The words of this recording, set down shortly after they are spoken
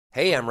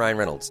Hey, I'm Ryan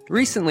Reynolds.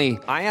 Recently,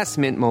 I asked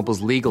Mint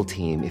Mobile's legal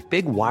team if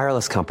big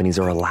wireless companies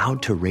are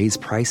allowed to raise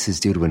prices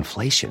due to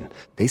inflation.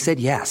 They said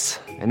yes.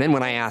 And then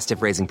when I asked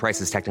if raising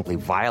prices technically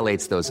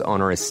violates those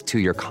onerous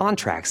two-year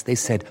contracts, they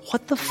said,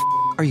 "What the f***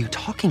 are you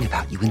talking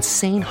about, you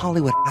insane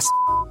Hollywood ass?"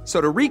 So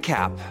to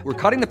recap, we're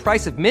cutting the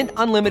price of Mint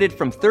Unlimited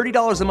from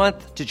 $30 a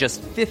month to just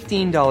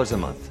 $15 a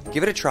month.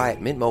 Give it a try at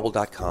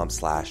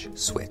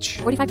mintmobile.com/switch.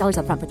 $45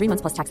 up front for 3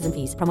 months plus taxes and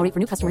fees. Promo rate for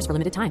new customers for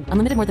limited time.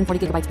 Unlimited more than 40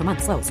 gigabytes per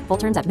month. Slows full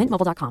terms at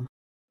mintmobile.com.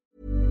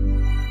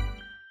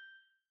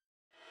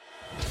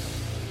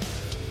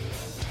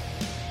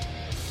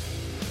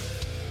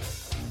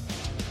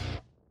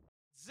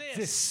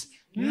 Six,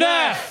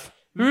 9,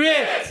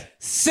 8,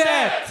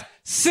 7,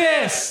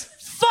 6,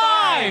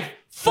 5,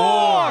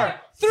 4,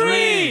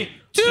 3,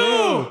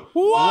 2,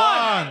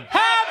 1.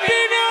 Happy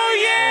New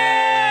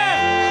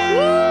Year!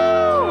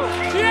 Woo!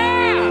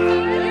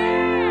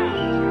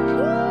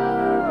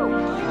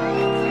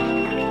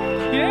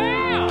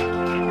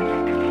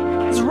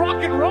 Yeah! It's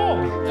rock and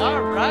roll.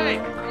 All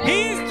right.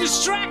 He's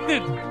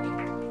distracted.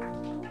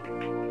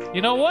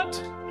 You know what?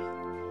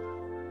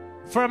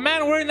 For a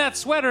man wearing that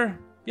sweater,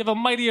 you have a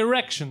mighty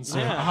erection, sir.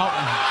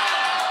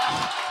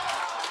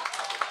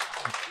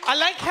 I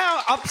like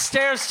how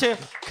upstairs too,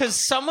 because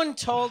someone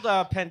told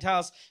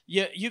Penthouse,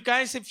 you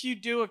guys, if you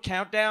do a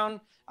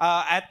countdown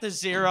at the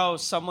 0,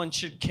 someone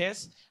should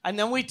kiss. And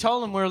then we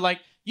told him, we were like,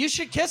 you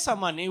should kiss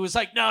someone. He was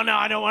like, no,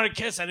 I don't want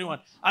to kiss anyone.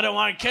 I don't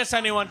want to kiss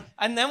anyone.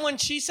 And then when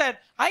she said,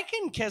 I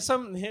can kiss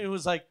him, he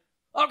was like,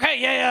 okay,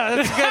 yeah,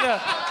 that's good.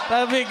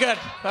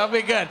 That'll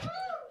be good.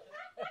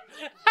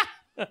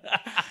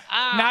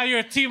 Now you're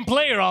a team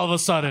player all of a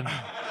sudden.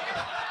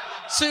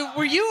 So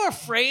were you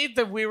afraid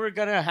that we were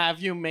going to have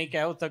you make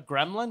out with a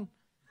gremlin?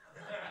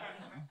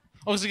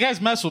 Oh, so you guys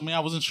messed with me. I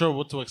wasn't sure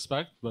what to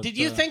expect. But, Did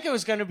you think it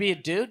was going to be a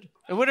dude?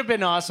 It would have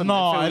been awesome. No,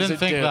 if it was I didn't a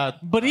think dude. that.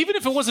 But even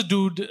if it was a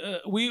dude,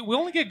 we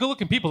only get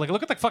good-looking people. Like,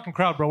 look at the fucking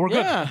crowd, bro. We're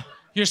good. Yeah.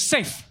 You're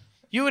safe.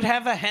 You would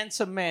have a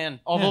handsome man.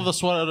 Although the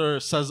sweater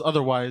says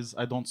otherwise,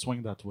 I don't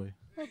swing that way.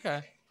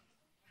 Okay.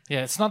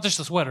 Yeah, it's not just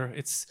a sweater.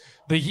 It's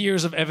the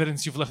years of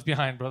evidence you've left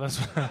behind, bro. That's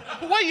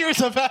What years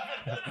of that?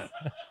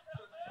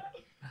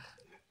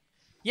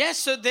 Yeah,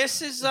 so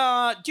this is,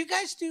 do you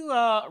guys do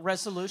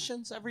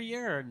resolutions every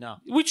year or no?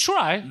 we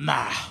try.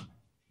 Nah.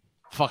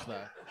 Fuck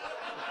that.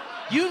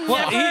 You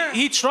Well, never...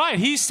 he tried.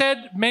 He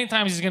said many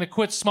times he's going to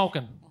quit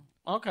smoking.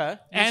 Okay. You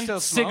And still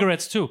smoke?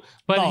 cigarettes, too.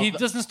 But No, he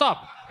doesn't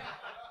stop.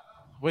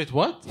 Wait,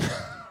 what?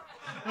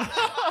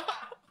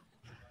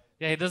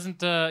 Yeah, he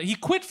doesn't... he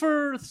quit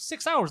for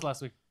 6 hours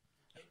last week.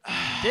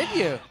 Did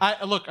you?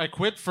 I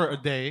quit for a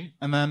day,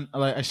 and then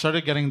I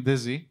started getting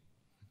dizzy,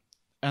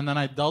 and then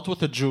I dealt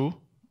with a Jew,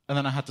 and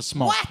then I had to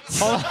smoke. What?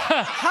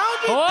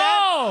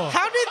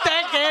 How did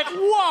that get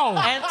Whoa!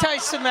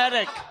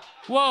 anti-Semitic?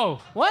 Whoa.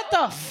 What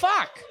the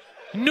fuck?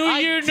 New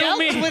year, I new dealt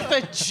me. with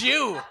a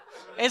Jew.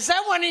 Is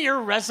that one of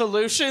your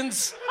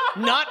resolutions?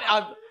 Not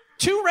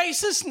too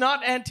racist,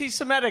 not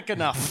anti-Semitic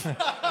enough.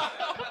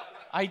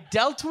 I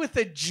dealt with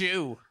a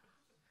Jew.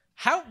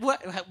 How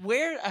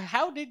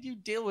did you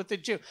deal with a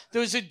Jew?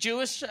 There was a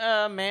Jewish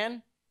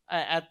man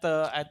at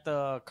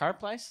the car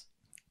place.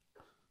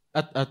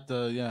 At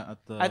the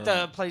At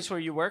the place where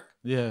you work,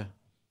 yeah.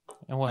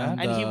 And what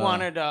happened? and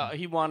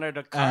he wanted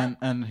a car.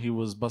 And he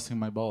was busting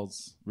my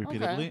balls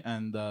repeatedly, Okay.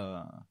 and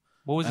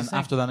What was he and saying?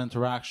 after that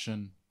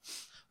interaction,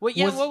 What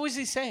was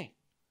he saying?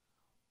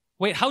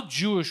 Wait, how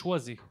Jewish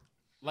was he?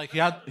 like he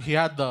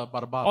had the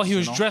barbats. Oh, he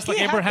was you know? dressed like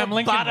He had Abraham the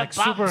Lincoln, like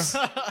super.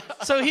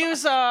 So he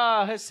was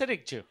a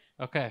Hasidic Jew.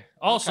 Okay.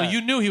 Also, Okay. you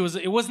knew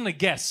it wasn't a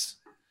guess.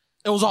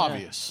 It was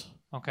obvious.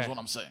 Okay. Is what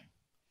I'm saying.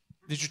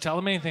 Did you tell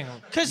him anything?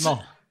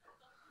 No.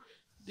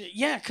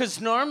 Because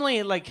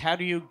normally, like, how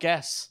do you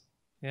guess?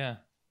 Yeah.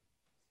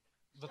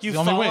 You the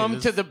only follow way him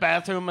is- to the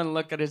bathroom and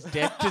look at his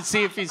dick to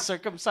see if he's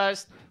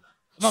circumcised.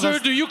 Sir,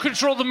 do you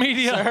control the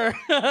media?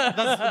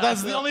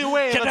 That's the only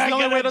way. Can That's the I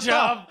only way get a to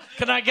tell. job?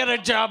 Can I get a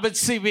job at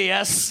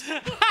CBS?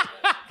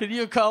 Can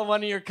you call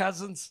one of your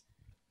cousins?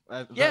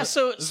 Yeah,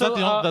 so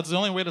that's the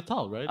only way to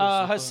tell, right?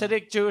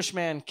 Hasidic Jewish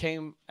man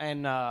came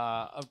and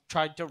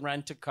tried to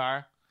rent a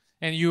car.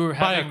 And you were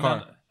Buy a having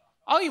car.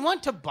 Oh, you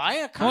want to buy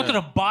a I car? wanted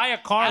to buy a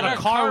car at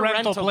a car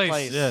rental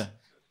place. Yeah.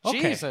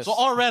 Okay. Jesus. So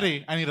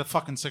already, I need a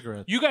fucking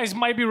cigarette. You guys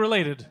might be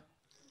related.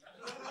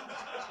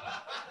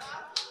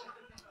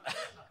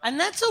 And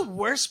that's the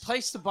worst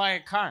place to buy a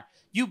car.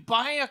 You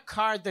buy a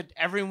car that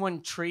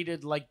everyone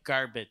treated like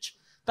garbage.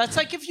 That's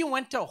like if you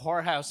went to a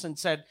whorehouse and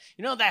said,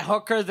 you know that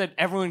hooker that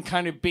everyone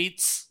kind of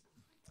beats?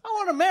 I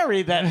want to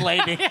marry that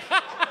lady.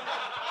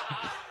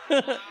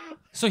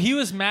 So he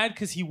was mad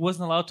because he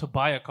wasn't allowed to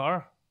buy a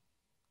car?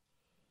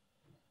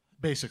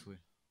 Basically.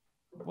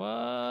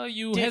 Well,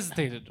 you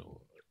hesitated.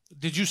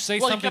 Did you say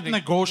Well, he something? kept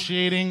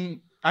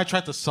negotiating. I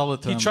tried to sell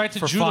it to He him. tried to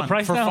for Jew the fun,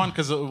 price for down? fun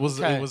because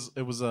Okay.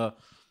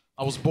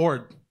 I was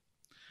bored,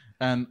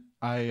 and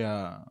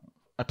I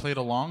played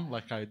along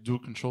like I do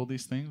control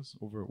these things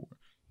over.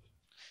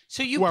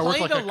 So you Well, I worked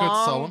played like I could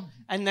sell along, him.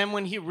 and then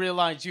when he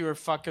realized you were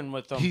fucking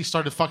with him, He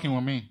started fucking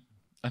with me.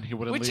 and he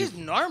wouldn't Which leave. is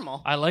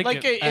normal. I like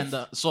it. if-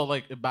 And so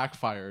like it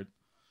backfired,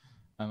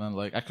 and then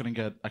like I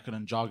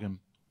couldn't jog him.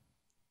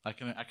 I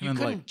couldn't couldn't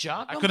like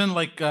jog I him? couldn't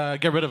like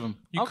get rid of him.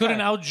 You Okay.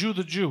 couldn't out-Jew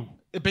the Jew.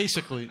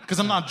 Basically, because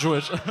I'm not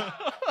Jewish.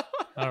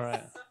 All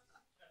right.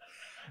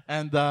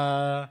 and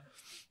then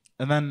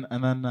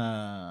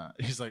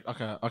he's like,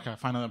 okay,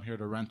 finally I'm here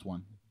to rent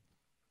one.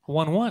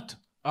 One what?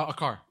 A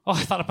car. Oh,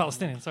 I thought a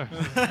Palestinian. Sorry.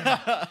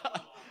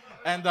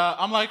 And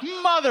I'm like,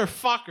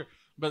 motherfucker.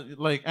 But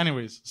like,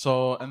 anyways,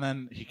 so and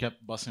then he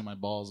kept busting my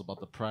balls about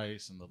the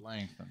price and the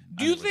length. And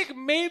Do you anyways. think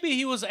maybe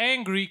he was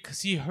angry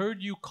because he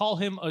heard you call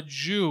him a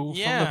Jew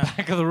Yeah. from the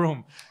back of the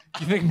room?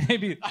 You think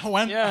maybe? I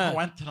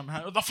went to the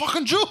man, the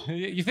fucking Jew?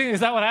 You think is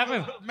that what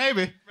happened?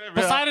 Maybe.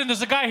 Poseidon,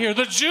 there's a guy here,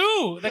 the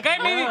Jew. The guy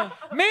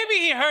maybe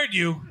he heard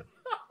you.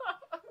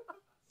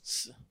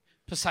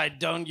 Poseidon,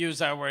 don't use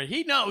that word.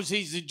 He knows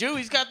he's a Jew.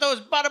 He's got those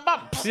butter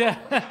bumps. Yeah,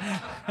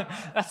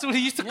 that's what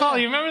he used to call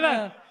you. Remember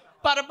that?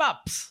 Butter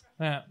bumps.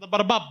 Yeah. The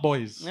Bada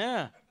boys.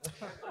 Yeah.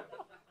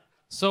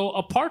 So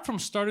apart from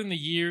starting the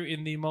year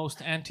in the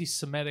most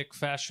anti-Semitic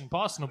fashion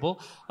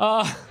possible,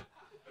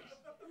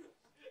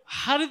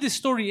 how did this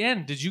story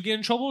end? Did you get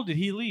in trouble? Did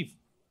he leave?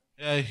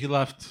 Yeah, he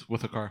left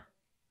with a car.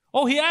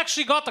 Oh, he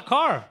actually got the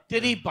car.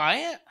 Did he buy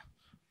it?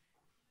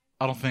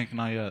 I don't think,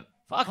 not yet.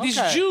 Fuck, these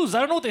Okay. Jews. I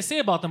don't know what they say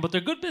about them, but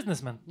they're good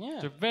businessmen. Yeah.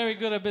 They're very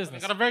good at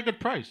business. Got a very good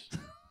price.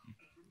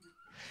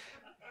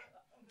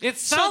 It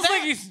sounds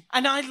like he's...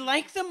 And I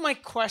like that my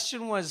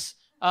question was,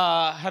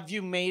 have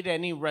you made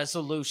any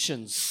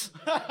resolutions?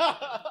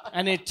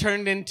 And it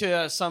turned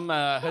into some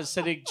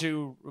Hasidic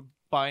Jew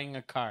buying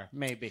a car,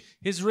 maybe.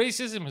 His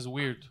racism is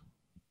weird.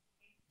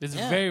 It's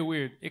Yeah. very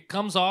weird. It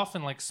comes off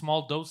in like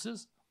small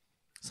doses.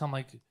 So I'm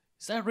like,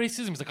 is that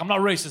racism? He's like, I'm not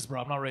racist,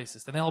 bro. I'm not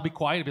racist. And then I'll be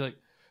quiet and be like,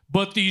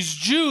 but these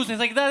Jews. And it's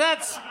like,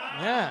 that's,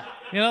 Yeah.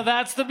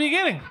 that's the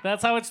beginning.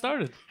 That's how it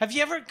started. Have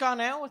you ever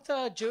gone out with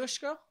a Jewish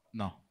girl?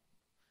 No.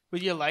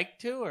 Would you like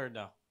to or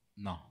no?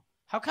 No.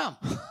 How come?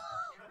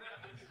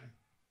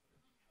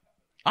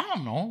 I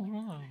don't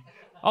know.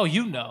 Oh,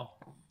 you know.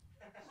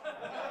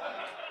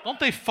 Don't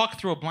they fuck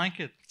through a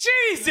blanket?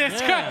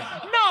 Jesus Christ.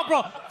 No,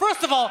 bro.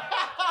 First of all,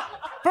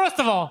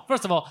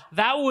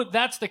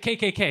 that's the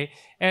KKK.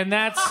 And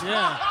that's...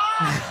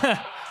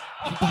 Yeah.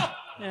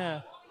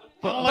 yeah.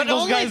 But like But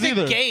those only guys the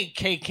either. gay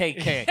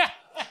KKK.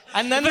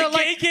 And then The they're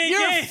like, gay,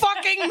 you're gay.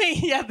 fucking me.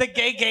 Yeah, the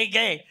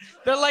gay.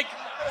 They're like,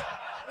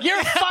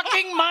 you're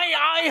fucking my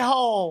eye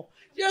hole.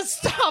 Just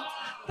stop.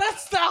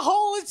 That's the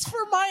hole. It's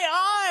for my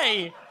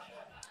eye.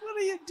 What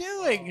are you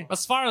doing?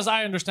 As far as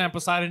I understand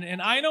Poseidon,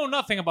 and I know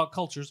nothing about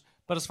cultures,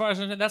 but as far as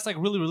I understand, that's like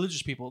really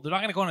religious people. They're not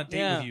going to go on a date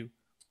Yeah. with you.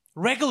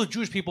 Regular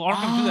Jewish people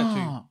aren't going to do that to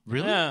you.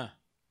 Really? Yeah.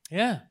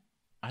 Yeah.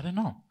 I didn't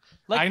know.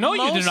 Like I know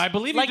you didn't. I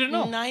believe you didn't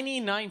know.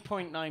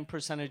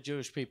 99.9% of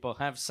Jewish people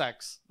have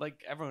sex. Like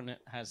everyone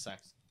has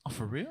sex. Oh,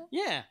 for real?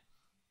 Yeah.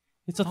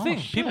 It's a thing.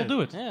 shit. People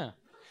do it. Yeah.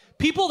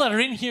 People that are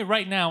in here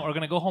right now are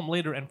going to go home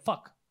later and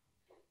fuck.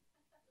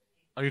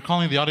 Are you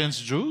calling the audience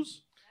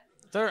Jews?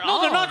 They're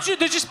No, they're not Jews.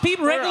 They're just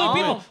people, They're regular all-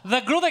 people. The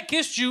girl that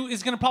kissed you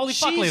is going to probably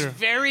fuck She's later.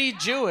 very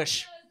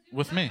Jewish.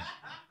 With me.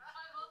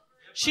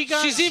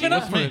 She's even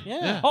up with for me. it.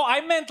 Yeah. Oh,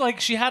 I meant like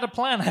she had a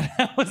plan.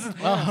 I wasn't.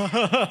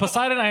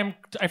 Poseidon,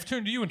 I've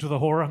turned you into the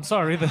whore. I'm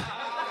sorry. The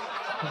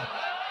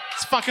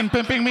It's fucking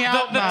pimping me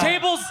out now.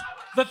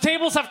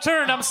 tables have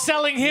turned. I'm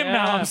selling him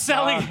now. Yeah, I'm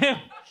selling him.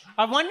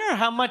 I wonder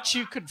how much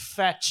you could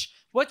fetch.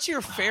 What's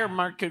your fair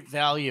market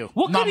value?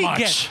 What Not could he much.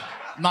 get?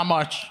 Not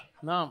much.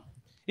 No.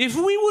 If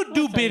we would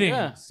do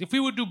biddings, yeah. if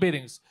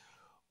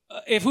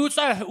we would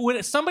start,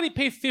 would somebody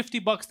pay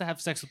 $50 to have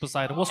sex with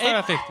Poseidon? We'll start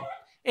at 50.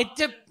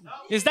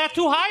 Is that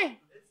too high? It's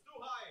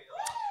too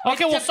high.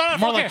 Okay, we'll start at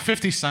More okay. like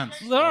 50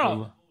 cents.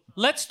 No.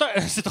 Let's start.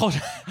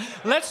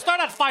 Let's start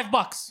at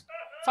 $5.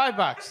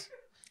 $5.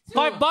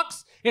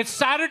 $5. It's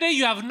Saturday.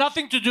 You have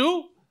nothing to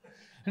do.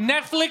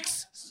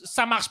 Netflix,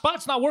 ça marche pas.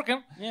 It's not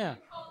working. Yeah.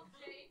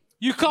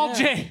 You called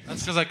Jay.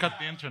 That's because I cut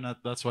the internet.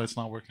 That's why it's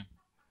not working.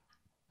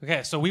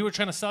 Okay, so we were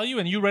trying to sell you,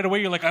 and you right away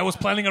you're like, I was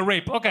planning a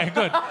rape. Okay,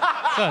 good.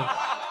 Good.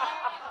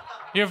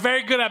 You're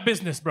very good at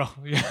business, bro.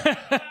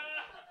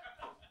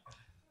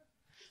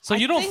 So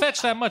you don't think-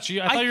 fetch that much.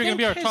 I thought you were gonna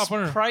be our top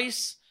earner.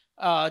 Price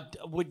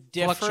would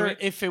differ Fluctuate.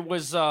 if it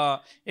was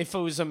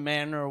a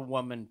man or a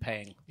woman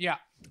paying. Yeah.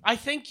 I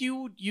think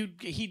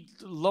he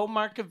low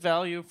market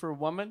value for a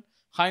woman,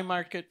 high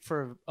market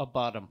for a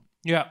bottom.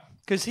 Yeah.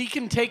 Because he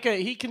can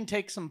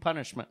take some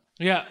punishment.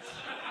 Yeah.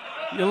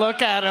 You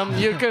look at him,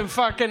 you can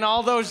fucking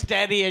all those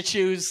daddy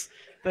issues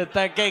that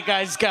gay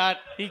guy's got.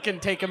 He can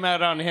take them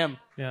out on him.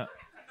 Yeah.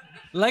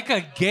 Like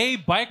a gay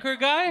biker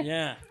guy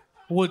Yeah.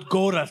 would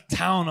go to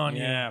town on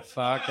you. Yeah.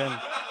 Fucking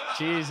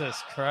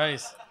Jesus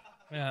Christ.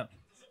 Yeah.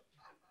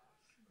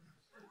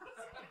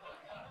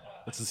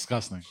 It's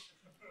disgusting.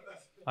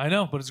 I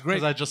know, but it's great.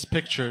 Because I just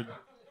pictured.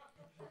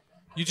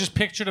 You just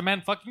pictured a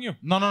man fucking you.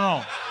 No.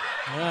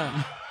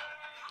 Yeah.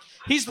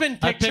 He's been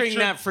picturing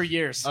pictured- that for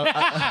years.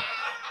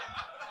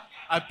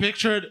 I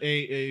pictured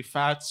a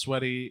fat,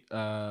 sweaty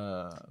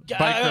biker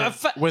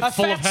a with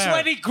full fat, of hair.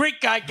 sweaty Greek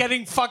guy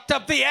getting fucked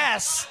up the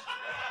ass.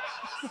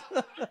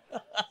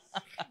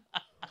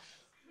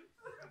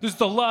 This is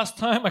the last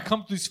time I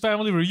come to these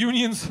family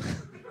reunions.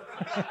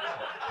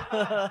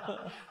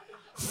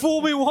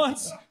 Fool me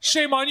once,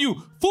 shame on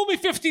you. Fool me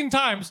 15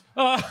 times.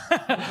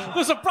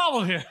 There's a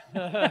problem here.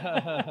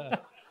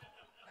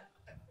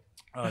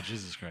 Oh,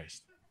 Jesus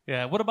Christ.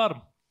 Yeah, what about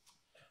him?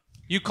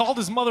 You called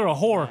his mother a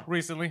whore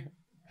recently.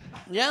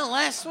 Yeah,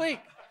 last week.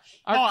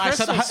 Our No, I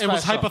said Christmas it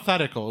was special.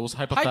 hypothetical. It was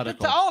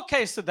hypothetical.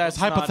 Okay, so that's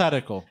It's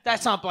hypothetical.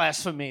 That's not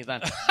blasphemy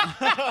then.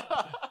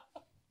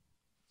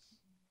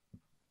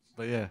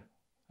 But yeah.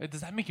 Hey,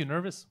 does that make you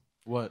nervous?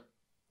 What?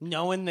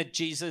 Knowing that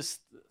Jesus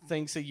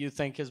thinks that you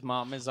think his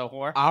mom is a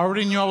whore. I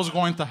already knew I was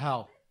going to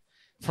hell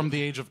from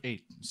the age of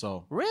 8.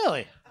 So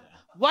Really?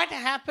 What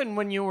happened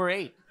when you were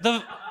 8?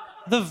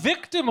 The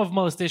victim of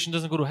molestation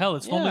doesn't go to hell.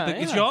 It's only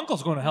it's yeah. your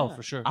uncle's going to hell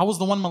for sure. I was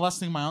the one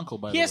molesting my uncle,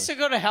 by the He way. has to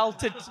go to hell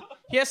to.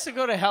 He has to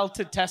go to hell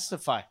to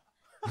testify.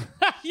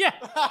 Yeah.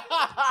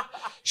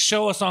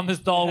 Show us on this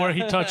doll where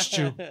he touched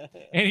you.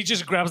 And he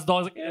just grabs the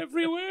doll. He's like,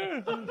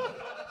 everywhere.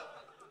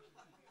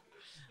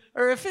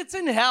 Or if it's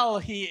in hell,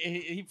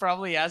 he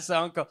probably asks the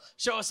uncle,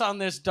 "Show us on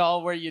this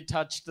doll where you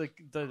touched the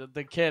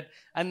kid,"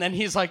 and then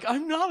he's like,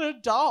 "I'm not a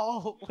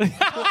doll.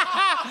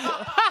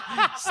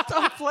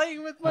 Stop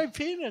playing with my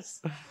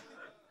penis."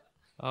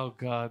 Oh,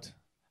 God.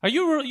 Are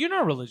you you're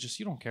not religious.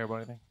 You don't care about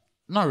anything.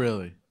 Not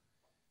really.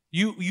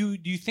 Do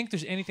you think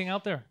there's anything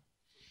out there?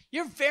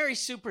 You're very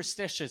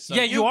superstitious. Though.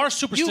 Yeah, you are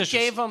superstitious. You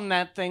gave him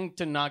that thing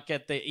to not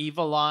get the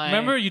evil eye.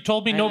 Remember, you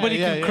told me nobody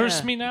yeah, can yeah.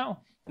 curse me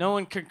now? No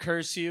one can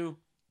curse you.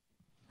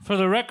 For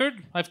the record,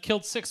 I've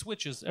killed 6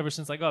 witches ever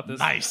since I got this.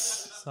 Nice.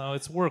 So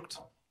it's worked.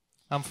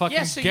 I'm fucking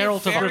Yeah, so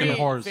Geralt of you're Fucking Rivia.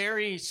 whores.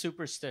 very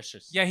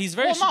superstitious. Yeah, he's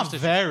very Well, not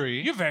superstitious.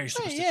 very. You're very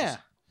superstitious. yeah.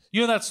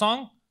 You know that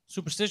song,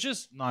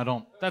 Superstitious? No, I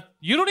don't. That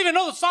you don't even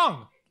know the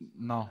song.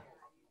 No.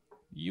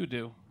 You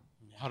do.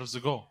 How does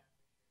it go?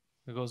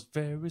 It goes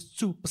very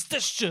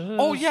superstitious.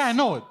 Oh, yeah, I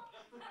know it.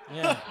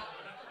 Yeah.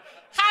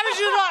 How did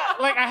you not?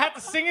 Like I had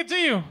to sing it to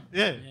you.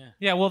 Yeah.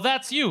 Yeah, well,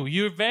 that's you.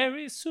 You're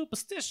very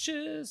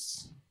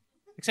superstitious.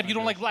 Except you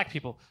don't like black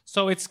people.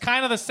 So it's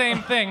kind of the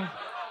same thing.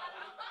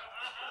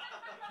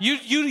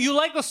 You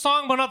like the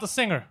song, but not the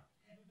singer.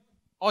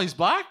 Oh, he's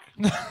black?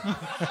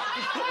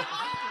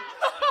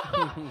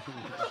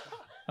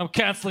 I'm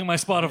canceling my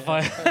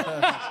Spotify.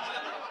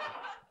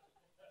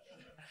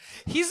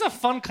 He's a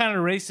fun kind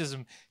of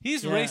racism.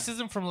 He's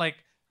racism from like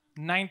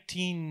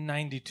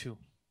 1992.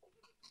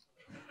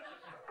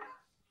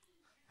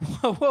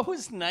 What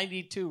was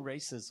 92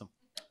 racism?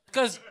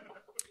 Because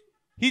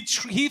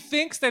he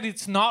thinks that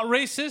it's not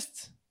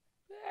racist.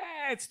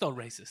 It's still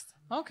racist.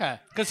 Okay.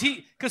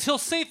 Because he'll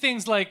say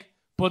things like,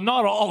 but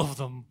not all of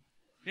them.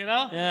 You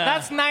know? Yeah.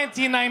 That's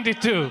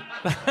 1992.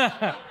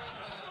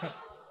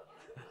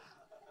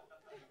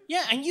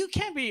 Yeah, and you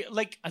can't be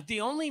like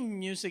the only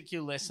music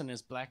you listen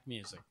is black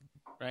music,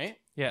 right?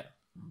 Yeah,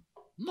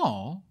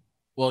 No.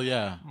 Well,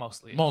 yeah.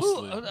 mostly.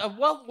 Mostly.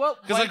 Well,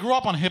 Because I grew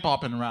up on hip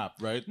hop and rap,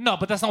 right? No,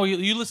 but that's not what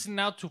you listen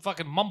now to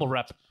fucking mumble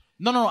rap.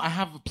 No, I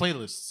have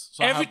playlists.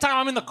 So Every time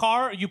I'm in the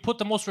car, you put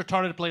the most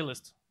retarded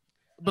playlist.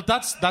 But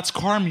that's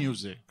car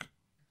music.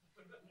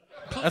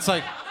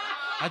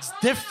 That's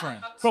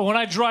different. Bro, when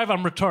I drive,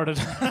 I'm retarded.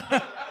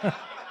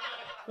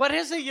 what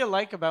is it you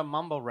like about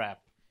mumble rap?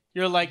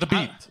 You're like The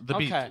beat. The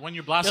beat. okay. When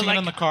you're blasting You're it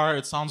in the like, car,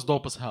 it sounds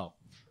dope as hell.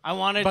 I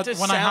want it But to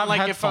when I sound have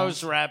like if I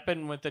was headphones-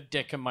 rapping with a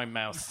dick in my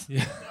mouth.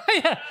 Yeah.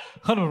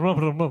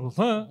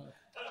 Huh?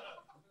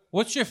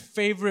 What's your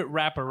favorite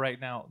rapper right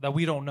now that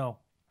we don't know?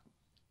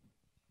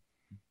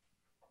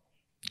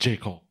 J.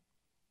 Cole.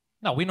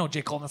 No, we know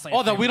J. Cole. That's not Oh,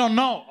 your that we favorite. don't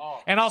know.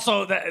 Oh. And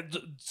also,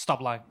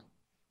 stop lying.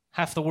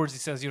 Half the words he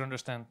says you don't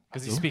understand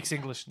because he speaks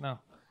English. No.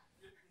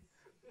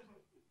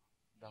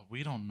 That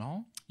we don't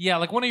know? Yeah,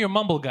 like one of your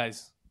mumble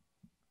guys.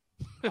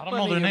 I don't One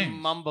know of their you names.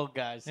 Mumble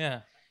guys.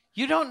 Yeah.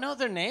 You don't know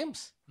their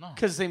names? No.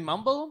 Because they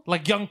mumble?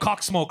 Like Young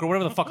Cocksmoke or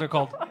whatever the fuck they're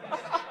called.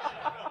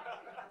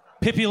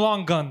 Pippi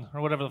Longgun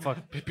or whatever the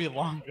fuck. Pippi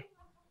Long.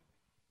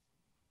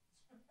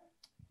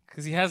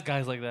 Because he has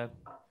guys like that.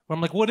 Where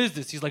I'm like, what is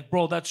this? He's like,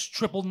 bro, that's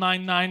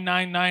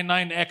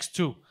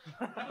 9999999X2.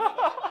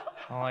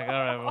 I'm like, all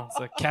right, well, it's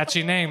a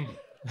catchy name.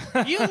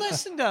 You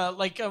listen to,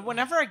 like,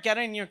 whenever I get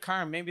in your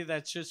car, maybe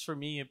that's just for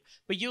me,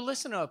 but you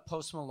listen to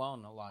Post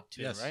Malone a lot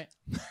too, Yes. right?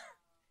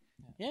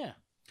 Yeah.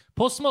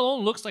 Post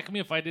Malone looks like me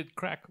if I did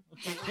crack.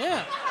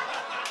 Yeah.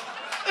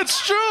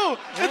 It's true.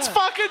 It's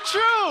fucking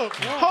true.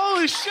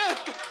 Holy shit.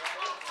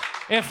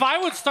 If I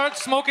would start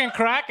smoking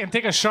crack and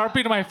take a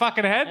Sharpie to my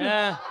fucking head,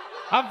 Yeah.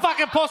 I'm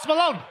fucking Post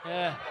Malone.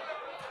 Yeah.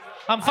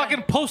 I'm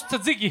fucking Post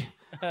Tzatziki.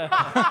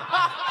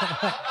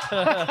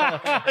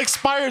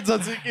 Expired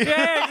Tzatziki.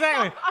 Yeah,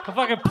 exactly. I'm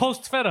fucking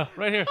Post Feta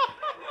right here.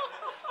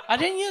 I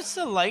didn't used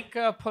to like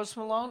Post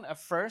Malone at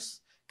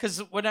first, because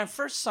when I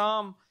first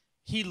saw him,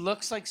 he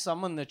looks like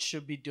someone that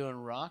should be doing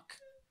rock.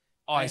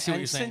 Oh, I see what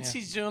And you're saying. since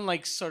yeah. he's doing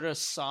like sort of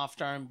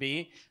soft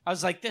R&B, I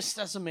was like, this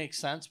doesn't make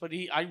sense, but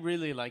I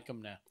really like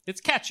him now.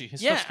 It's catchy.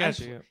 His Yeah, stuff's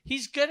catchy. and Yeah.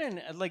 he's good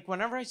in like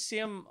whenever I see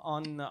him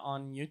on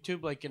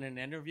YouTube, like in an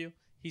interview,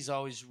 he's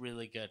always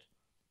really good.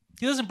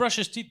 He doesn't brush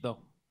his teeth though.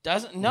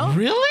 Doesn't no.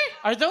 Really?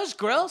 Are those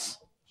grills?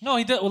 No,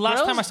 he did. Well,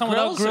 last time I saw him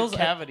without grills, or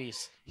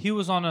cavities. he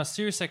was on a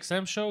Sirius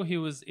XM show. It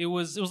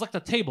was like the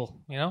table,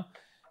 you know.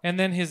 And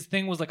then his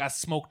thing was like, I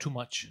smoke too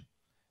much.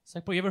 It's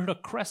like, bro, you ever heard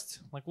of Crest?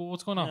 Like, well,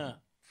 what's going on?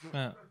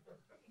 Yeah.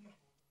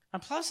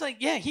 And plus, like,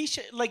 yeah, he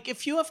should like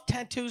if you have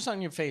tattoos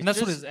on your face, And that's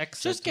what his ex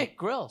said just too. get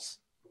grills.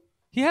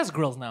 He has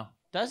grills now.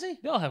 Does he?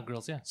 They all have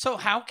grills, yeah. So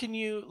how can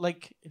you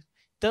like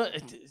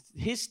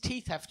his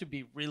teeth have to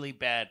be really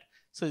bad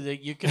so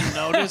that you can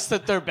notice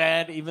that they're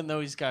bad even though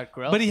he's got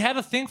grills? But he had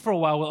a thing for a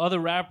while where other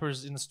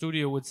rappers in the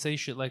studio would say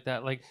shit like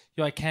that, like,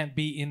 yo, I can't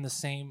be in the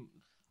same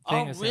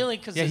thing. Oh, as him. really?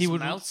 'Cause yeah, his he would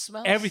mouth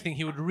smells? everything.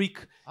 He would reek.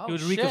 Oh, he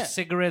would reek of shit.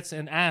 cigarettes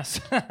and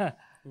ass.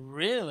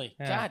 Really?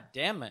 Yeah. God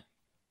damn it.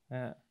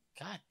 Yeah.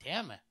 God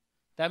damn it.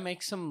 That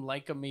makes him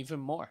like him even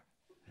more.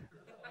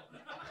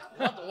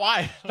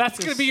 Why? That's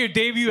gonna be your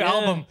debut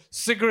album,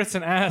 Cigarettes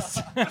and Ass.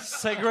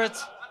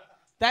 Cigarettes.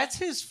 That's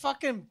his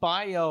fucking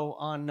bio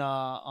on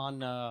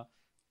I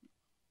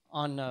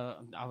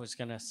was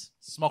gonna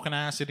Smoking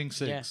ass, eating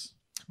cigs.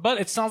 But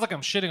it sounds like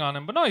I'm shitting on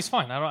him. But no, he's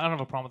fine. I don't have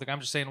a problem with it. I'm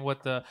just saying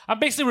I'm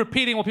basically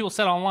repeating what people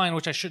said online,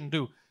 which I shouldn't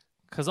do.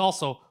 Because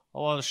also, a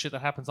lot of the shit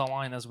that happens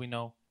online, as we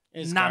know,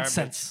 is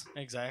nonsense.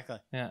 garbage. Exactly.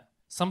 Yeah.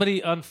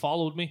 Somebody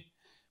unfollowed me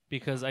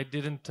because I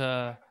didn't.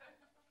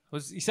 You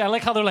see, I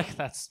like how they're like,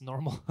 that's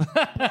normal.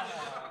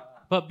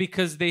 But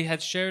because they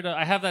had shared,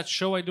 I have that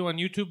show I do on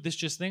YouTube, This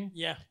Just Thing.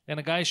 Yeah. And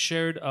a guy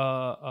shared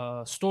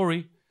a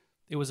story.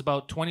 It was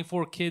about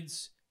 24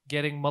 kids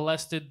getting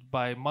molested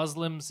by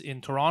Muslims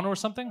in Toronto or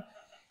something.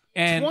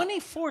 And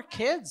 24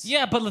 kids?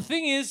 yeah, but the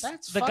thing is,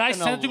 That's the guy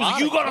fucking sent it to me. a He's like, lot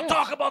you of gotta kids."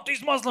 talk about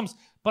these Muslims.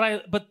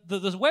 But the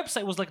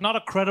website was like not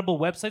a credible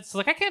website. So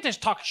like I can't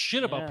just talk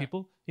shit about Yeah.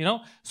 people, you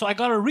know. So I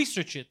gotta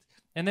research it.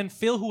 And then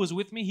Phil, who was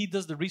with me, he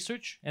does the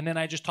research, and then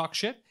I just talk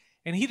shit.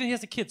 And he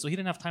has a kid, so he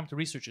didn't have time to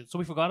research it. So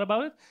we forgot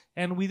about it,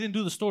 and we didn't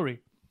do the story.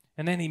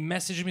 And then he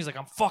messaged me. He's like,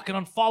 I'm fucking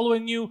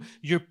unfollowing you.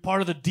 You're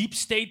part of the deep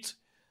state.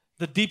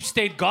 The deep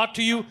state got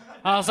to you.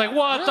 I was like,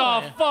 what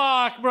the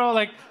fuck, bro?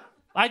 Like,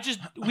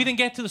 we didn't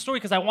get to the story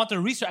because I wanted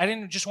to research. I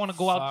didn't just want to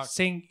go out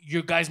saying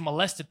your guys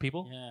molested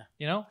people. Yeah.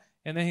 You know?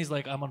 And then he's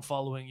like, I'm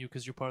unfollowing you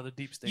because you're part of the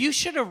deep state. You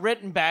should have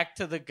written back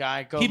to the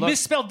guy. Go, he look,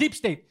 misspelled deep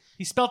state.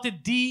 He spelled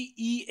it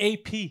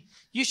DEAP.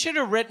 you should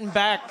have written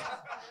back.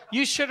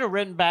 You should have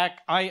written back.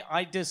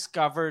 I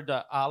discovered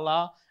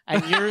Allah,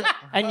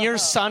 and your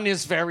son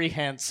is very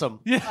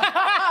handsome.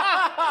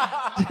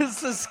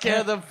 Just to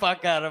scare the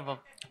fuck out of him.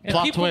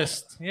 Plot people-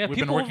 twist. yeah, We've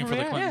been people working for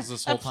the overreact. Clintons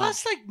this whole And time.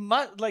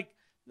 plus,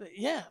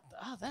 yeah.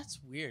 Oh, that's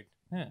weird.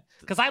 Yeah,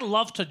 because I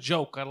love to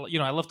joke. I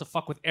love to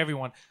fuck with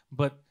everyone,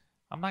 but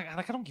I'm not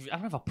like I don't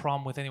have a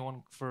problem with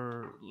anyone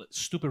for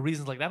stupid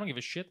reasons like that. I don't give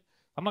a shit.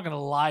 I'm not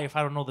gonna lie if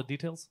I don't know the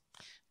details.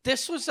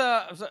 This was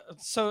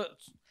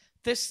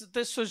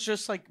This was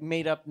just like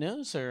made up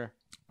news, or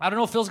I don't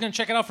know if Phil's gonna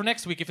check it out for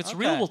next week. If it's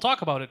real, Okay. we'll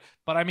talk about it.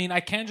 But I mean, I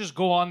can't just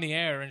go on the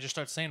air and just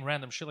start saying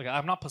random shit like that.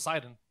 I'm not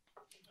Poseidon.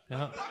 You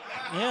know?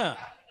 yeah.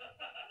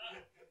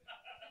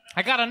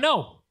 I gotta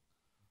know.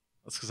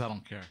 That's because I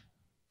don't care.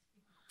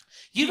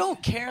 You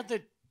don't care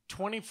that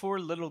 24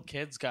 little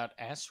kids got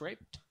ass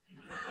raped?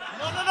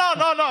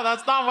 No.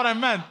 That's not what I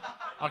meant.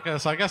 Okay,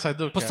 so I guess I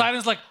do care.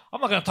 Poseidon's like, I'm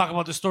not gonna talk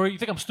about this story. You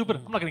think I'm stupid?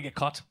 I'm not gonna get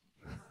caught.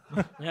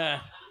 Yeah.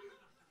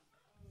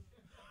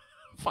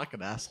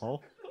 Fucking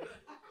asshole.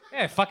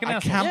 Yeah, fucking I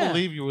asshole. can't Yeah.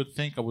 believe you would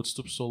think I would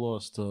stoop so low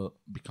as to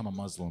become a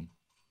Muslim.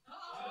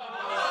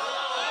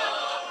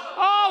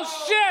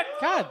 Oh shit!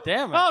 God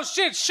damn it. Oh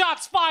shit!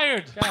 Shots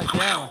fired. God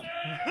damn it.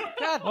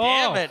 God Oh,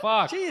 damn it.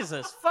 fuck.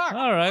 Jesus, fuck.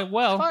 All right.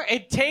 Well, Fuck.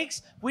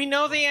 We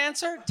know the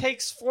answer. It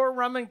takes 4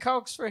 rum and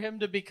cokes for him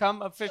to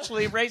become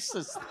officially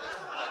racist.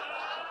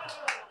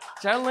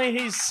 Generally,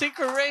 he's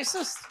secret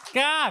racist.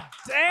 God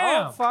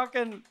damn. Oh,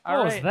 fucking. what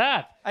All was right.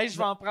 that? I just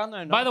want to prendre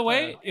un By the autre,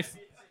 way, if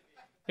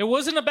it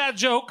wasn't a bad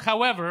joke,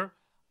 however,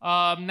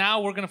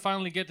 now we're gonna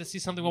finally get to see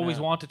something we always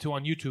wanted to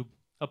on YouTube: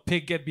 a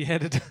pig get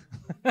beheaded.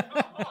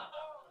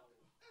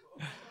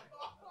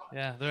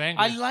 Yeah, they're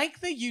angry. I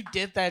like that you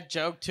did that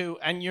joke too,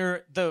 and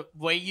the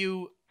way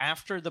you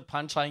after the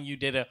punchline you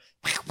did a.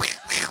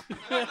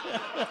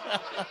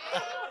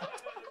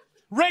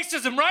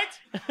 Racism, right?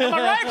 Am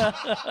I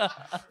right?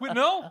 Wait,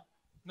 no,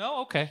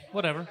 okay,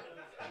 whatever.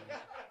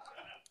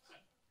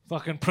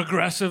 Fucking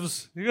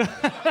progressives.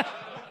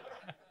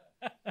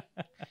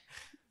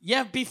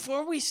 Yeah,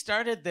 before we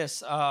started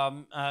this,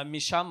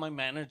 Michelle, my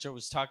manager,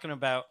 was talking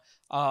about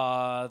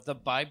the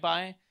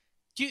bye-bye.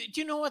 Do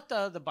you know what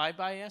the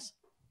bye-bye is?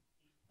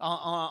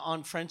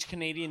 On French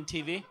Canadian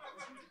TV?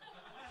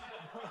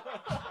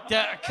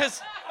 Yeah,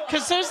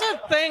 because there's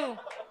a thing.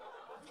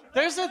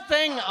 There's a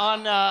thing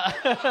on.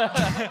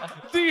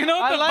 Do you know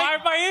what I the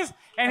like- bye-bye is?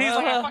 And he's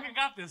like, I fucking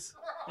got this.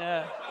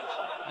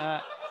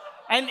 Yeah.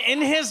 And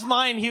in his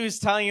mind, he was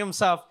telling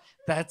himself,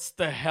 "That's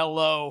the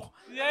hello.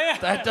 Yeah.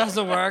 That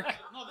doesn't work."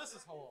 No, this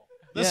is hello.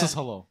 This Yeah. is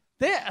hello.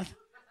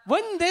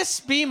 Wouldn't this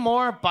be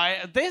more bye?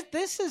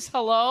 This is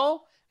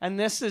hello, and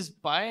this is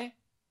bye.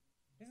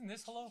 Isn't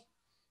this hello?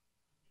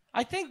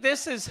 I think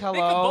this is hello. They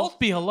could both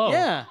be hello.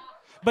 Yeah.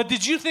 But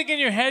did you think in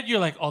your head you're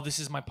like, oh, this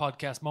is my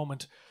podcast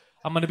moment.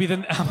 I'm gonna be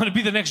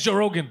the next Joe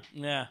Rogan.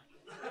 Yeah.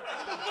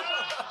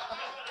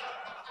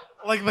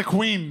 Like the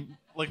Queen,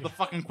 like the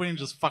fucking Queen,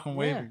 just fucking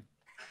waving.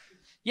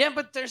 Yeah,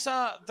 but there's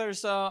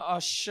a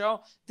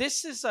show.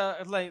 This is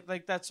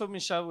like that's what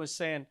Michelle was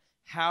saying.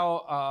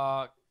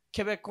 How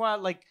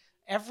Quebecois, like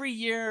every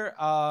year,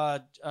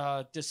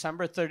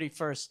 December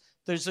 31st,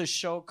 there's a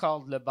show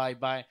called Le Bye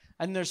Bye,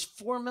 and there's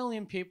 4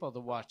 million people to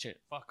watch it.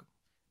 Fuck.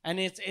 And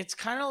it's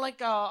kind of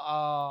like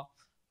a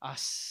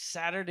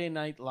Saturday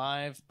Night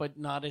Live, but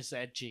not as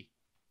edgy.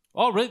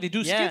 Oh, really? They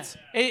do skits?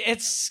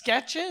 It's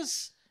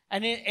sketches,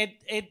 and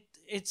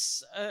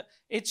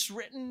it's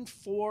written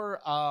for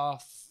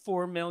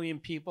 4 million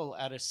people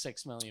out of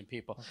 6 million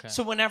people. Okay.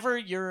 So whenever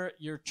you're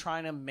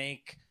trying to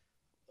make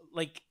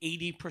like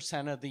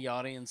 80% of the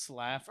audience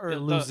laugh or It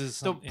loses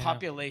the some- yeah.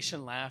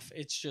 population laugh,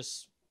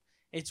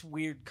 it's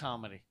weird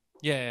comedy.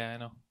 Yeah, I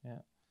know. Yeah.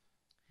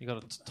 You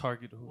got to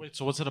target who. Wait,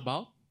 so what's it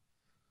about?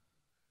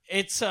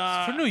 It's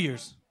For New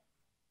Year's.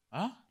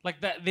 Huh?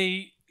 Like that,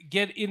 they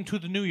get into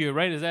the new year,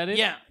 right? Is that it?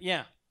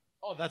 yeah.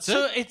 Oh, that's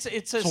So it.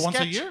 it's a So once a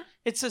sketch- year?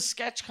 It's a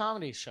sketch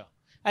comedy show,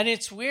 and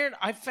it's weird.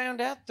 I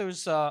found out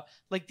there's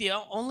like the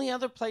only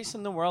other place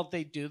in the world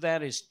they do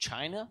that is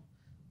China.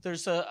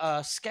 There's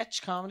a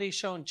sketch comedy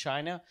show in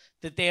China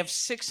that they have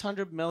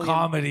 600 million.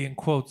 Comedy in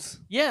quotes.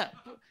 Yeah,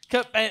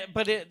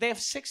 but they have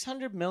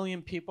 600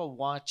 million people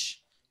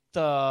watch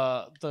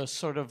the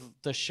sort of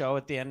the show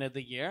at the end of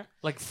the year.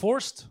 Like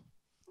forced?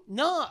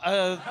 No,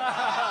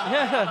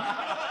 yeah,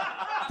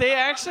 they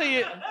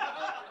actually.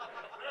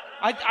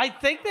 I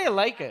think they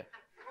like it.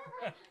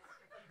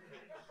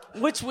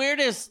 What's weird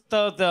is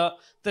the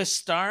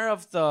star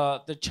of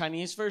the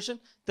Chinese version.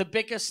 The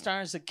biggest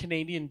star is a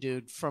Canadian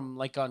dude from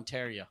like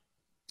Ontario.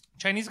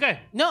 Chinese guy.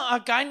 No,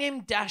 a guy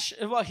named Dash.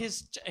 Well,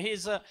 he's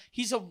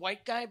a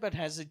white guy but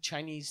has a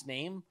Chinese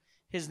name.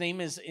 His name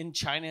is in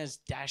China is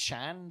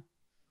Dashan,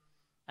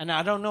 and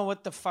I don't know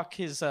what the fuck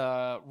his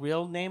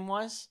real name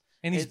was.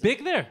 And he's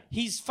big there.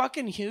 He's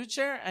fucking huge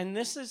there, and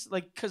this is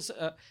like because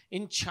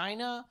in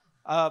China,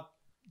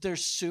 they're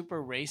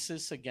super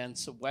racist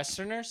against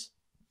Westerners.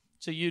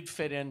 So you'd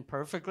fit in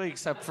perfectly,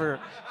 except for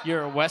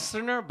you're a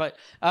Westerner. But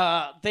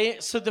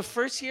so the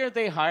first year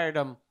they hired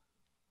him,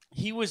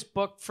 he was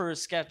booked for a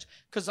sketch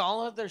because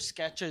all of their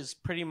sketches,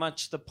 pretty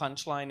much the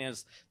punchline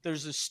is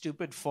there's a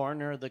stupid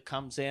foreigner that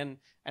comes in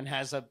and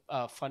has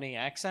a funny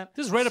accent.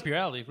 This is right up your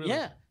alley, really.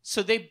 Yeah.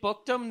 So they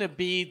booked him to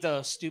be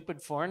the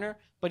stupid foreigner,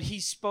 but he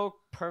spoke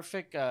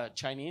perfect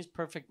Chinese,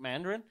 perfect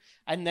Mandarin.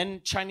 And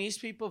then Chinese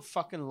people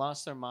fucking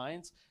lost their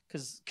minds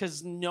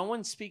because no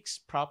one speaks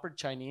proper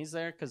Chinese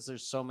there because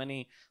there's so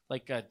many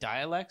like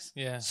dialects.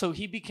 Yeah. So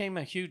he became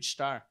a huge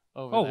star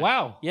over Oh, there.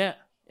 wow. Yeah.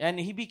 And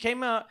he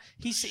became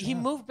he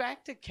moved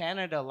back to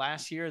Canada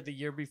last year or the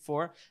year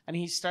before, and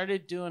he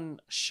started doing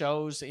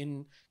shows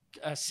in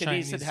cities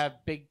Chinese. that have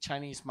big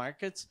Chinese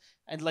markets,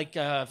 and like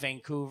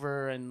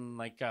Vancouver and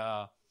like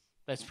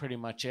that's pretty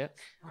much it.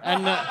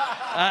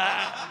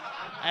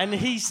 And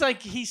he's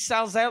like he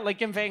sells out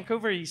like in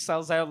Vancouver he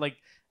sells out like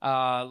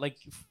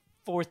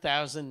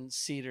 4,000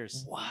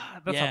 seaters. Wow,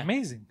 that's Yeah.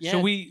 amazing. Yeah.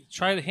 Should we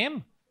try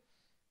him?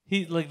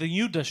 He like the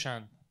new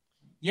Dashan.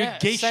 Yeah,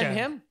 Geisha. send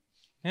him.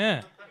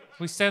 Yeah.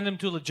 We send him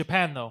to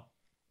Japan though.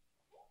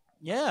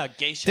 Yeah,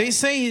 geisha. They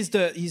say he's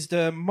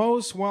the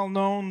most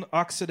well-known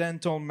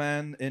Occidental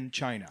man in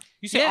China.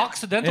 You say Yeah.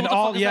 Occidental? In What the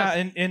all, fuck is yeah,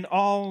 that? in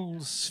all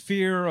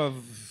sphere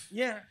of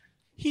Yeah.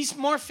 He's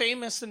more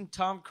famous than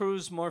Tom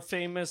Cruise, more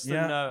famous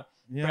than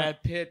Yeah.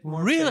 Brad Pitt.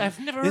 More Really? famous-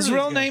 I've never heard his of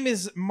real this guy. name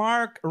is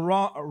Mark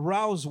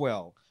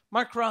Roswell.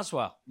 Mark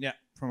Roswell. Yeah,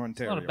 from It's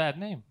Ontario. not a bad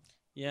name.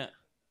 Yeah.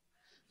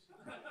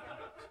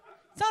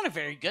 It's not a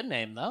very good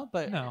name, though,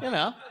 but, No. you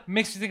know.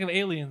 Makes you think of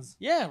aliens.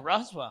 Yeah,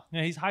 Roswell.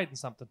 Yeah, he's hiding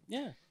something.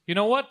 Yeah. You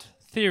know what?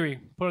 Theory.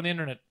 Put on the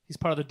internet. He's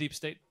part of the deep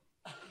state.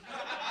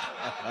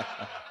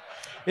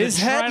 His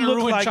They're head trying to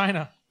looked ruin like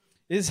China.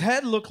 his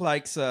head looked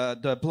like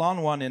the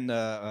blonde one in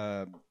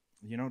the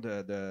you know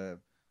the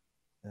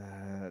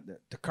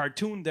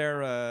cartoon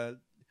there.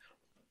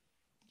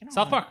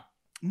 South Park.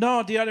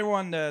 No, the other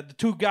one, the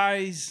two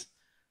guys.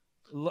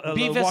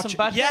 Beavis and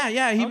Butthead?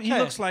 Yeah. He Okay.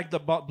 looks like the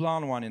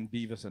blonde one in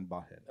Beavis and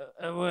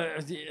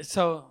Butthead.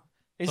 So,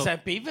 is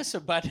that Beavis or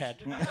Butthead?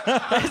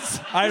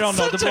 I don't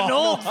know. Such the an blonde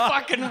old one.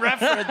 fucking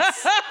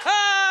reference.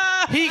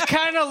 He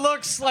kind of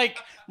looks like,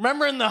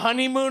 remember in The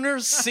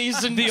Honeymooners,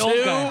 season The 2? old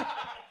guy.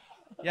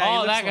 Yeah, he Oh,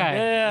 looks that like- guy.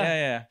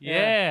 Yeah.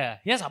 Yeah.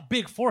 He has a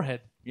big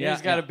forehead. Yeah,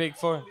 he's got a big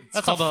forehead.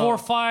 That's a 4,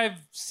 5,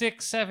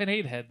 6, 7,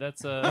 8 head.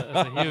 That's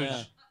a huge.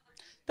 Yeah.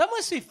 That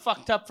must be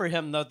fucked up for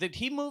him, though. Did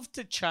he move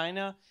to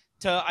China?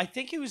 I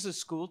think he was a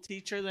school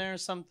teacher there or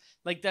something.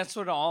 Like, that's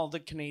what all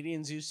the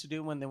Canadians used to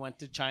do when they went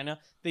to China.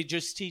 They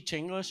just teach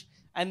English.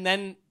 And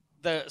then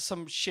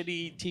some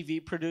shitty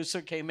TV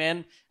producer came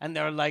in, and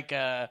they're like,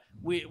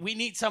 we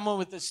need someone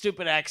with a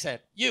stupid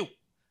accent. You.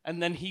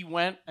 And then he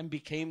went and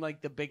became,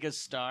 like, the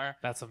biggest star.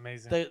 That's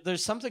amazing.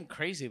 There's something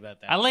crazy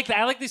about that. I like that.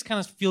 I like these kind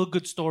of feel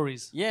good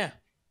stories. Yeah.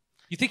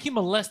 You think he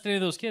molested any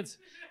of those kids?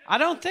 I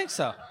don't think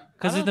so.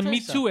 Because I in the don't Me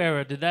think so. Too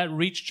era, did that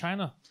reach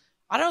China?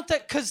 I don't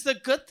think, because the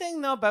good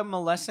thing though about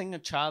molesting a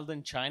child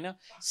in China,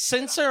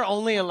 since they're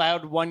only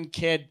allowed one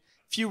kid,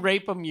 if you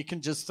rape them, you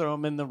can just throw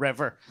them in the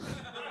river,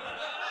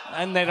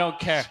 and they don't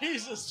care.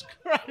 Jesus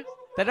Christ.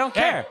 They don't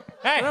care.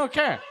 hey. They don't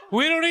care.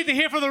 We don't need to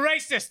hear from the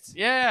racists.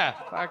 Yeah,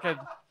 fucking.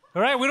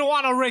 All right, we don't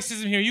want no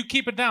racism here. You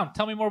keep it down.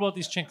 Tell me more about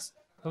these chinks.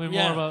 Tell me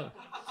Yeah. more about.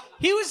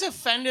 He was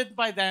offended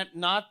by that.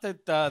 Not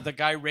that the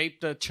guy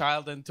raped a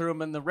child and threw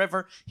him in the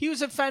river. He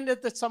was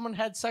offended that someone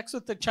had sex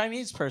with a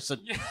Chinese person.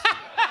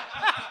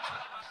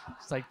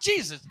 It's like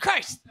Jesus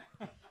Christ.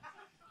 Well,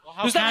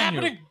 how Is that can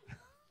happening? you?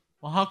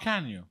 Well, how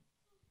can you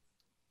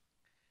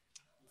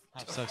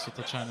have sex with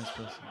a Chinese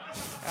person?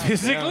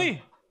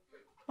 Physically?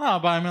 No,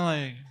 but I mean,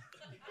 like,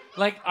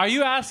 Like, are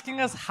you asking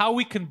us how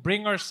we can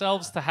bring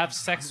ourselves to have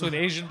sex with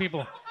Asian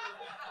people?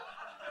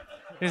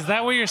 Is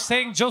that what you're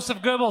saying, Joseph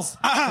Goebbels?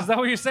 Is that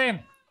what you're saying?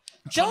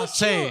 Don't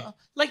say- you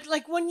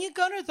like when you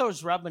go to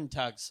those rub and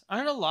tugs?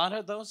 Aren't a lot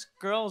of those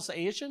girls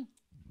Asian?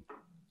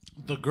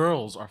 the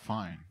girls are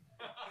fine.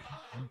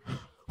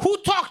 Who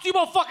talked to you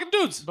about fucking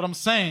dudes? But I'm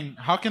saying,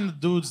 how can the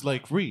dudes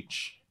like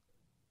reach?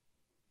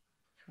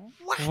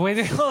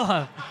 Wait, hold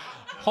on.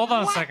 Hold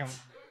on a second.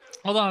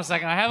 Hold on a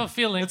second. I have a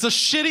feeling. It's a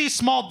shitty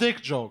small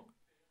dick joke.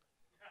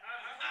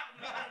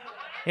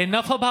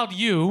 Enough about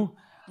you.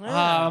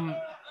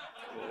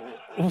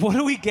 What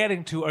are we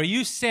getting to? Are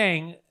you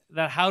saying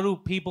that how do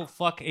people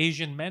fuck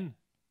Asian men?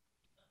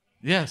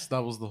 Yes,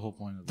 that was the whole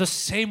point of it. The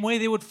same way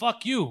they would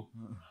fuck you.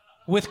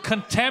 With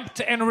contempt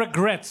and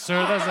regret,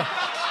 sir. That's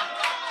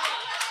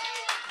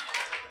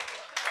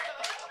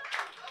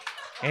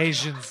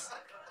Asians.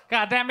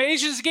 Goddamn,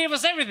 Asians gave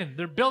us everything.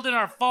 They're building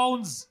our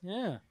phones.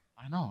 Yeah.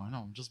 I know.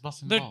 I'm just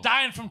busting They're balls.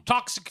 dying from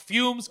toxic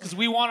fumes because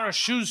we want our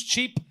shoes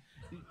cheap.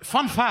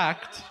 Fun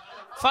fact.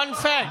 Fun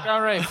fact.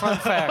 All right. Fun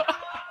fact.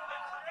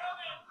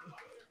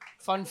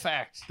 Fun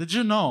fact. Did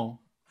you know,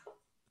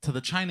 to the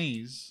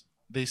Chinese,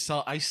 they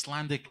sell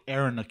Icelandic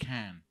air in a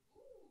can?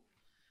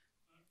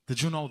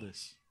 Did you know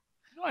this?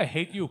 You know, I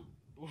hate you.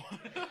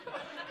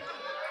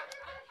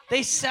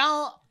 They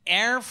sell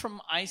air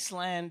from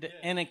Iceland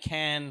in a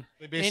can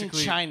They in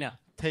basically China.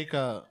 take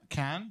a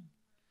can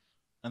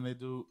and they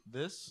do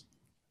this.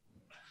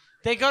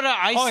 They go to Oh,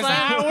 Iceland. is that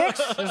how it works?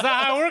 Is that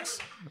how it works?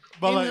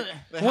 But In like,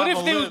 the- they What have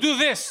if a they lid. would do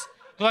this?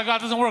 They're like, oh,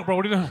 it doesn't work, bro.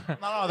 What are you doing?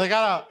 No, they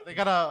gotta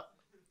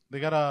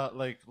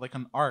like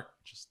an arc,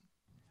 just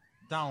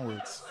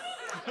downwards.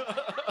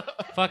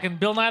 Fucking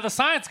Bill Nye the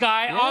Science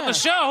Guy on the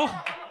show.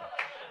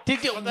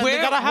 Did you, Then they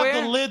gotta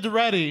have the lid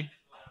ready.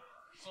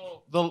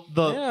 So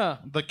Yeah.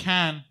 the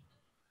can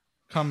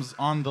comes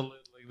on the lid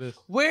like this.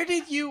 Where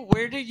did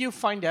you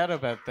find out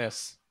about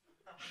this?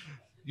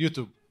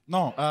 YouTube.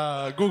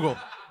 No, Google.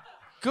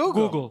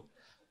 Google.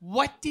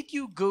 What did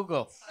you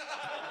Google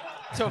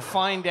to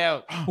find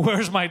out?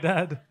 Where's my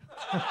dad?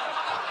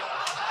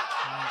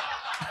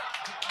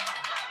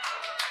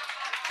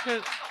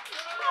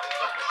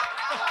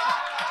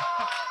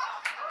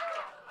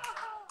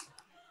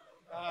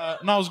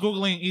 No, I was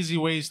Googling easy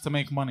ways to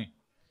make money.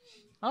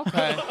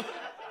 Okay.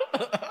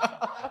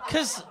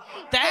 Because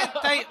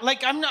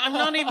like I'm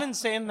not even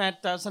saying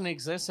that doesn't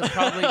exist. It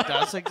probably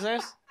does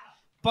exist,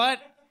 but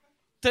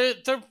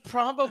they're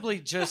probably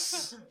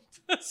just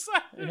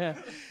yeah,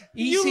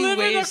 You easy live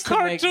in a ways to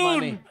make cartoon.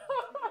 money.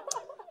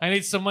 I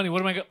need some money.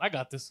 What am I? I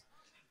got this.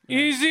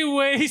 Easy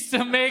ways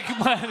to make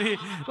money.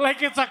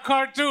 Like it's a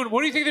cartoon.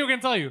 What do you think they were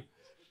gonna tell you?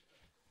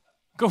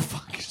 Go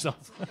fuck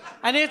yourself.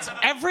 And it's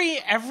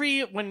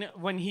every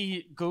when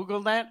he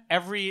Googled that,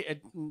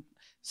 it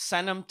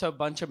sent him to a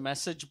bunch of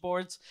message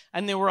boards,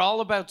 and they were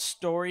all about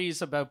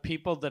stories about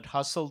people that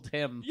hustled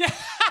him. Yeah.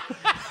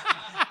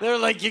 They're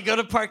like, you go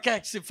to Park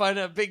X, you find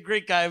a big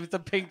Greek guy with a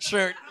pink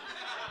shirt.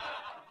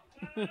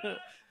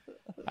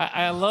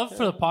 I love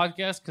for the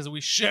podcast because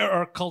we share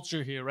our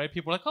culture here, right?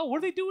 People are like, oh, what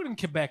are they doing in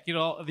Quebec? You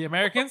know, the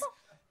Americans.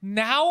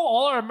 Now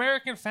all our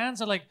American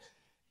fans are like,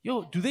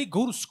 yo, do they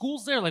go to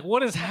schools there? Like,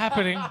 what is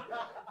happening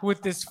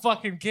with this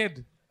fucking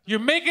kid? You're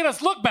making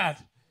us look bad.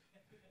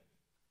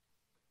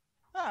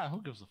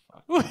 Who gives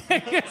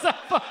a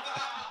fuck?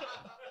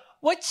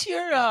 What's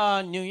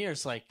your New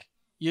Year's like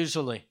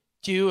usually?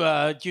 Do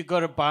you go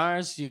to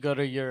bars? Do you go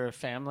to your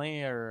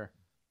family or?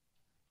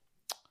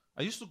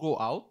 I used to go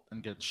out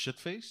and get shit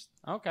faced.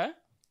 Okay.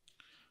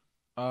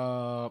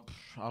 I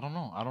don't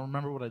know. I don't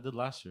remember what I did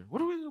last year. What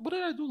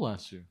did I do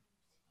last year?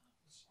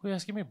 What are you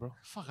asking me, bro?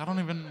 Fuck, I don't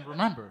even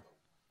remember.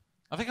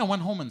 I think I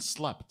went home and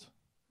slept.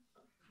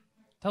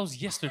 That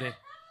was yesterday.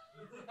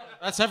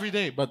 That's every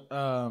day, but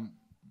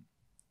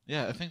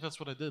yeah, I think that's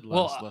what I did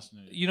Well, last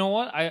New Year. you know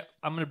what? I'm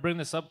going to bring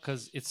this up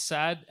because it's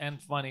sad and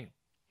funny.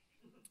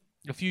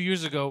 A few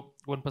years ago,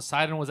 when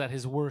Poseidon was at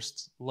his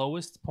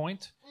lowest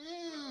point,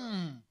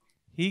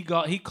 he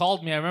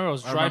called me. I remember I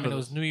was driving. remember It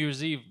was this. New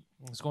Year's Eve.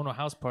 I was going to a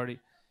house party,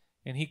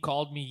 and he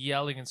called me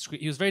yelling and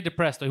screaming. He was very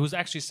depressed. Though. He was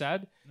actually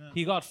sad.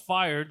 He got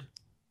fired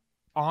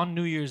on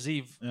New Year's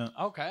Eve.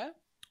 Okay.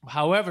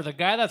 However, the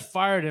guy that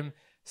fired him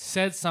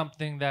said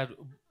something that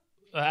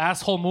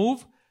asshole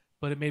move,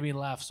 but it made me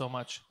laugh so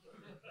much.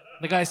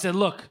 The guy said,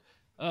 "Look,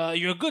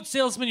 you're a good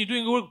salesman. You're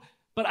doing good work,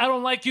 but I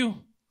don't like you.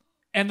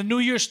 And the new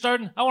year's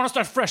starting. I want to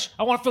start fresh.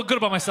 I want to feel good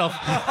about myself.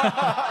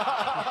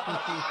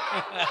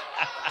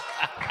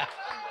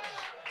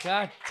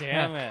 God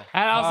damn it.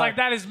 And I was like,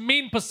 that is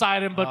mean,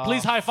 Poseidon, but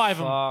please high five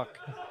him. Fuck.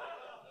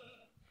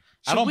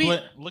 I don't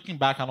looking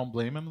back, I don't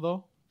blame him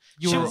though.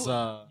 You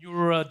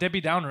were a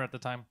Debbie Downer at the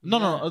time.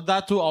 No,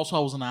 that too. Also, I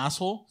was an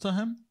asshole to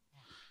him.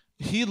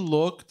 He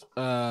looked.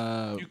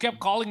 You kept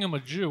calling him a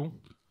Jew.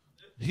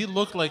 He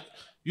looked like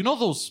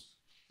those.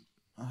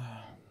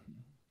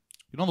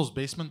 Those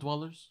basement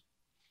dwellers.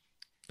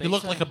 He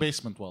looked like a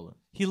basement dweller.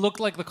 He looked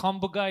like the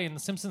comic book guy in The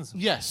Simpsons.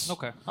 Yes.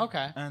 Okay.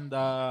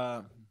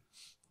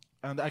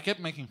 And I kept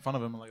making fun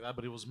of him like that,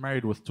 but he was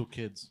married with 2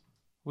 kids.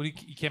 What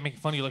you can't make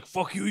fun of you like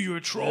fuck you, you're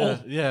a troll.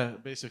 Yeah,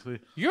 basically.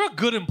 You're a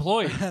good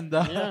employee. And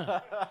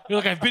You're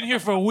like, I've been here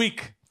for a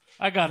week.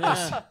 I got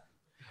this.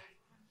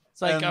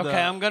 It's like, And, okay,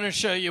 I'm going to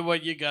show you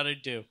what you got to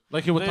do.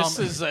 like he would tell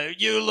This me.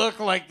 is you look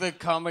like the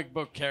comic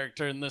book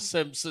character in The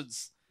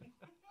Simpsons.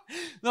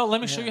 No, let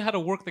me show you how to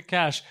work the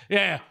cash.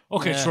 Yeah.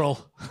 Okay, Yeah. troll.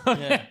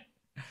 Yeah.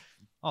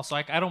 Also,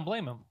 I don't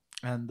blame him.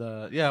 And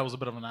I was a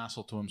bit of an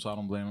asshole to him, so I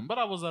don't blame him. But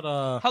I was at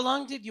How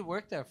long did you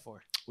work there for?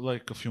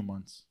 like a few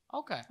months.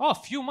 Okay. Oh, a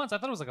few months. I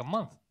thought it was like a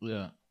month.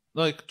 Yeah,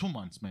 like 2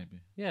 months maybe.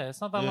 Yeah, it's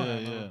not that long.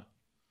 Yeah.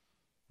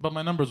 But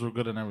my numbers were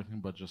good and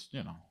everything. But just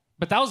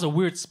But that was a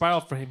weird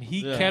spiral for him. He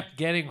Yeah. kept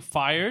getting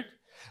fired.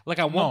 Like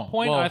at one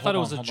point, well, I thought it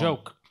hold was on, a hold on.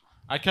 joke.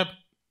 I kept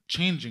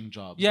changing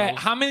jobs. Yeah,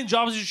 how many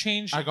jobs did you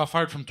change? I got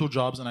fired from 2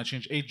 jobs and I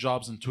changed 8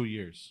 jobs in 2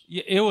 years.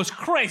 Yeah, it was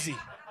crazy.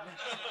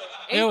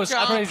 It was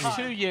jobs, crazy.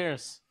 2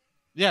 years.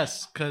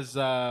 Yes, because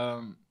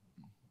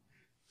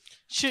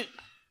Shit.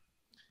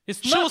 It's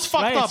shit was nuts,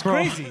 fucked right? up, It's bro.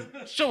 crazy.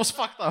 Shit was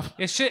fucked up.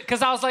 It's shit.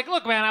 Because I was like,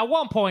 look, man, at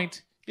one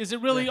point, is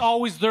it really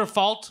always their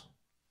fault?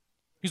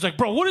 He's like,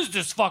 bro, what is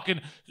this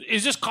fucking...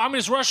 Is this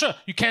communist Russia?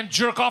 You can't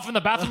jerk off in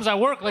the bathrooms at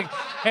work? Like,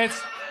 it's...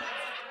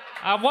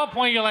 At one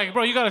point, you're like,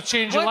 bro, you got to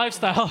change your What-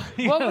 lifestyle.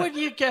 What would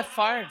you get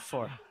fired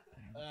for?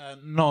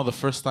 No, the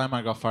first time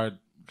I got fired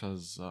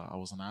because I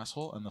was an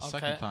asshole, and the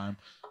second Okay. time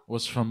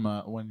was from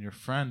when your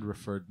friend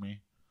referred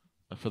me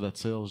for that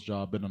sales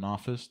job in an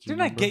office. Do you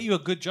Didn't I remember? get you a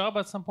good job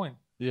at some point?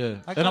 Yeah,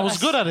 I and I got- was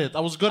good at it. I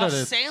was good A at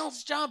it.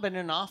 sales job in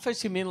an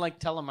office? You mean like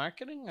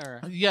telemarketing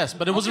or? Yes,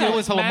 but it wasn't It really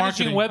was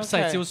managing telemarketing.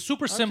 websites. Okay. It was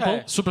super simple.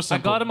 Okay. Super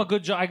simple. I got him a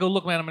good job. I go,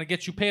 look, man, I'm going to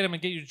get you paid. I'm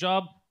going to get you a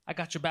job. I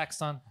got your back,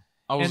 son.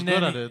 I was And good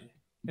then at he- it,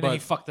 And then he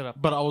fucked it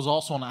up. but I was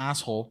also an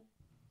asshole.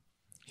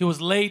 He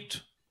was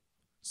late.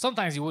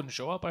 Sometimes he wouldn't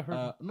show up, I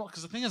heard. No,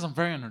 because the thing is, I'm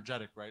very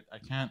energetic, right? I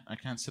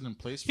can't sit in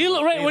place. For He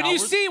like right 8 when you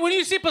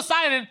hours. see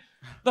Poseidon,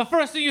 the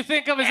first thing you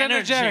think of is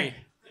energetic.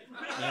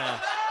 Yeah.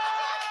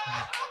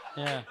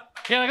 Yeah.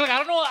 Yeah, like look, I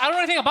don't know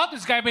anything about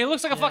this guy, but he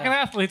looks like a fucking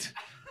athlete.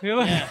 You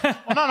look- No, I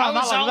not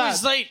was like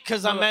always that. late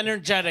because I'm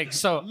energetic.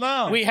 So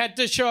No. we had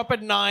to show up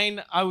at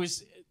 9.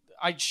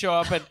 I'd show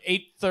up at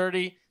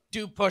 8:30,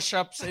 do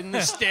push-ups in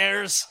the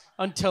stairs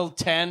until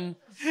 10.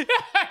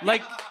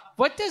 Like,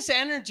 what does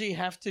energy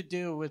have to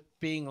do with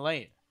being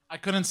late? I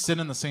couldn't sit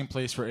in the same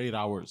place for 8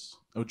 hours.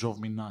 It drove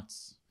me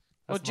nuts.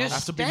 Well, I just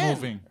have to be stand,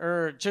 moving.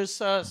 or just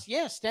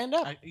stand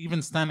up.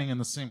 Even standing in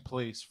the same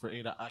place for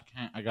 8 hours, I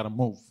can't. I gotta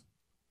move.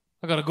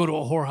 I gotta go to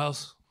a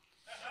whorehouse.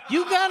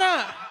 You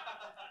gotta.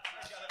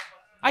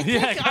 I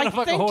think, Yeah, gotta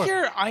fuck a whore.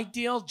 your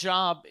ideal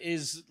job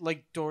is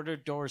like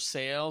door-to-door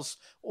sales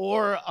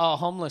or a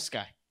homeless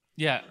guy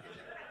Yeah.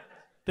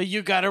 that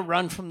you gotta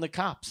run from the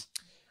cops.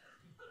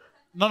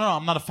 No,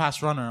 I'm not a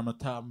fast runner. I'm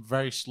a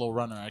very slow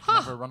runner. I can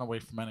never run away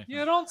from anything.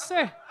 You don't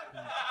say.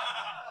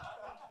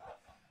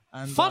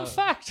 And, Fun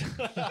fact.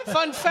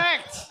 Fun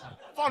fact.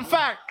 Fun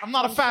fact. I'm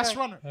not a fast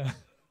runner.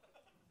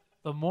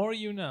 The more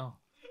you know.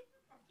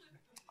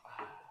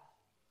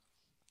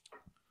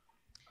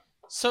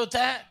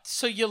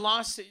 So you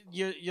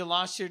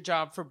lost your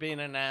job for being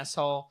an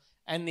asshole,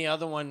 and the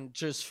other one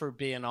just for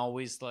being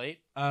always late.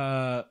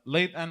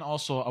 Late, and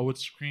also I would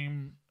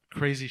scream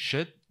crazy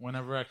shit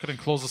whenever I couldn't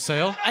close a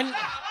sale. And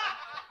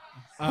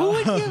who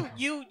would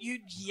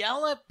you'd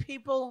yell at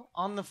people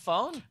on the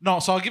phone? No,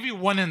 so I'll give you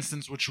one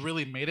instance which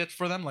really made it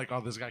for them. Like,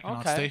 oh, this guy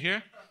cannot Okay. stay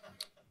here.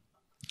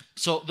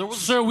 So there was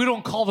Sir, we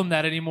don't call them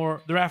that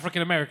anymore. They're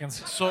African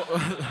Americans. so.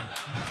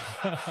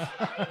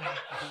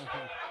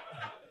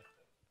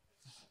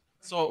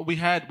 So we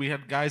had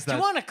guys Do that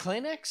you want a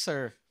Kleenex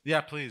or?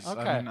 yeah, please.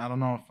 Okay. I mean, I don't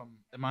know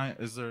if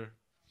is there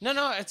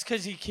No, it's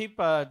because you keep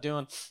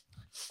doing.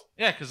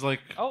 yeah, because like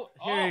Oh,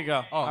 here you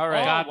go. All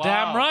right. God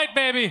damn right,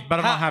 baby.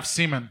 better not have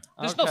semen.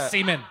 There's no Okay.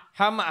 semen.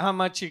 How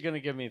much you gonna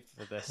give me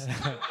for this?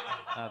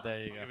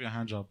 There you go. Give you a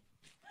hand job.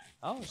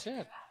 Oh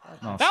shit.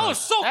 No, That sorry. was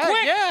so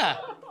quick. Yeah.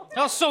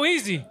 That was so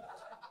easy.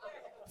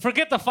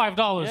 Forget the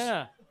 $5.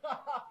 Yeah.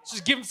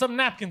 Just give him some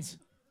napkins.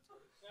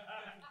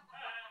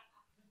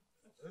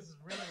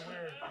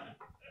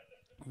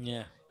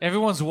 Yeah.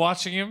 Everyone's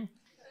watching him.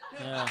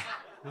 Yeah.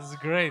 This is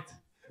great.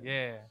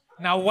 Yeah.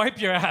 Now wipe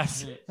your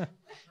ass.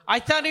 I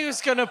thought he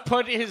was gonna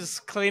put his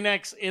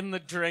Kleenex in the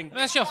drink.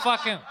 That's your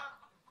fucking.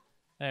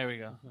 There we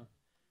go.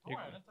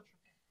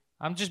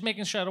 I'm just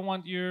making sure I don't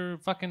want your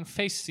fucking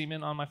face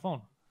semen on my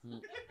phone.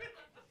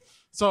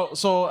 So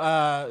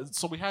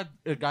we had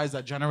guys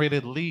that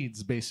generated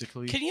leads,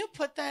 basically. Can you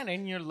put that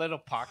in your little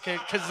pocket?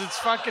 Because it's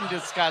fucking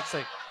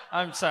disgusting.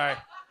 I'm sorry.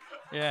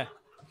 Yeah.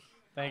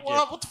 Thank you.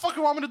 Well, what the fuck do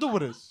you want me to do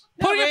with this?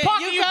 Put it in your but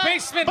pocket, you got-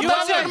 basement. But You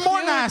that's have even a more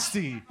huge-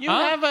 nasty. You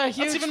Huh? have a huge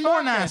That's even more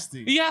pocket.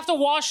 nasty. You have to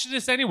wash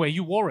this anyway.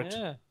 You wore it.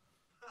 Yeah.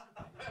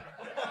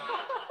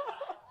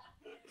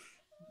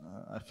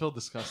 I feel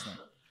disgusting.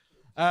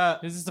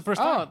 Is this the first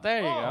Oh, time? there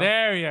you go.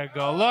 There you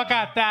go. Look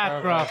at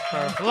that, bro.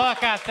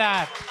 Look at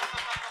that.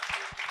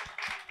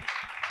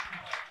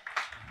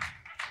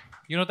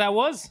 You know what that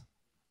was?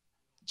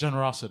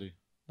 Generosity.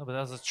 No, but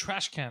that was a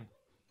trash can.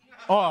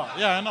 Oh,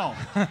 yeah, I know.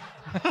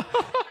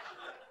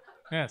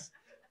 Yes.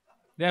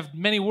 They have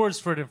many words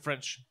for it in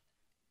French.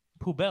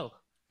 Poubelle.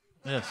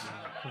 Yes.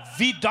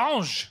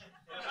 Vidange.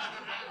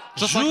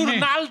 Just like me.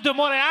 Journal de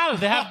Montréal.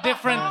 They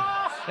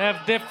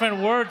have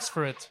different words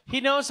for it.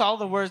 He knows all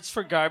the words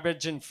for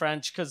garbage in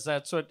French because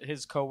that's what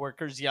his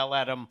coworkers yell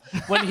at him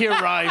when he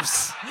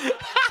arrives.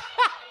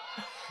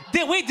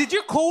 Wait, did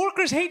your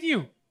coworkers hate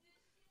you?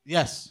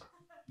 Yes.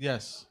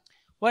 Yes.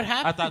 What At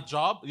happened? that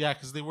job, yeah,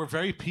 because they were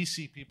very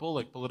PC people,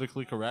 like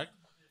politically correct.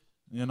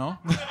 You know?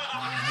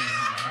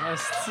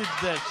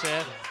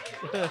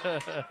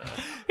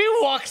 He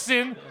walks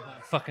in.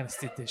 Fucking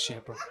stick this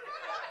shit, bro.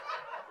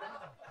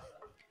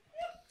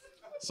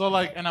 So,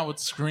 like, and I would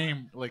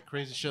scream, like,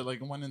 crazy shit.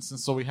 Like, in one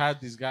instance, so we had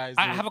these guys.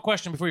 I they- have a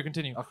question before you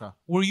continue. Okay.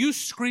 Were you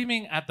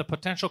screaming at the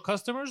potential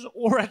customers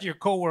or at your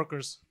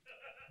coworkers?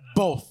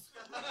 Both.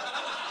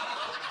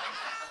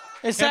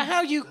 Is that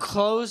how you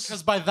close?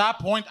 Because by that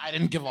point, I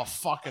didn't give a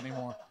fuck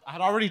anymore. I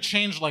had already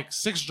changed, like,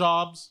 6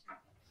 jobs.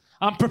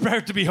 I'm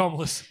prepared to be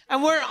homeless.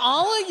 And were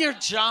all of your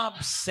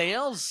jobs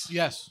sales?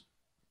 Yes.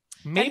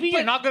 Maybe but-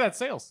 you're not good at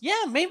sales.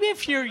 Yeah, maybe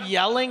if you're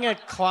yelling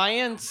at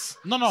clients,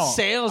 No.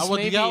 sales I would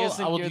maybe yell,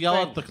 isn't I would your yell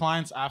thing. at the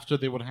clients after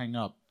they would hang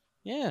up.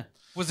 Yeah.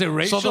 Was it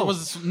racial? So there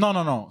was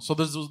no. So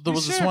there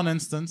was this sure? one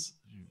instance.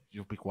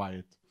 You be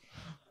quiet.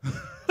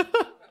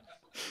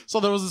 So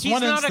there was this He's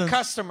one not instance. a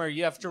customer.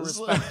 You have to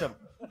respect him.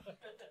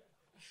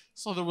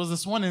 So there was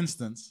this one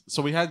instance.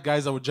 So we had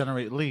guys that would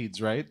generate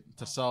leads, right,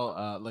 to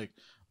sell like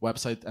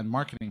website and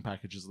marketing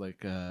packages like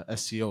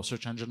SEO,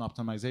 search engine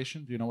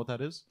optimization. Do you know what that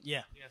is?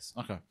 Yeah. Yes.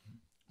 Okay.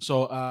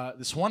 So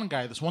this one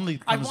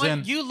lead I comes want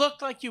in. you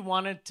looked like you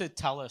wanted to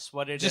tell us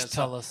what it is. Just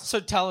tell us. So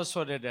tell us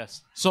what it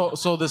is. So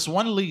this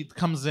one lead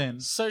comes in.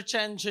 Search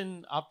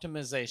engine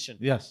optimization.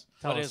 Yes.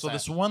 What is so that?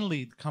 this one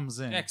lead comes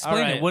in. Explain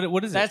All right. it.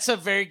 What is That's a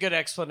very good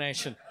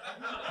explanation.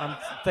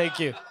 Thank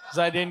you, because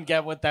I didn't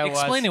get what that it? was.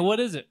 Explain it. What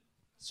is it?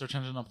 Search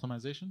engine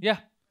optimization. Yeah.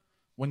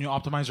 When you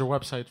optimize your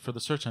website for the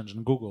search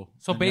engine, Google.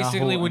 So and basically,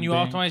 Yahoo when and you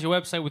Bing. optimize your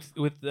website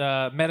with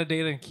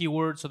metadata and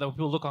keywords, so that when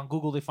people look on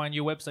Google, they find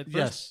your website first.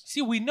 Yes.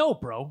 See, we know,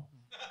 bro.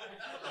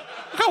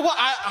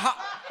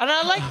 And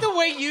I like the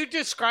way you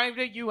described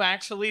it. You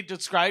actually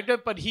described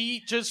it, but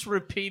he just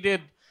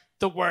repeated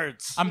the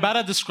words. I'm bad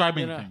at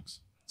describing know. things.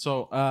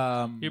 So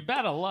You're bad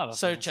at a lot of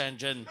Search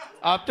things. engine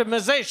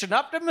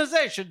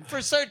optimization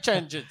for search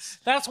engines.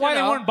 That's why You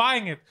they know. weren't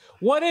buying it.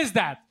 What is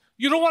that?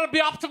 You don't want to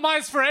be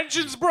optimized for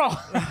engines, bro.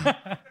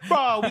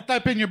 bro, we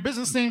type in your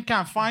business name,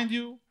 can't find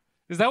you.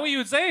 Is that what you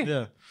would say?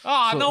 Yeah.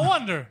 Oh, So- no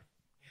wonder.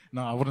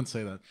 No, I wouldn't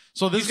say that.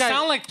 So You this guy.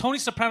 sound like Tony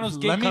Soprano's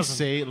gay let me cousin.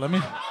 say. Let me.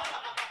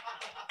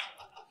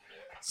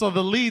 So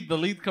the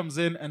lead comes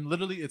in, and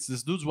literally it's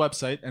this dude's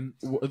website, and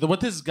what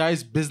this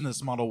guy's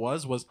business model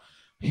was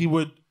he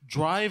would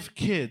drive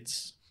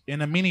kids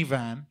in a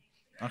minivan,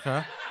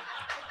 okay,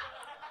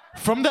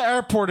 from the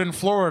airport in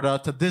Florida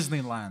to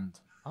Disneyland.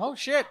 Oh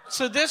shit!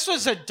 So this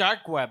was a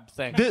dark web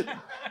thing.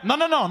 No,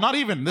 not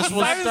even. This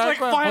was. I was like,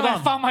 fine, Hold I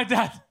on. found my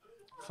dad.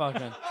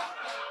 Fucking.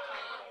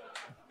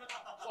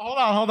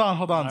 Hold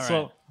on.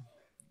 So.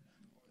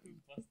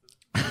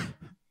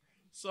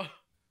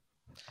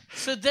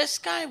 So this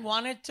guy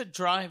wanted to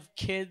drive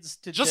kids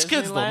to Just Disneyland?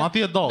 kids, though, not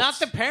the adults. Not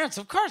the parents,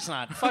 of course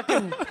not.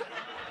 Fucking.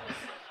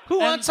 Who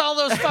wants all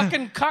those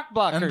fucking cock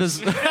blockers? And this.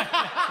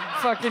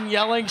 Fucking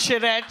yelling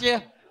shit at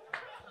you.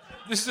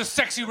 This is a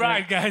sexy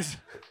ride, guys.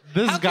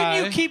 This How guy.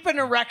 can you keep an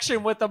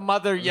erection with a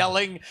mother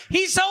yelling?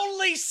 He's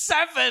only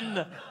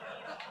 7.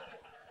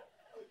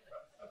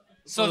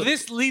 So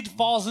this lead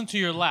falls into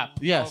your lap.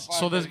 Yes.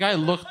 So this guy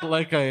looked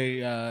like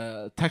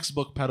a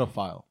textbook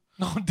pedophile.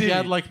 No, He did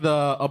had like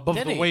the above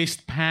Did the he?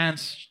 waist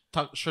pants,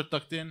 shirt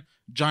tucked in,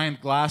 giant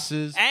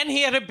glasses, And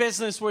he had a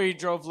business where he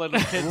drove little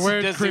kids to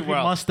weird Disney creepy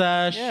World.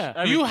 mustache.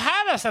 Yeah. You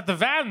had us at the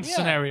van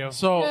scenario.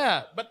 So,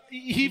 Yeah. but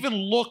he even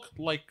looked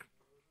like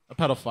a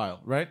pedophile,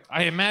 right?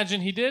 I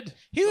imagine he did.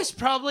 He was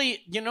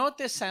probably, you know what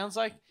this sounds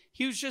like?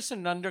 He was just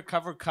an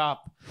undercover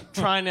cop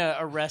trying to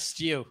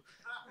arrest you.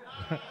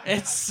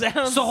 It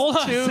sounds So hold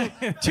on a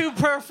second. too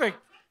perfect.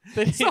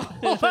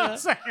 Hold on a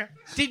second.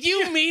 Did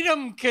you meet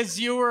him because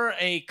you were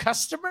a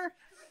customer?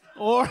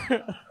 Or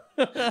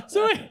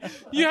So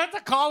you have to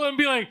call him and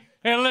be like,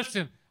 hey,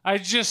 listen, I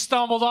just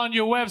stumbled on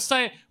your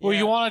website where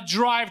you want to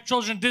drive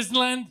children to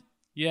Disneyland.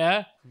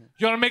 Yeah?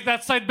 You want to make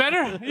that site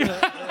better?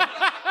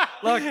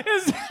 look,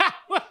 Is that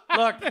what-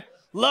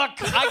 look,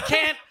 I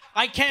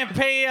I can't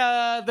pay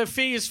the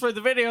fees for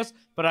the videos,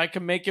 but I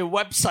can make a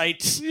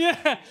website.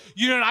 Yeah.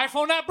 You need an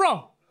iPhone app,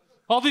 bro?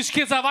 All these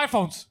kids have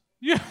iPhones.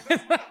 Yeah.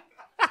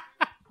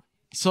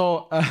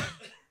 So,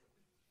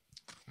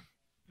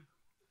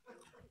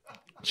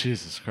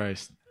 Jesus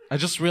Christ. I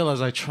just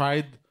realized I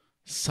tried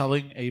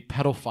selling a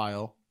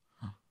pedophile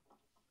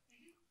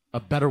a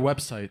better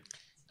website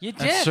You and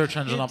did. search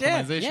engine You did,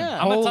 optimization. yeah.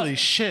 Holy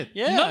shit.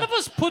 Yeah. None of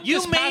us put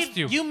this past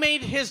you. You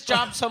made his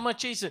job so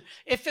much easier.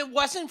 If it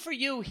wasn't for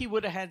you, he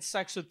would have had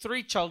sex with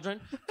 3 children.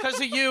 Because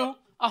of you,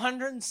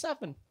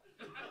 107.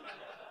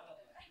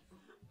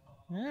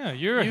 Yeah,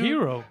 you're a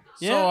hero.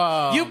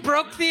 Yeah. You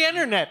broke the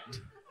internet.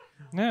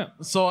 Yeah.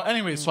 So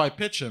anyway, so I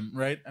pitch him,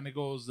 right? And he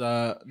goes,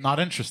 not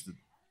interested.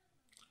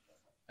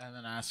 And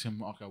then I ask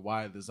him, okay,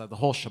 why? Is that the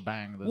whole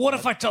shebang? What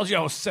if I told you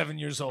I was 7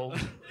 years old?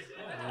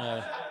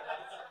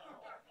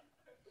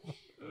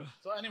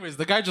 So anyways,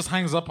 the guy just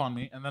hangs up on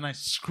me, and then I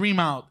scream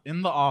out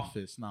in the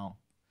office now.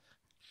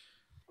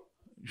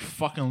 You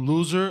fucking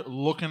loser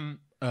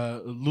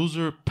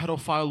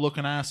pedophile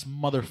looking ass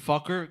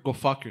motherfucker, go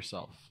fuck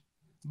yourself.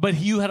 But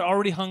you had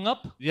already hung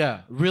up?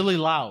 Yeah, really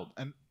loud.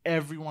 And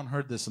everyone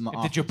heard this in the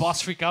office. Did your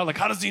boss freak out? Like,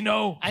 how does he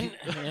know? And,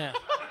 yeah.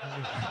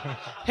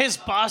 His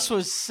boss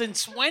was,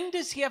 since when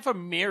does he have a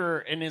mirror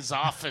in his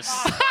office?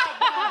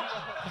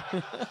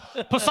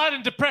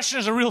 Poseidon depression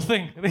is a real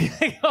thing.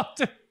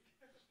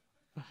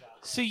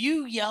 So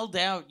you yelled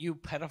out, you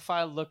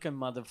pedophile-looking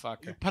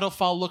motherfucker.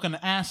 Pedophile looking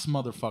ass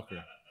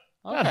motherfucker.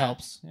 That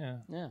helps.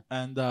 Yeah.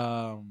 And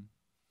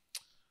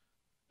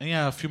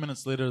yeah, a few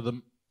minutes later,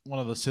 one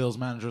of the sales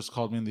managers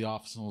called me in the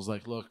office and was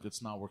like, "Look,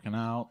 it's not working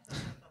out."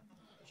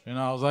 You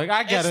know, I was like,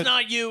 "I get it." It's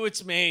not you,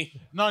 it's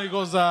me. No, he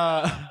goes,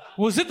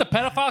 Was it the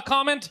pedophile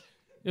comment?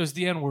 It was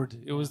the N-word.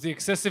 It was the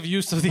excessive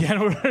use of the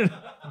N-word.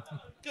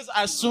 because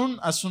as soon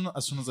as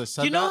I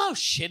said Do you know that, how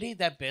shitty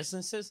that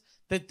business is?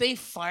 That they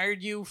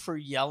fired you for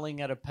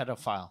yelling at a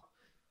pedophile.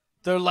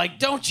 They're like,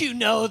 don't you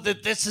know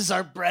that this is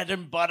our bread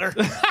and butter?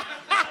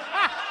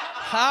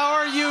 How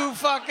are you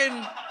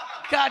fucking...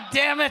 God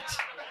damn it.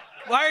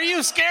 Why are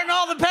you scaring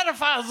all the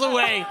pedophiles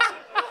away?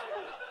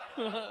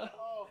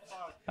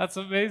 That's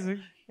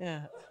amazing.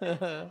 Yeah.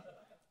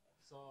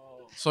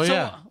 so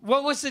yeah,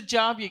 What was the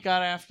job you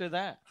got after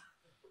that?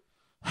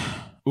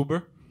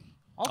 Uber.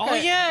 Oh,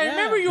 yeah. I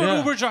remember you were an Yeah.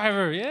 Uber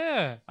driver.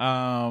 Yeah.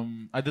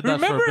 I did that for a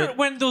Remember bit.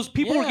 when those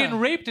people were Yeah. getting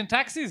raped in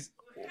taxis?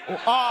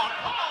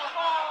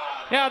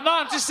 Yeah, no,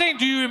 I'm just saying,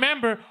 do you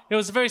remember? It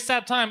was a very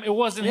sad time. It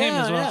wasn't him,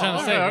 is what I'm trying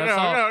to say.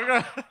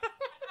 That's all.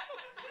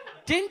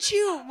 Didn't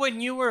you, when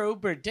you were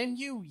Uber, didn't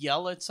you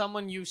yell at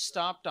someone you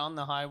stopped on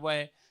the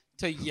highway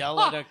to yell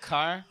at a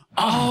car?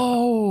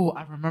 Oh,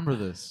 I remember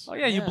this. Oh,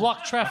 yeah, you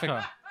blocked traffic.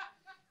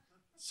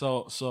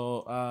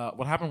 So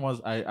what happened was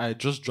I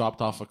just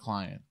dropped off a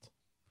client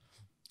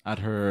at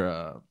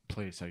her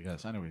place, I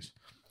guess. Anyways,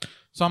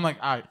 so I'm like,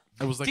 all right.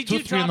 It was like Did 2,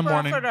 you 3 in drop the her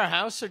morning. off at her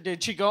house, or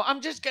did she go,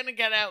 I'm just going to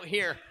get out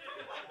here?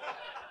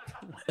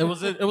 It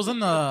was in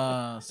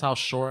the South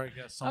Shore, I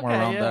guess, somewhere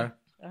around there.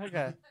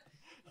 Okay.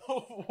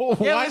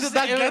 Why did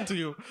that get to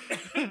you?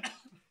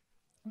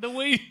 The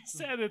way you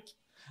said it.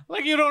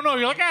 Like you don't know.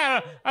 You're like,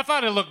 I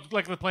thought it looked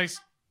like the place.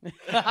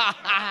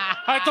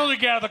 I told you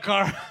to get out of the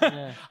car.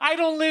 I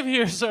don't live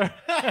here, sir.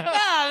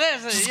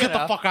 This is, Just get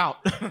the fuck out.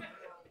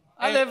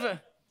 I live...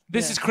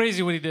 This is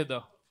crazy what he did,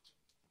 though.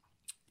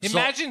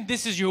 Imagine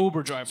this is your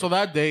Uber driver. So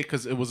that day,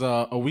 because it was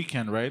a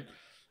weekend, right?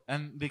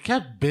 And they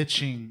kept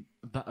bitching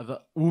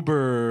the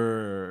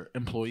Uber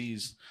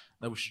employees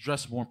that we should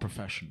dress more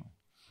professional.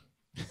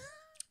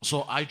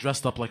 So I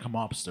dressed up like a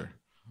mobster.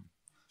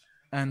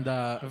 And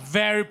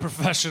Very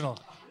professional.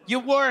 You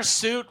wore a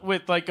suit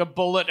with like a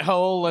bullet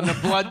hole and a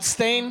blood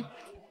stain?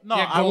 no,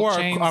 Yeah, I gold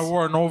chains.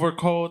 wore an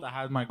overcoat. I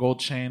had my gold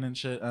chain and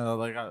shit,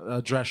 like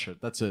a dress shirt.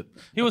 That's it.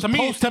 He was to me,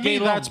 post-gay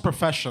that's loan.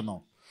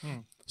 professional.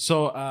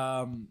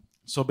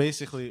 So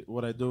basically,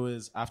 what I do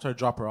is after I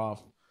drop her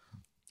off,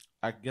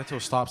 I get to a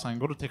stop sign,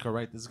 go to take a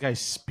right. This guy's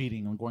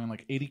speeding. I'm going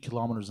like 80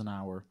 kilometers an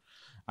hour.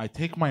 I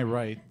take my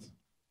right,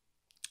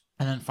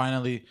 and then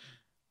finally,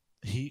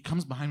 he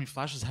comes behind me,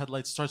 flashes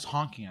headlights, starts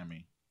honking at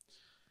me.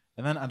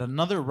 And then at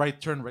another right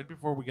turn, right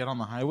before we get on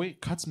the highway,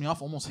 cuts me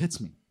off, almost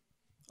hits me.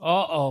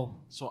 Uh-oh.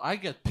 So I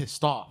get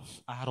pissed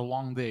off. I had a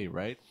long day,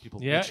 right?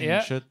 People Yeah, bitching yeah.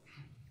 and shit.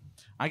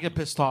 I get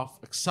pissed off,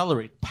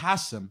 accelerate,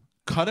 pass him,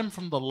 cut him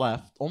from the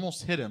left,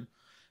 almost hit him,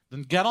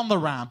 then get on the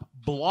ramp,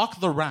 block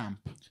the ramp.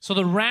 So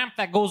the ramp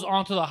that goes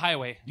onto the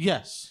highway.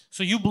 Yes,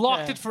 So you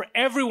blocked it for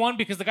everyone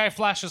because the guy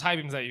flashes high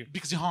beams at you.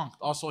 because he honked.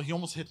 Also, he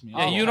almost hit me.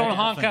 Yeah, you don't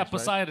honk Things, at right?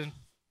 Poseidon.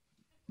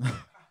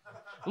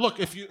 Look,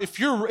 if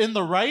you're in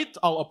the right,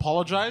 I'll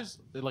apologize.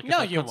 Like, if No,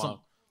 I you cut some-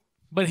 won't.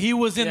 But he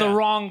was in the Yeah.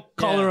 wrong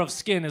color Yeah. of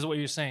skin, is what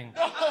you're saying.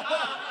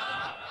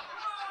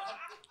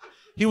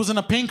 He was in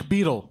a pink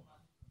Beetle.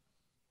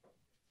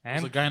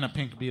 There's a And guy in a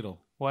pink Beetle.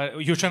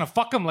 what? You were trying to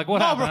fuck him? Like what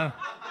No, happened?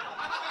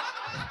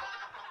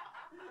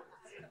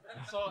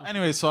 So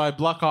anyway, so I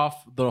block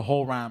off the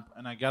whole ramp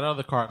and I get out of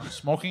the car. I'm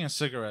smoking a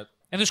cigarette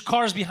And there's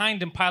cars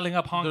behind him piling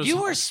up honking.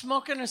 You were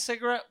smoking a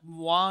cigarette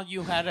while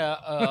you had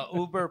a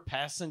Uber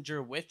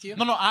passenger with you?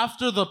 No.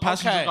 After the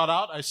passenger Okay. got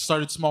out, I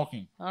started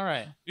smoking. All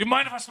right. You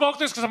mind if I smoke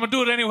this? Because I'm going to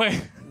do it anyway.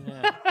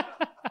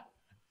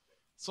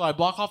 So I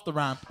block off the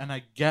ramp and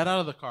I get out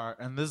of the car,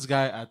 and this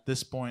guy at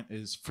this point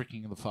is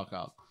freaking the fuck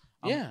out.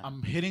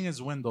 I'm hitting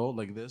his window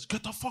like this.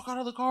 Get the fuck out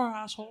of the car,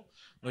 asshole!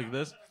 Like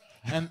this,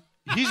 and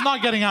he's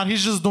not getting out.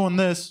 He's just doing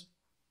this.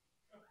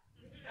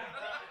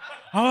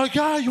 I'm like,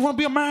 yeah, you want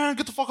to be a man?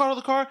 Get the fuck out of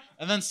the car.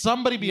 And then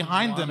somebody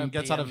behind him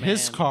gets be out a of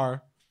his man.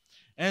 car,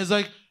 and is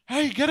like,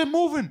 hey, get it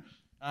moving.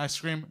 And I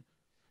scream,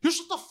 you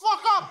shut the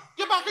fuck up!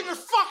 Get back in your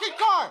fucking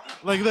car!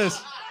 Like this,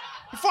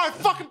 before I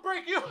fucking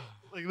break you.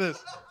 Like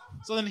this.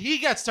 So then he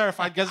gets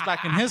terrified, gets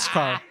back in his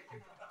car.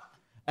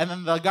 And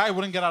then the guy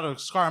wouldn't get out of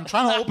his car. I'm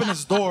trying to open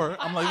his door.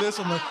 I'm like this.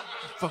 I'm like,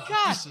 fuck,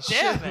 piece of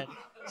Damn shit. it.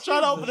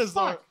 Trying to open his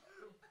door.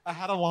 I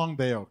had a long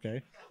day,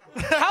 okay?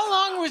 How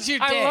long was your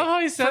day? I love how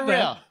he said For that.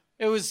 real?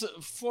 It was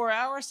 4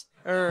 hours?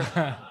 Or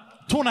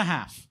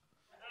 2.5.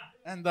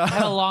 And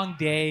Had a long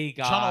day,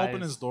 guys. trying to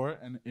open his door,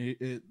 and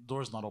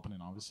door's not opening,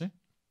 obviously.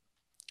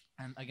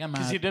 And again,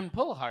 because man. you didn't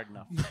pull hard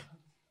enough.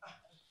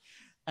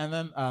 And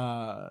then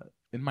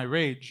in my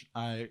rage,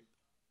 I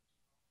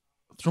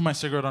threw my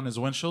cigarette on his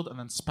windshield and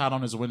then spat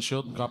on his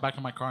windshield, got back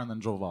in my car, and then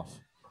drove off.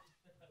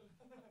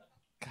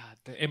 God,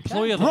 the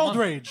employee of the Road month.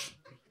 rage.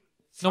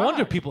 No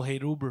wonder people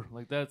hate Uber.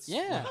 Like that's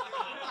Yeah.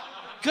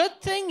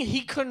 Good thing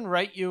he couldn't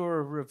write you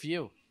a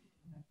review.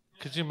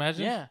 Could you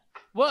imagine? Yeah.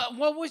 What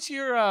was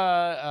your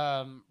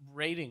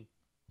rating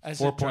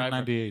as a driver?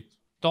 4.98.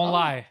 Don't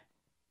lie.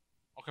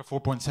 Okay,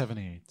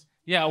 4.78.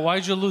 Yeah.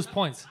 Why'd you lose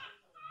points?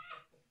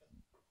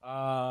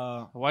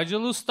 Uh, Why'd you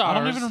lose stars? I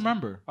don't even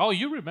remember. Oh,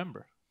 you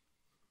remember.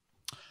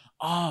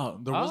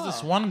 There was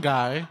this one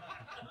guy.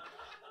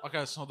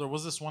 Okay, so there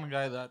was this one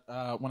guy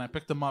that when I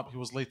picked him up, he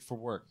was late for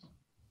work.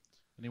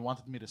 And he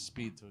wanted me to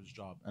speed to his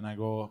job. And I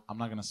go, I'm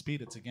not going to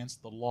speed. It's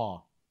against the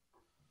law.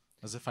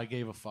 As if I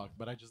gave a fuck.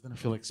 But I just didn't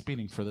feel like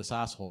speeding for this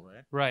asshole,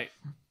 right? Right.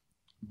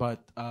 But,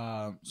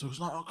 so he was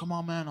like, oh, come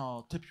on, man.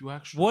 I'll tip you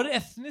extra. What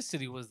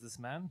ethnicity was this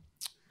man?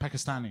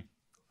 Pakistani.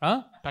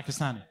 Huh?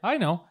 Pakistani. I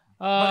know.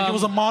 But he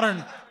was a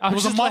modern. I he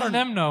was was just a letting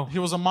modern. them know. He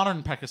was a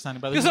modern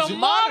Pakistani. But He's a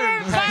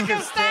modern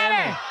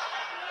Pakistani.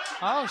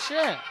 Oh,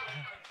 shit.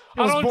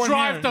 I was don't born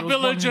drive here. the He was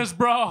born villages,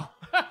 bro.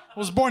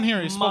 was born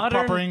here. He spoke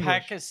Modern proper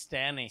English.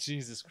 Pakistani.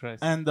 Jesus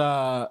Christ. And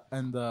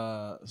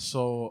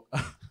so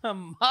A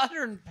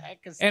modern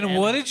Pakistani. And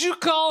what did you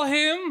call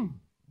him?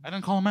 I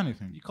didn't call him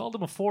anything. You called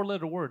him a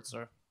 4-letter word,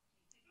 sir.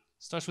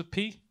 Starts with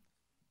P.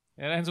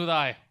 It ends with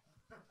I.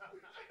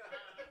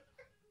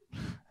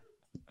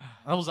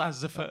 That was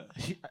as if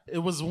it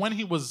was when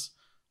he was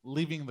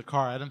leaving the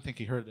car. I didn't think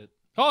he heard it.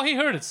 Oh, he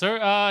heard it,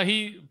 sir.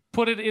 He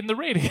put it in the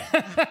rating.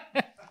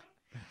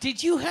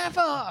 Did you have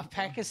a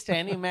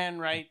Pakistani man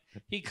write?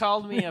 He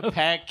called me a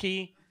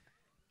Paki.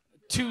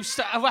 2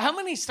 stars. How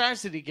many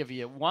stars did he give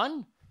you?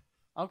 1?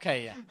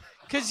 Okay, yeah.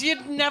 Because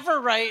you'd never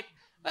write,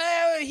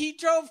 he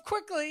drove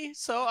quickly,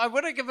 so I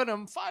would have given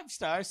him 5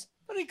 stars.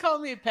 But he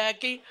called me a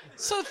Paki,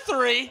 so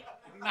 3.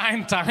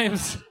 9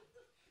 times.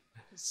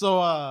 So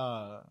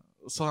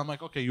I'm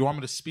like, okay, you want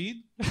me to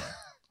speed?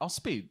 I'll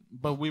speed.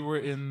 But we were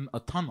in a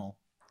tunnel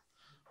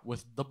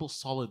with double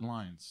solid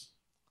lines.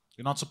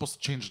 You're not supposed to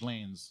change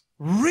lanes.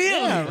 Really?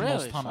 Yeah, in really.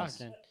 most tunnels.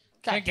 Fucking-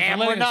 Thank you God damn,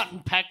 for we're letting us- not in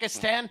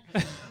Pakistan.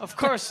 Of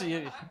course,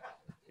 you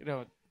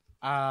know.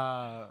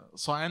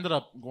 So I ended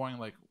up going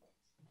like,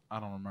 I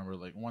don't remember,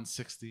 like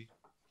 160.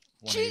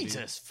 180.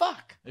 Jesus,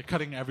 fuck.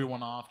 Cutting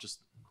everyone off, just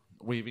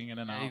waving in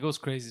and out. He goes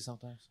crazy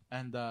sometimes.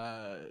 And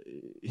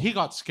he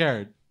got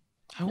scared.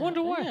 I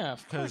wonder why. Yeah,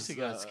 of course 'cause, he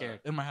got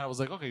scared. In my head, I was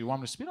like, okay, you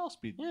want me to speed? I'll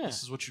speed. Yeah.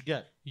 This is what you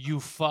get. You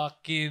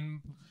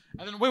fucking.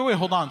 And then, wait,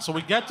 hold on. So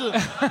we get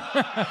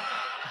to...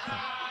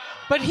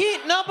 But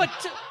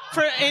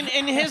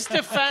in his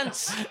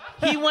defense,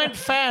 he went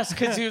fast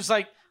because he was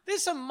like,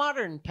 "This is a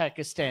modern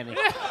Pakistani.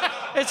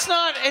 It's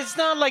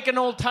not like an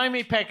old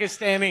timey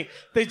Pakistani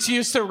that's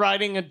used to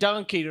riding a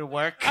donkey to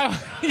work.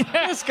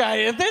 This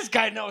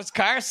guy knows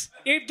cars.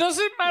 It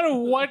doesn't matter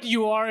what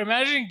you are.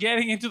 Imagine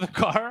getting into the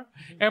car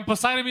and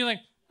Poseidon being like,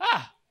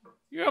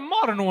 you're a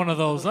modern one of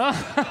those, huh?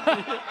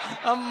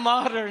 A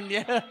modern,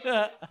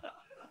 yeah.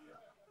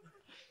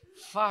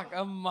 Fuck,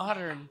 a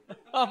modern.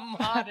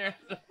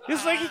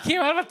 It's like he came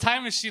out of a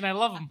time machine. I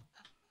love him.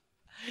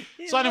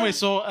 So anyway,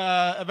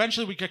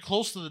 eventually we get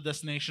close to the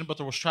destination, but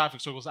there was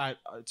traffic, so it was,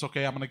 it's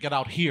okay, I'm going to get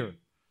out here.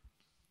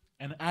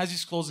 And as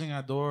he's closing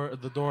the door,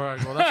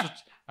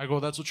 I go,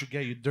 that's what you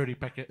get, you dirty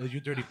packy.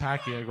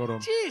 I go to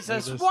him. Jesus,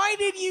 like this. why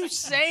did you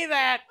say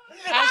that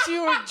as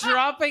you were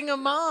dropping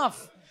him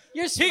off?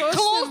 You're He supposed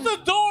closed to...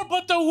 the door,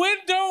 but the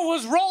window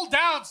was rolled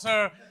down,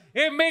 sir.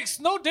 It makes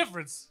no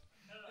difference.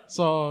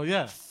 So,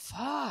 yeah.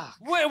 Fuck.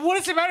 What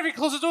does it matter if he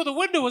closed the door? The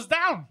window was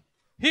down.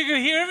 He could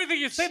hear everything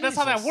you say. That's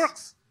how that Jesus.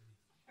 works.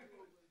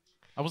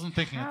 I wasn't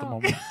thinking at the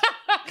moment.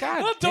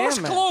 God The door's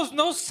damn it. closed.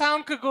 No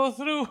sound could go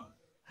through.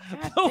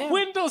 The damn.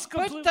 window's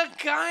But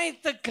completely...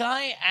 the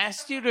guy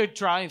asked you to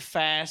drive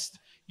fast.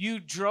 You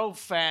drove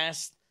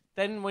fast.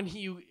 Then when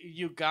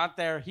you got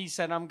there, he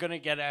said, "I'm gonna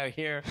get out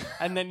here,"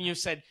 and then you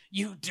said,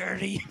 "You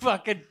dirty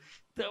fucking."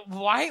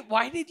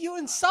 Why did you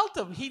insult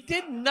him? He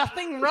did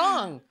nothing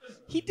wrong.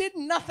 He did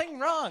nothing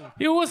wrong.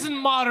 He wasn't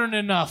modern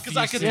enough. Because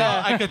I could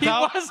tell. I could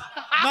tell.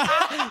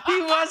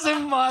 He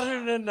wasn't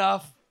modern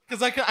enough.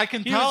 Because I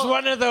can He tell. was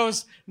one of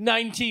those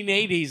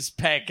 1980s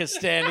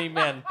Pakistani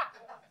men.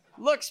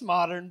 Looks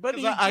modern, but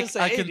he's just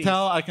I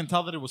 80s. can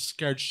tell that it was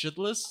scared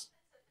shitless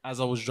as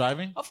I was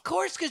driving. Of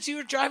course, because you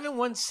were driving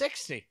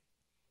 160.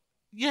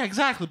 Yeah,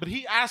 exactly. But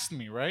he asked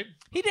me, right?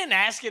 He didn't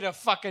ask you to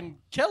fucking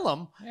kill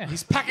him. Yeah,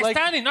 he's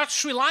Pakistani, not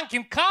Sri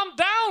Lankan. Calm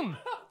down.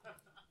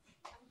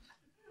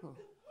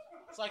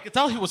 So I could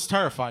tell he was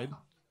terrified.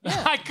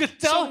 I could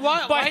tell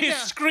by his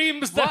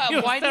screams that he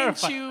was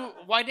terrified.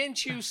 Why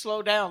didn't you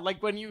slow down?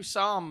 Like when you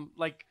saw him,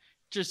 like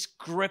just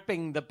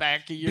gripping the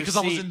back of your Because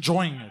seat. I was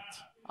enjoying it.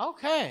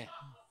 Okay.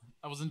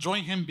 I was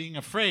enjoying him being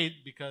afraid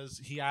because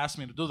he asked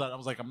me to do that. I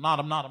was like, I'm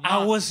not.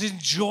 I was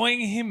enjoying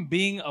him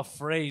being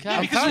afraid. God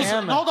Because he was,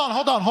 damn it. hold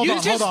on.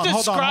 You just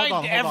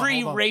described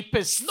every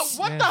rapist's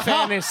what the hell?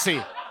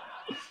 fantasy.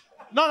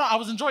 No, I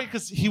was enjoying it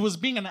because he was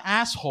being an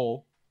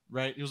asshole,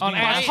 right? He was An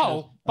being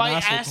asshole? By An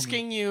asshole to me.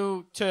 asking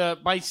you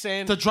by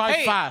saying To drive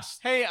hey, fast.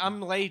 Hey,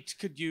 I'm late.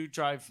 Could you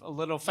drive a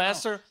little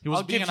faster? He was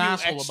I'll being give an you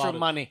asshole extra about it.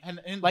 money.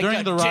 And like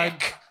during a the ride,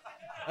 dick.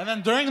 and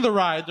then during the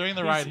ride,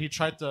 he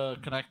tried to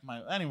connect my.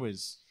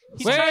 Anyways,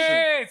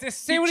 Wait,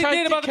 say what he tried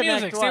did to about the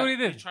connect music. what? Say what he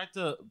he did. tried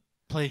to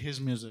play his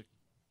music.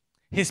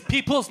 His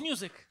people's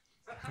music.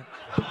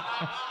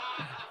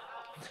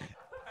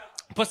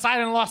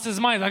 Poseidon lost his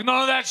mind. Like,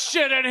 none of that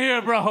shit in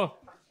here, bro.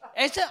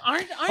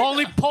 Aren't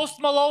Only Post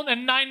Malone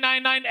and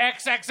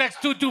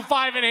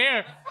 999XXX225 in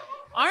here.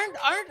 Aren't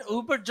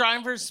Uber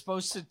drivers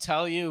supposed to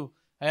tell you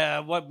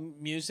what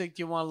music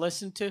you want to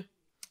listen to?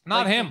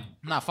 Not him.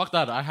 Nah, fuck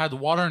that. I had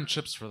water and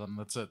chips for them.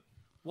 That's it.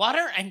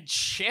 Water and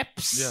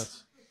chips?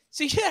 Yes.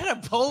 So you had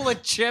a bowl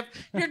of chip.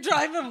 You're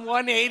driving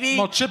 180.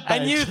 No, chip and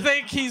bags. you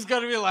think he's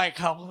going to be like,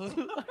 oh.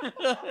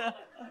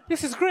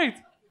 This is great.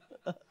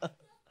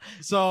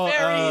 So,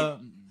 Very-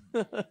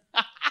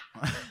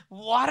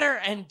 Water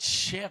and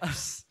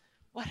chips.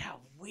 What a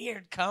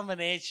weird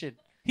combination.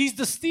 He's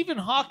the Stephen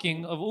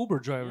Hawking of Uber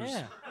drivers.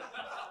 Yeah.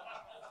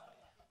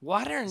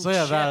 Water and so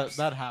yeah, chips.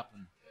 that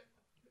happened.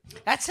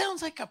 That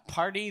sounds like a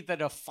party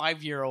that a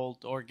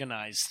 5-year-old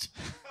organized.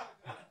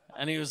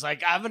 And he was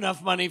like, I have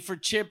enough money for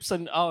chips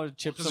and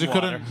chips Because and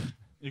water.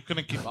 you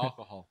couldn't keep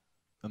alcohol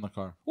in the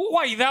car.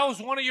 Why? That was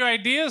one of your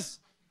ideas?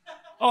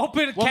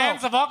 Open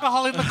cans of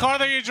alcohol in the car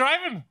that you're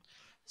driving?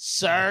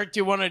 Sir, do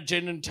you want a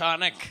gin and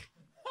tonic?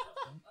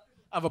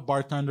 I have a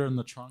bartender in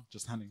the trunk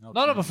just handing out.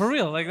 No, drinks. but for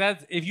real, like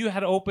that. If you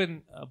had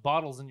open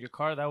bottles in your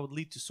car, that would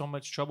lead to so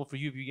much trouble for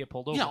you if you get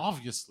pulled over. Yeah,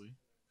 obviously.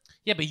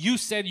 Yeah, but you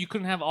said you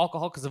couldn't have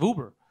alcohol because of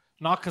Uber,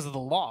 not because of the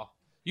law.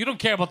 You don't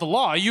care about the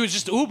law. You was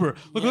just Uber.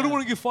 Look, I don't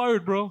want to get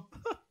fired, bro.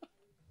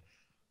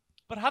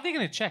 But how are they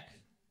gonna check?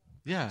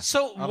 Yeah.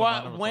 So I never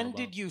thought when about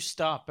did it. you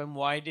stop and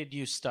why did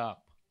you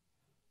stop?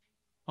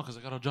 Oh, because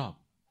I got a job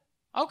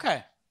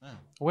Okay.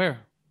 Where?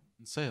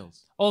 in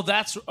sales. Oh,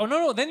 that's. Oh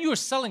no. Then you were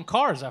selling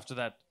cars after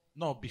that.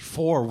 No,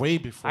 before, way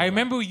before. I that.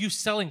 remember you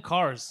selling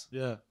cars.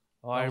 Yeah.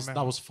 Oh, I that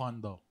remember. was fun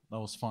though. That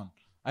was fun.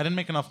 I didn't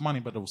make enough money,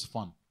 but it was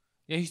fun.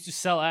 Yeah, he used to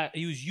sell.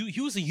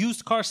 He was a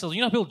used car salesman.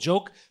 You know how people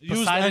joke.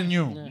 Used and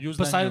new. Used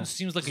and Poseidon new.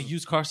 seems like a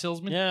used car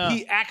salesman. Yeah.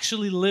 He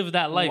actually lived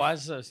that life.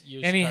 Was a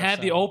used And he car had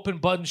the salesman. open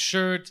button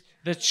shirt,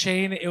 the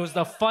chain. It was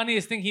the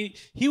funniest thing.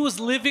 He was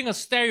living a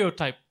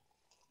stereotype.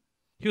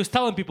 He was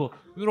telling people,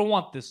 "You don't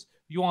want this.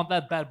 You want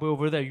that bad boy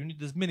over there. You need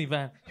this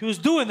minivan." He was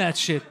doing that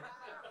shit.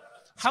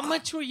 How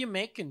much were you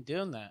making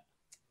doing that?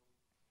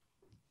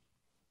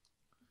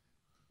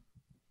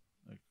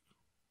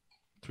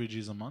 3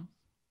 Gs a month.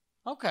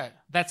 Okay.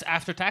 That's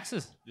after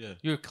taxes. Yeah.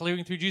 You're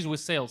clearing 3 Gs with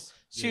sales,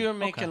 So you were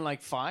making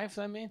like 5,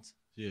 that means?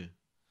 Yeah.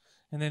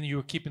 and then you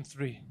were keeping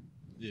 3.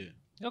 Yeah.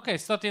 Okay,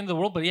 it's not the end of the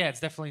world, but yeah, it's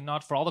definitely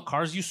not for all the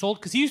cars you sold.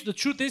 Because the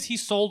truth is, he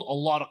sold a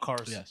lot of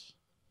cars Yes.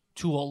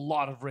 to a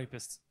lot of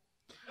rapists.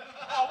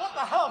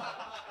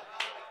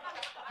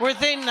 Were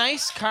they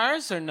nice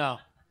cars or no?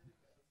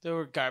 They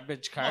were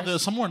garbage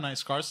cars. Some were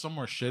nice cars, some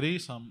were shitty,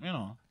 some,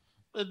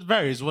 it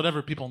varies,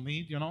 whatever people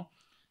need, Yeah,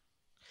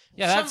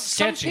 that's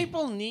some sketchy.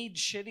 people need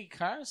shitty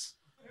cars.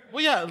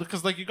 Well, yeah,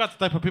 because like you got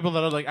the type of people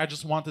that are like, I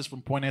just want this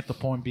from point A to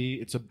point B.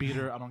 It's a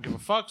beater. I don't give a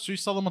fuck. So you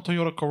sell them a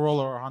Toyota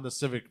Corolla or a Honda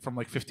Civic from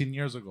like 15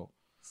 years ago.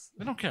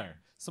 They don't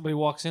care. Somebody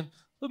walks in.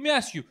 Let me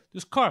ask you,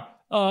 this car,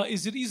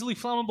 is it easily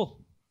flammable?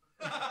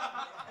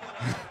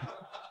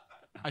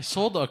 I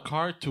sold a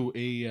car to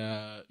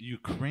a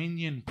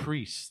Ukrainian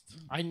priest.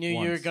 I knew you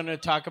were once. going to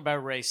talk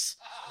about race.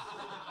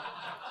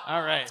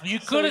 All right. You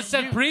could have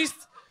said priest.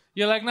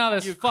 You're like, no,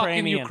 that's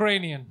fucking Ukrainian.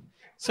 Ukrainian.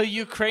 So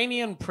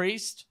Ukrainian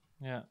priest?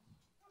 Yeah.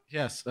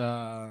 Yes.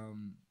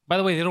 By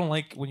the way, they don't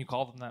like when you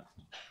call them that.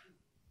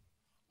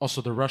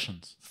 Also, the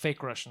Russians.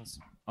 Fake Russians.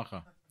 Okay.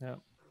 Yeah.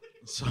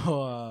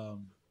 So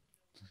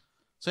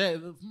yeah,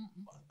 the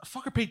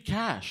fucker paid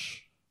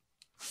cash.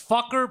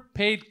 Fucker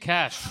paid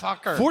cash.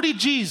 Fucker. 40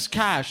 G's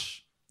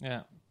cash.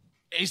 Yeah.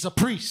 He's a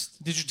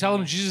priest. Did you tell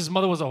him Jesus'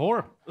 mother was a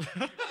whore?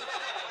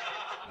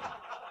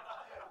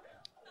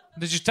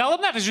 Did you tell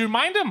him that? Did you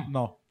remind him?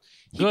 No.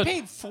 Good. He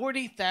paid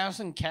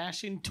 40,000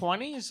 cash in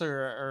 20s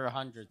or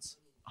hundreds.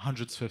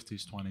 Hundreds,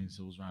 50s, 20s.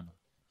 It was random.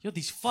 Yo,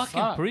 these fucking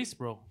Fuck. priests,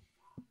 bro.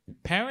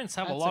 Parents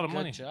have That's a lot of good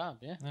money. job,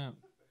 yeah. Yeah.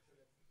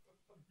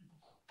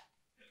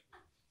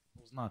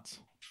 It was nuts.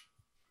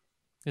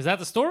 Is that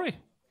the story?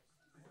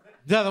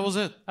 Yeah, that was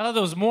it. I thought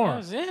there was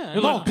more. Yeah.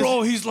 You're like,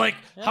 bro, he's like,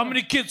 how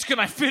many kids can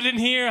I fit in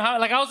here?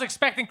 Like, I was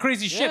expecting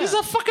crazy shit. He's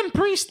a fucking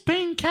priest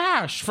paying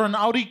cash for an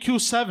Audi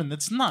Q7.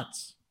 It's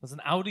nuts. It was an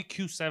Audi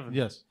Q7.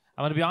 Yes.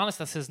 I'm going to be honest,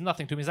 that says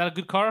nothing to me. Is that a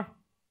good car?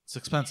 It's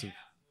expensive.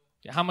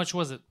 Yeah, how much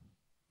was it?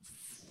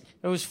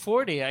 It was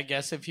 40, I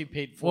guess, if you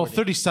paid 40. Well,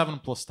 37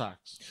 plus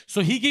tax.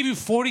 So he gave you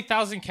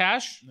 40,000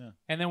 cash? Yeah.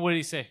 And then what did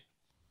he say?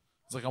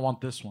 It's like, I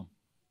want this one.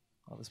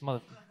 Oh, this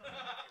mother...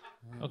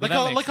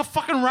 Okay, Like a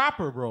fucking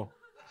rapper, bro.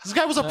 This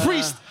guy was a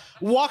priest.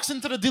 Walks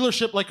into the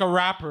dealership like a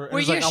rapper. And Were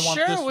he's you like, I want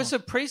sure this it was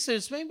one. a priest? It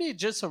was maybe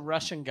just a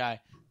Russian guy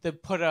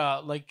that put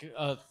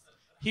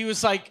he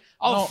was like,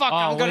 oh, No, fuck,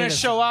 I'm wait going a to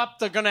show up.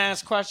 They're going to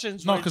ask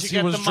questions. No, Where'd 'cause you he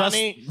get was the dressed-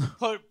 money?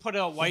 Put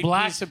a white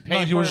Black- piece of paper.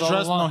 No, he was blah,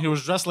 dressed. blah. No, he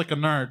was dressed like a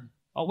nerd.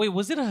 Oh, wait,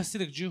 was it a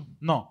Hasidic Jew?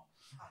 No,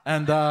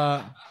 and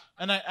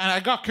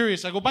I got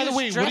curious. I go, by He the was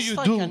way, what do dressed you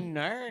like do? a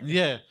nerd.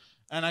 Yeah,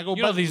 and I go,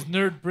 You know by these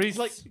nerd priests?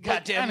 like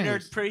Goddamn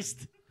anyways. nerd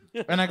priest.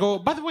 And I go,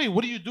 by the way,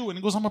 what do you do? And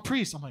he goes, I'm a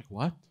priest. I'm like,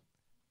 what?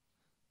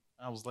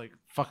 I was like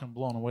fucking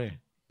blown away.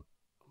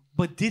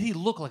 But did he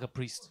look like a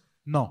priest?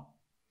 No,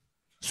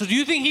 So do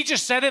you think he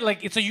just said it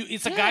like it's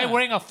a guy Yeah.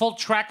 wearing a full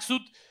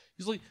tracksuit?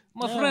 He's like,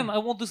 my friend, I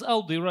want this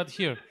Audi right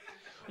here.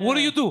 What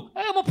do you do?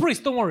 I'm a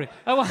priest. Don't worry.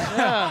 I want.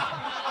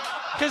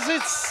 Because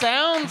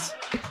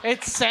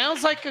it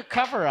sounds like a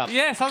cover up.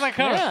 Yeah, sounds like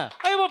her. Yeah.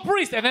 I am a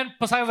priest. And then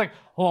Poseidon's like,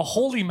 oh,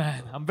 holy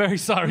man, I'm very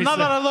sorry. now sir."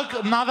 that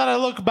I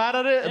look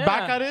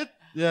back at it,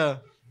 yeah.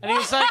 And he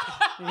was like,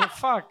 yeah,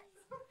 fuck.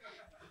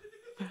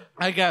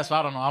 I guess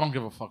I don't know. I don't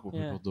give a fuck what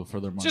people do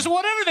for their money. Just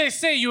whatever they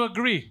say, you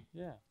agree.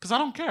 because I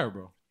don't care,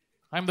 bro.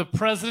 I'm the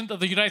president of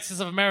the United States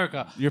of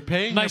America. You're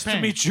paying. Nice you're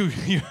to paying. meet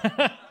you.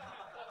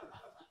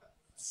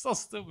 So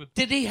stupid.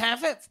 Did he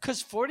have it?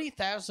 Because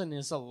 40,000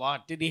 is a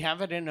lot. Did he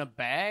have it in a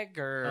bag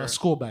or A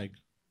school bag.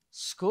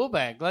 school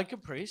bag, like a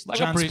priest? Like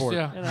a priest, Transport.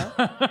 yeah. You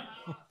know?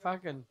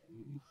 Fucking.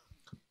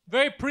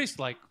 Very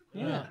priest-like.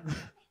 Yeah.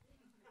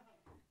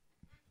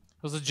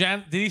 Was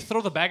Did he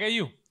throw the bag at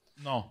you?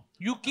 No,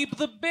 You keep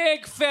the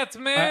bag, fat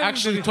man. I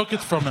actually took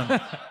it from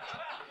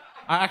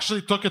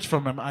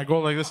him. I go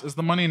like this. Is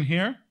the money in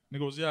here? And he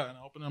goes, yeah. And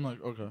I open it. I'm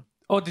like, okay.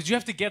 Oh, did you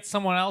have to get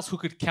someone else who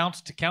could count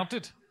to count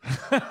it?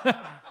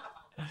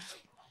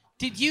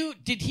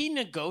 Did he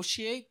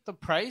negotiate the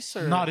price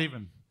or Not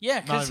even.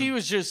 Yeah, because Not he even.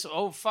 was just,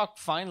 oh fuck,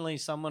 finally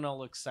someone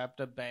will accept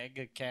a bag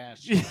of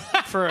cash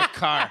for a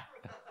car.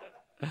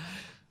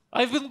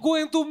 I've been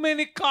going to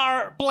many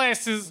car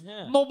places.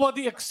 Yeah.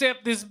 Nobody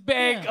accept this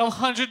bag of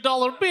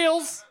 $100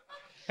 bills.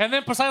 And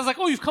then Poseidon's like,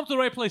 oh, you've come to the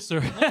right place, sir.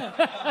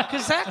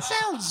 Because that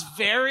sounds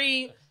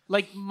very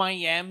like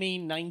Miami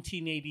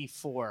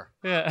 1984.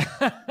 yeah.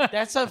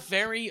 That's a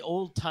very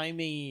old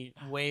timey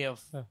way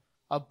of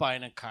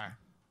buying a car.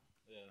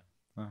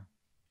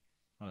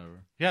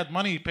 Whatever. He had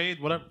money. He paid.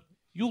 Whatever.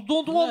 You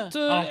don't want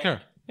I don't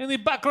care. any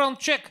background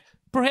check?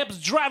 Perhaps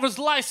driver's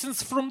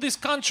license from this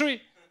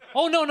country?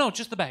 Oh, no,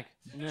 just the bag.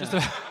 Just the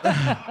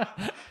bag.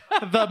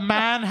 The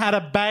man had a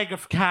bag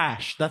of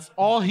cash. That's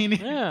all he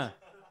needed. Yeah.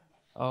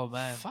 Oh,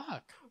 man.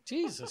 Fuck.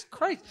 Jesus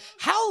Christ.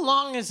 How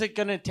long is it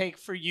going to take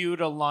for you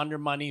to launder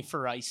money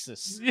for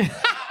ISIS? He's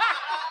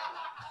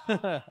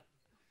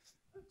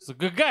a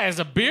good guy. He has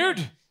a beard.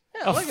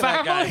 Yeah, A look at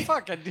that guy. family?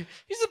 Fucking,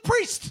 he's a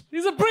priest.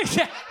 He's a priest.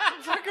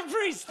 Fucking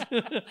priest.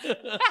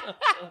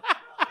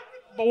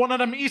 But one of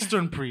them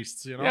Eastern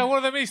priests, you know? Yeah, one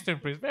of them Eastern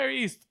priests.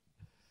 Very East.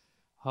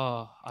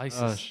 Oh, ISIS.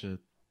 Oh, shit.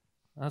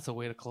 That's a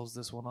way to close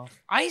this one off.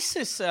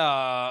 ISIS,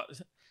 the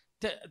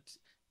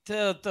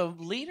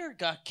leader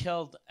got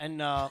killed,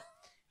 and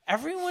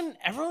everyone's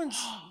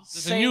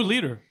There's saying, a new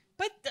leader.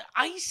 But the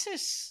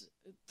ISIS,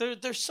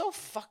 they're so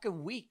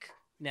fucking weak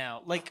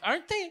now. Like,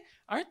 aren't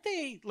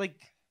they? Like,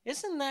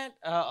 isn't that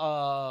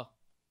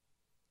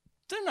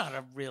they're not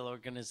a real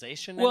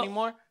organization Well,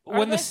 anymore? When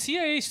are the they?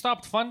 CIA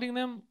stopped funding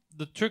them,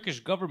 the Turkish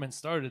government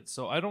started.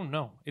 So I don't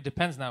know. It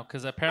depends now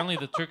because apparently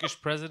the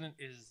Turkish president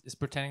is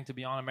pretending to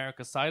be on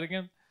America's side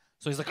again.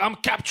 So he's like, I'm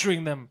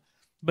capturing them.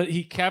 But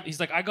he's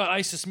like, I got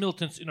ISIS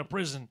militants in a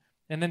prison.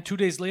 And then 2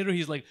 days later,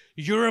 he's like,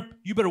 Europe,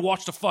 you better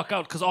watch the fuck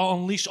out because I'll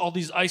unleash all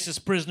these ISIS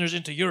prisoners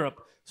into Europe.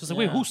 So it's like,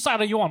 wait, whose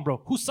side are you on,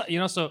 bro? Whose side? You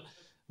know, so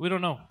we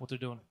don't know what they're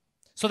doing.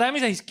 So that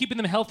means that he's keeping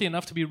them healthy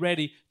enough to be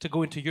ready to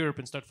go into Europe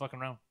and start fucking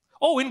around.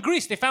 Oh, in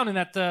Greece, they found in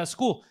that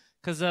school.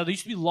 Because there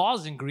used to be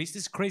laws in Greece.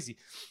 This is crazy.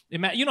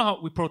 You know how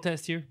we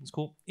protest here in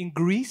school? In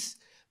Greece,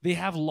 they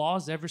have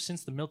laws ever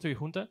since the military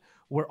junta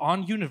where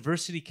on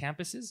university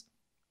campuses,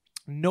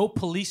 no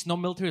police, no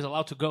military is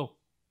allowed to go.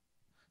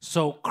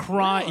 So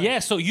crime, Really? yeah.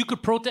 So you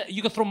could protest,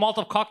 you could throw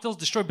Molotov cocktails,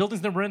 destroy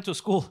buildings, then run into a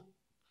school.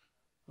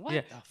 What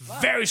Yeah, the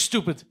fuck? very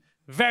stupid.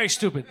 Very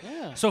stupid.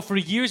 So for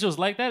years it was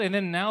like that, and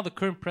then now the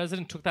current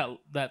president took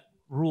that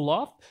rule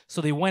off. So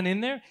they went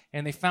in there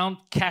and they found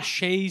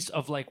caches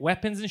of like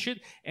weapons and shit,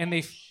 and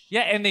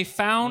they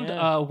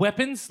found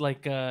weapons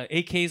like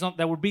AKs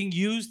that were being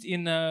used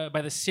in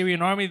by the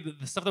Syrian army,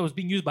 the stuff that was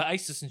being used by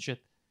ISIS and shit.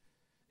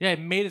 Yeah, it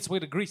made its way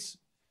to Greece.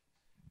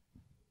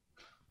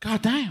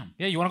 God damn.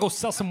 Yeah, you want to go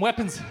sell some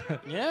weapons?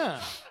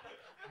 Yeah.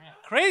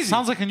 Crazy.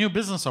 Sounds like a new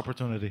business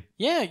opportunity.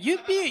 Yeah,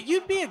 you'd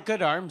be a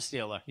good arms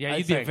dealer. Yeah, I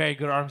you'd be a think. very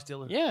good arms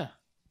dealer. Yeah.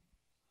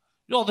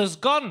 Yo, this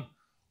gun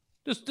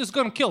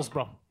kills,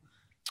 bro.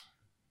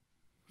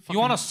 You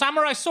want a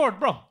samurai sword,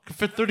 bro? Could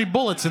fit 30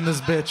 bullets in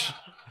this bitch.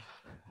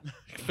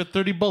 Could fit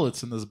 30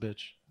 bullets in this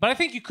bitch. But I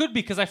think you could,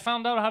 because I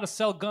found out how to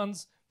sell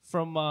guns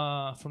from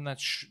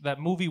that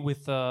movie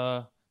with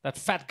that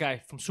fat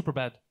guy from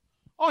Superbad.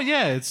 Oh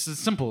yeah, it's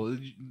simple.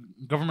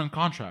 Government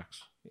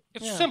contracts.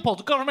 It's simple.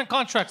 The government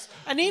contracts.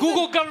 And even-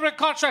 Google government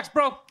contracts,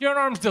 bro. You're an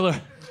arms dealer.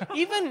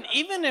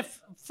 even if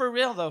for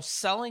real though,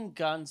 selling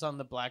guns on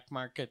the black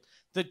market,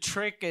 the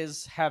trick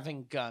is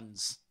having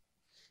guns.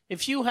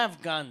 If you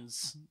have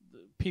guns,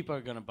 people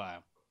are gonna buy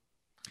them.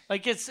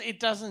 Like it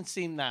doesn't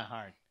seem that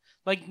hard.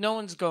 Like no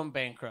one's going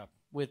bankrupt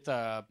with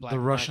black The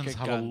Russians market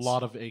have guns. a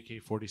lot of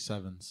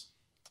AK-47s.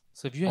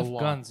 So if you have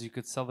lot. guns, you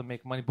could sell them,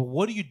 make money. But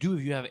what do you do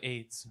if you have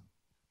AIDS?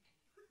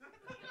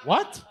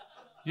 What?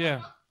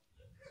 Yeah,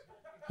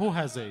 Who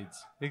has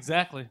AIDS?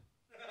 exactly.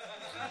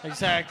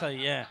 Exactly.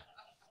 Yeah.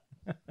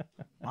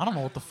 I don't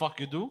know what the fuck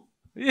you do.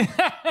 Yeah.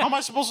 How am I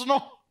supposed to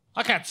know?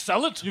 I can't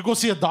sell it. You go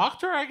see a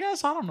doctor, I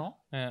guess? I don't know.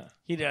 Yeah.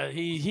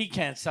 He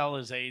can't sell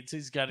his AIDS.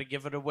 He's got to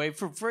give it away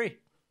for free.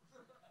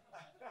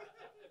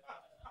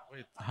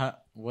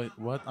 Wait,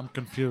 what? I'm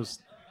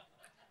confused.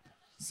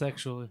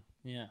 Sexually.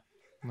 Yeah.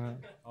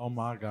 Oh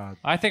my god.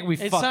 I think we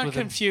It's fucked not with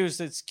him.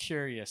 confused. It's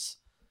curious.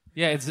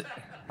 Yeah, it's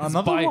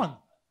Another bi- one.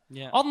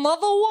 Yeah.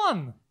 Another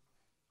one.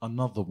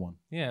 Another one.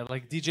 Yeah,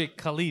 like DJ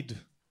Khalid.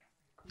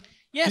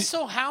 Yeah.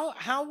 So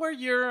how were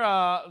your?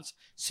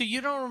 So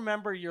you don't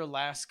remember your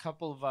last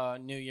couple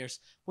of New Year's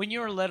when you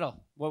were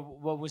little?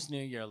 What was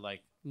New Year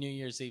like? New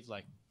Year's Eve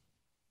like?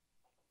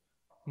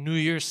 New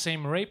Year's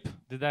same rape.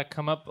 Did that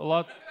come up a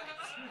lot?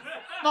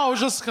 No, it was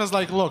just because,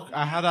 like, look,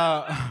 I had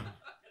a...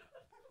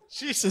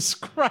 Jesus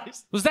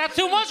Christ. Was that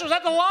too much? Was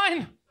that the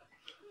line?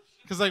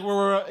 Because, like, we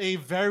were a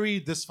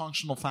very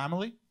dysfunctional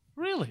family.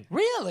 Really?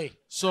 Really?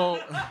 So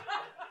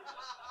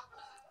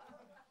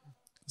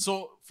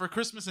for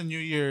Christmas and New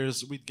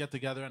Year's, we'd get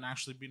together and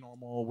actually be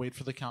normal, wait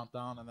for the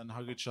countdown, and then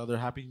hug each other.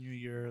 Happy New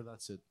Year.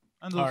 That's it.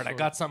 And All right, I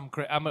got something.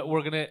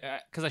 We're gonna,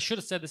 because I should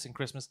have said this in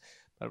Christmas,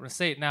 but I'm gonna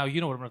say it now. You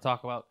know what I'm gonna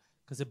talk about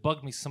because it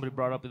bugged me. Somebody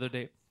brought it up the other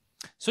day.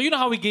 So you know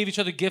how we gave each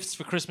other gifts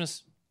for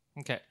Christmas?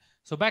 Okay.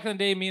 So back in the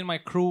day, me and my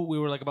crew, we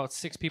were like about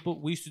 6 people.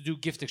 We used to do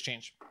gift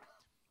exchange,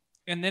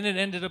 and then it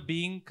ended up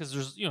being, because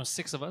there's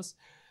 6 of us.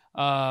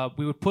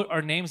 We would put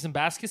our names in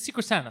baskets.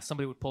 Secret Santa.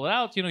 Somebody would pull it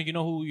out. You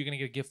know who you're gonna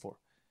get a gift for.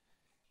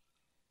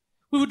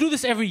 We would do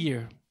this every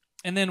year,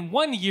 and then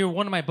one year,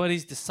 one of my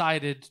buddies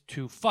decided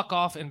to fuck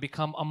off and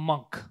become a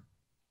monk.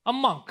 A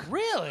monk.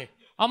 Really?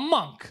 A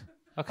monk.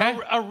 Okay.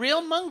 A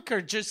real monk,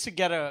 or just to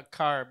get a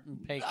car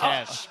and pay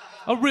cash?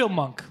 A real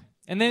monk.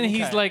 And then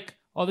he's Okay. like,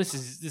 "Oh, this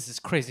is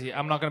crazy.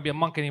 I'm not gonna be a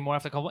monk anymore."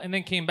 After a couple, and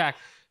then came back,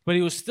 but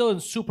he was still in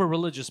super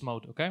religious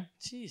mode. Okay.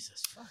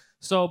 Jesus. Fuck.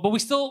 So, but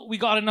we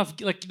got enough.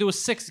 Like there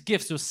was 6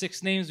 gifts. There was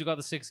 6 names. We got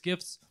the 6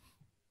 gifts.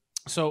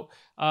 So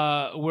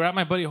we're at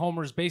my buddy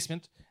Homer's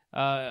basement,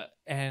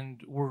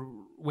 and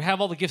we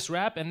have all the gifts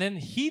wrapped. And then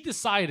he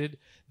decided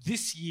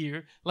this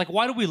year, like,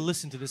 why do we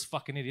listen to this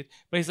fucking idiot?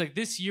 But he's like,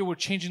 this year we're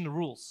changing the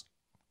rules.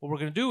 What we're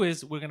gonna do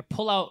is we're gonna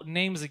pull out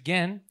names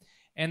again,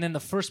 and then the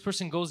first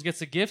person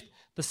gets a gift.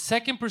 The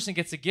second person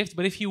gets a gift,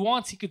 but if he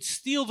wants, he could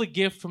steal the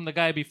gift from the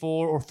guy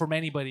before or from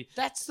anybody.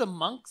 That's the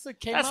monk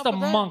that came That's up the with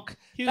that? monk.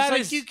 He was That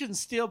like, is- you can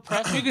steal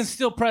presents. You can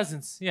steal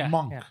presents. Yeah.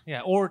 Monk.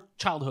 Yeah. Or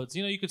childhoods.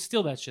 You could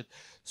steal that shit.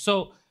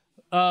 So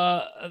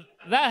that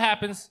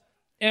happens.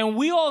 And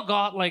we all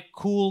got like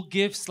cool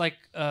gifts. Like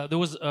there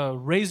was a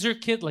razor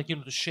kit, like,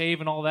 to shave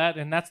and all that.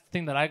 And that's the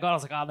thing that I got. I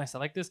was like, nice. I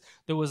like this.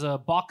 There was a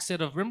box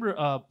set of,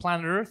 remember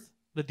Planet Earth?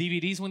 The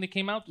DVDs when they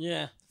came out?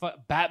 Yeah.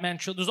 Batman.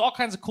 There's all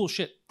kinds of cool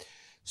shit.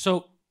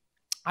 So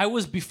I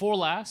was before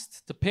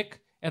last to pick,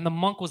 and the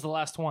monk was the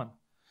last one.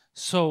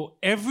 So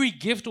every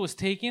gift was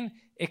taken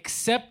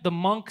except the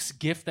monk's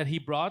gift that he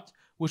brought,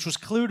 which was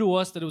clear to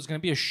us that it was going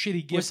to be a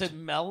shitty gift. Was it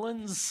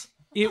melons?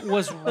 It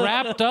was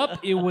wrapped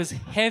up. It was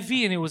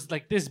heavy, and it was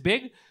like this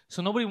big.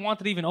 So nobody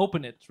wanted to even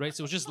open it, right?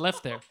 So it was just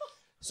left there.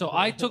 So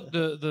I took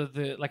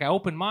the I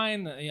opened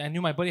mine. I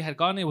knew my buddy had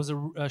gotten it. It was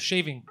a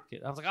shaving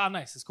kit. I was like,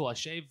 nice, it's cool. I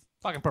shave.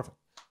 Fucking perfect.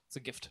 It's a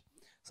gift.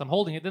 So I'm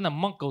holding it. Then the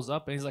monk goes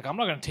up, and he's like, I'm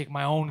not going to take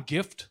my own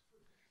gift.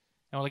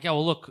 And we're like, yeah,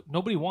 well, look,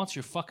 nobody wants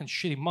your fucking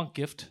shitty monk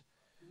gift.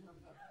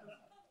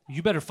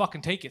 You better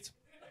fucking take it.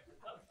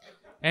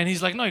 And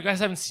he's like, no, you guys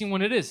haven't seen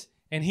what it is.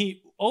 And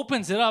he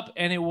opens it up,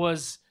 and it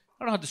was,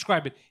 I don't know how to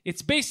describe it.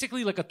 It's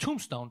basically like a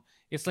tombstone.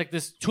 It's like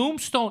this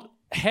tombstone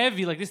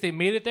heavy like this. They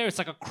made it there. It's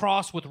like a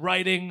cross with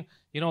writing,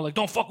 like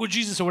don't fuck with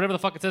Jesus or whatever the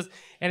fuck it says.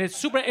 And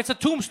it's a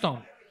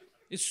tombstone.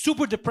 It's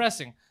super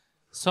depressing.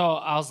 So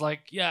I was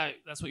like, yeah,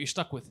 that's what you're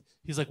stuck with.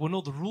 He's like, well, no,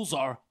 the rules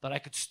are that I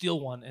could steal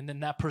one and then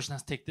that person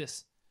has to take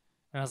this.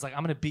 And I was like, I'm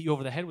going to beat you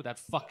over the head with that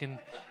fucking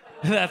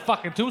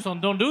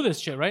tombstone. Don't do this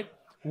shit, right?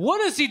 What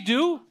does he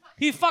do?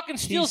 He fucking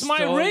steals my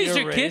stole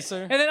razor, your kid.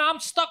 razor? And then I'm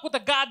stuck with a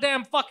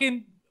goddamn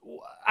fucking,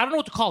 I don't know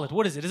what to call it.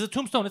 What is it? It's a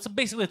tombstone. It's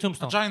basically a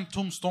tombstone. Giant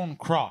tombstone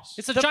cross.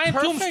 It's a The giant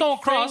perfect tombstone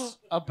thing cross.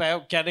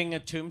 about getting a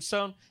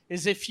tombstone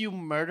is if you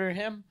murder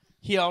him,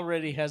 he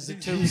already has a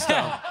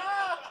tombstone.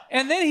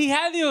 And then he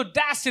had the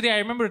audacity, I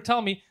remember, to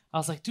tell me, I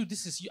was like, dude,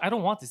 I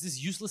don't want this. This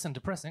is useless and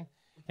depressing.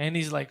 And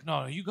he's like,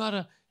 no, you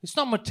gotta, it's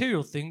not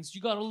material things. You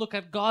gotta look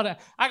at God.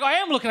 I go, I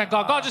am looking at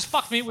God. God just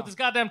fucked me with this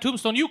goddamn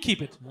tombstone. You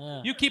keep it.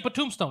 Yeah. You keep a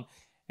tombstone.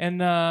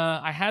 And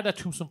I had that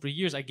tombstone for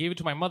years. I gave it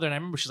to my mother, and I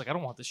remember she's like, I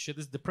don't want this shit.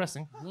 This is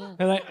depressing.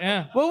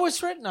 Yeah. What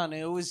was written on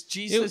it? It was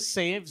Jesus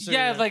saves. Or...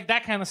 Yeah, like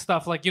that kind of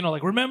stuff. Like,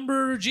 like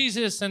remember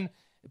Jesus.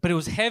 But it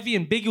was heavy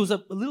and big. It was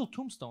a little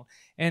tombstone.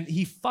 And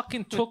he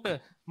fucking took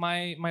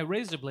my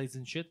razor blades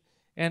and shit.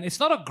 And it's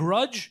not a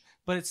grudge,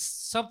 but it's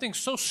something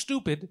so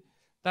stupid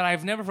that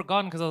I've never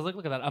forgotten because I was like,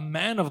 look at that. A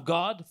man of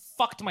God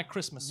fucked my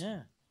Christmas.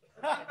 Yeah.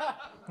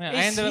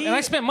 And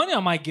I spent money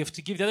on my gift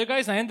to give the other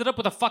guys, and I ended up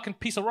with a fucking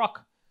piece of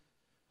rock.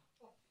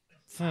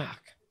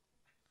 Fuck.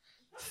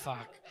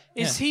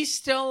 Is he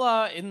still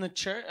in the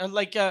church?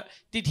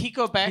 Did he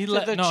go back to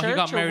the church? He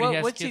got married. Or He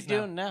has what's he kids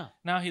doing now?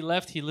 Now he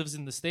left. He lives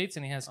in the States,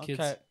 and he has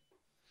kids. Okay.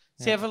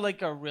 Does he have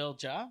a real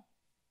job?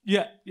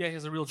 Yeah, he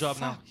has a real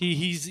job now.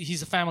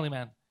 He's a family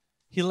man.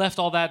 He left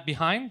all that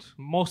behind,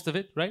 most of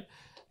it, right?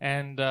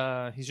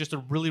 And he's just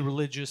a really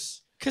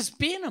religious. Because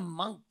being a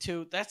monk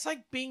too, that's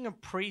like being a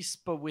priest,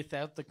 but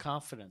without the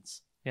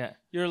confidence. Yeah,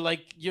 you're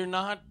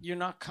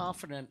not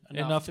confident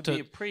enough to be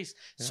a priest.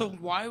 Yeah. So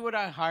why would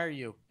I hire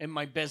you in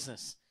my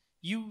business?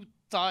 You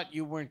thought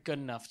you weren't good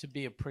enough to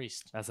be a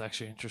priest. That's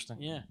actually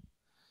interesting. Yeah.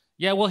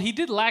 Yeah, well, he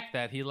did lack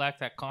that. He lacked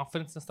that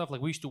confidence and stuff. Like,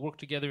 we used to work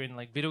together in,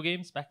 like, video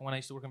games back when I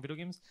used to work in video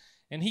games.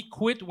 And he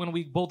quit when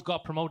we both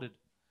got promoted.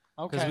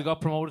 Okay. Because we got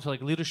promoted to,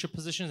 like, leadership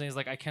positions. And he's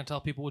like, I can't tell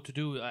people what to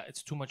do.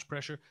 It's too much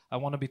pressure. I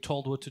want to be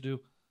told what to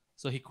do.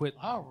 So he quit.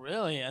 Oh,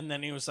 really? And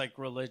then he was like,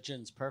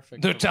 religion's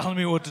perfect. They're telling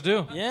me what to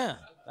do. Yeah,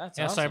 that's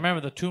awesome. So I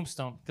remember the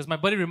tombstone. Because my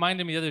buddy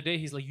reminded me the other day,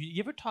 he's like,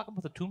 you ever talk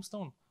about the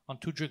tombstone on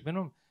 2 Drink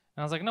Minimum?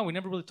 And I was like, no, we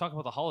never really talk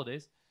about the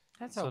holidays.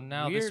 That's so a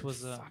now weird this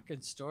was a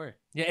fucking story.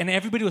 Yeah, and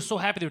everybody was so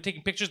happy. They were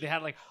taking pictures. They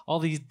had like all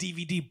these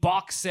DVD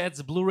box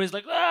sets, Blu-rays,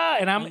 like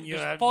and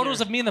there's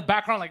photos of me in the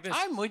background like this.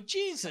 I'm with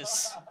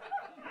Jesus.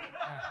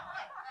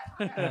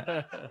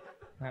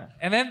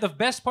 And then the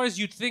best part is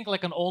you'd think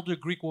like an older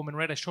Greek woman,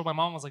 right? I showed my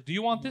mom. I was like, "Do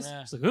you want this?"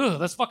 Yeah. She's like, "Ugh,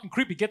 that's fucking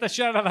creepy. Get that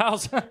shit out of the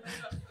house."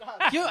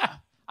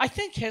 I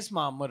think his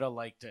mom would have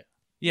liked it.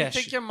 Yeah, you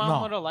think your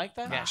mom would have liked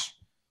that? Yeah,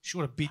 she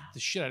would have beat the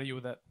shit out of you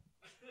with that.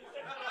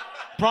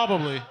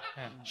 Probably.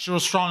 Yeah. She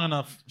was strong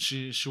enough.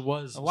 She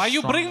was. Why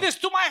you bring this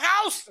to my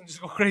house? And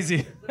just go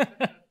crazy.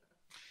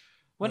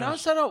 When I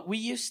was little, we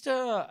used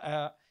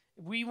to.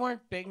 We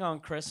weren't big on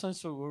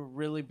Christmas, but we were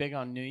really big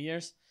on New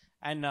Year's.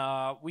 And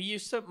we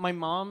used to. My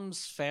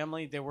mom's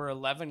family, there were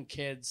 11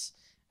 kids,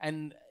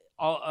 and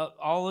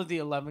all of the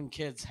 11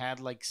 kids had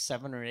like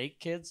 7 or 8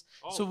 kids.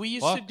 So we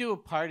used to do a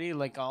party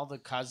like all the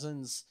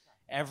cousins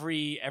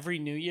every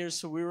New Year's.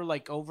 So we were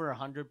like over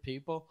 100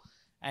 people,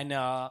 and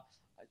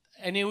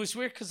it was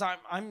weird because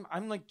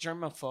I'm like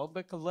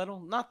germophobic a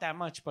little, not that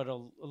much, but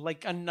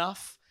like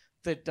enough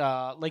that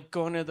like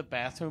going to the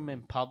bathroom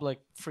in public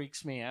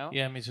freaks me out.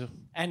 Yeah, me too.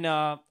 And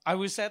I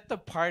was at the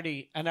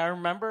party, and I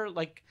remember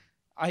like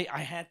I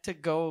had to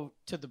go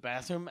to the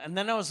bathroom, and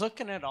then I was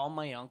looking at all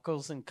my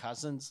uncles and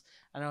cousins,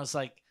 and I was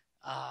like,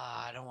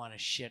 I don't want to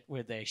shit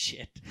where they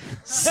shit.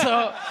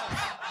 So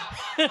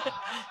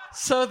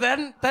so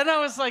then I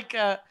was like,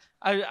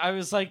 I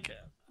was like,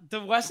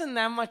 there wasn't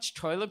that much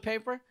toilet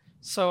paper.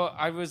 So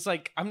I was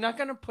like, I'm not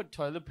gonna put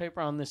toilet paper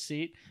on the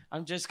seat.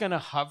 I'm just gonna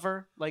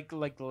hover like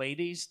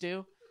ladies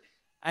do,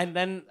 and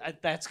then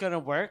that's gonna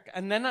work.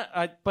 And then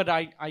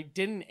I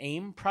didn't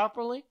aim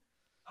properly,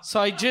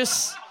 so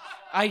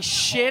I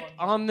shit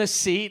on the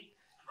seat,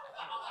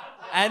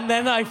 and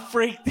then I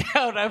freaked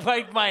out. I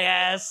wiped my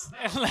ass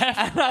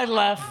and I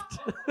left.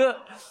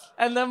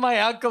 And then my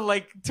uncle,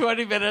 like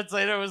 20 minutes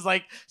later, was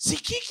like, "C'est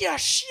qui qui a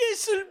chié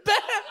sur le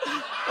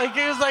banc?" Like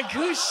he was like,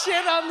 "Who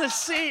shit on the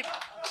seat?"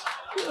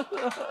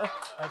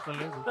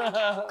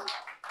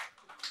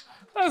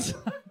 That's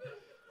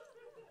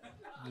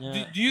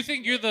amazing. Do you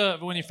think you're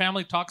when your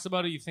family talks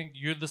about it, you think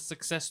you're the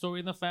success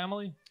story in the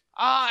family?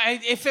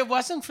 If it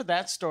wasn't for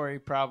that story,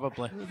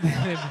 probably.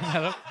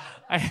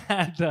 I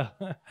had,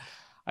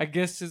 I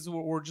guess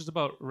we're just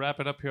about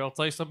wrapping up here. I'll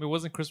tell you something. It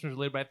wasn't Christmas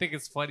related, but I think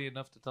it's funny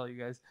enough to tell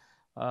you guys.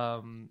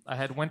 I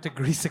had went to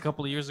Greece a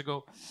couple of years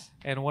ago,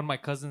 and one of my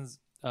cousins,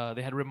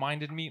 they had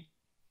reminded me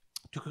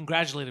to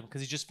congratulate him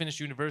because he just finished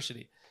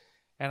university.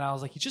 And I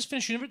was like, he just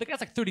finished university. The guy's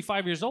like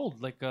 35 years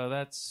old. Like,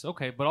 that's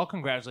okay, but I'll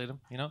congratulate him,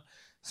 you know?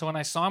 So when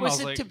I saw him, I Was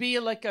was it like, to be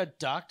like a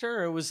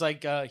doctor, or was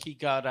like he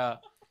got a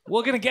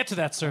we're going to get to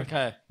that, sir.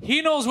 okay?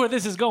 He knows where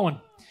this is going.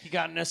 He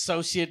got an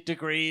associate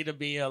degree to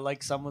be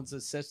like someone's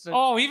assistant.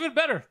 Oh, even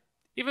better.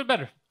 Even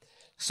better.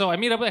 So I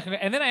meet up with him,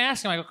 and then I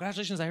asked him, I go,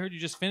 congratulations, I heard you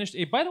just finished.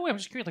 Hey, by the way, I'm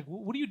just curious, like,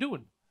 what are you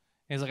doing?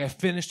 And he's like, I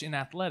finished in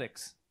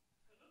athletics.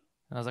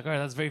 And I was like, all right,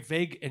 that's very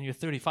vague, and you're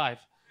 35.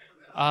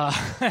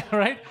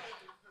 Right?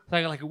 So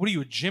I go, like, what are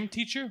you, a gym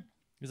teacher?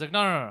 He's like,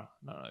 no,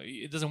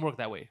 it doesn't work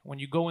that way. When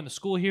you go into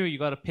school here, you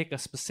got to pick a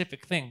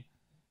specific thing.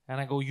 And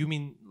I go, you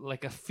mean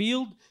like a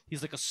field?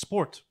 He's like, a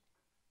sport.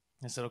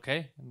 I said,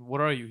 okay. And what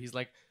are you? He's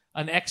like,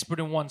 an expert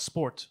in one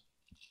sport.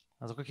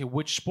 I was like, okay,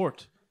 which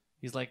sport?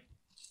 He's like,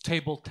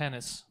 table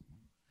tennis.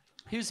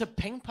 He was a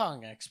ping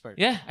pong expert.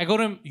 Yeah, I go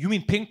to him, you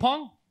mean ping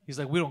pong? He's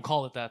like, we don't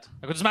call it that.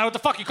 I go, doesn't matter what the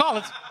fuck you call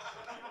it.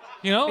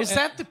 You know? Is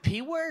that the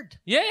P word?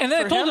 Yeah, and then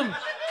I for told him? him,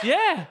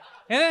 yeah.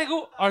 And then I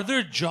go, are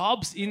there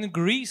jobs in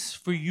Greece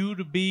for you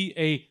to be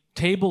a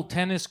table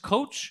tennis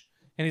coach?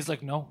 And he's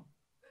like, no.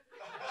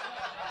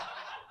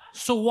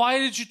 So why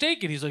did you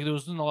take it? He's like, there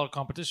wasn't a lot of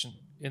competition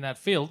in that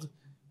field. And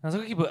I was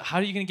like, okay, but how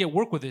are you going to get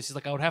work with this? He's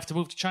like, I would have to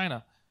move to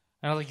China.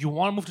 And I was like, you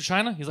want to move to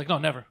China? He's like, no,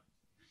 never.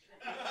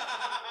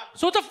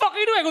 So what the fuck are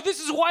you doing? I go,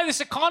 this is why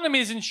this economy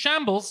is in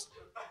shambles.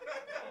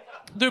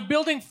 They're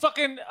building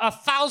fucking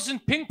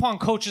 1,000 ping pong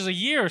coaches a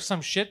year or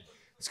some shit.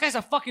 This guy's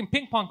a fucking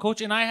ping pong coach,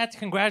 and I had to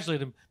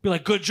congratulate him. Be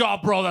like, good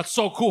job, bro. That's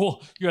so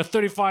cool. You're a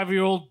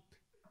 35-year-old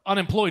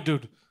unemployed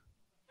dude.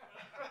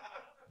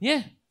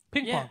 Yeah,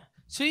 ping Yeah. pong.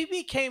 So he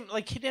became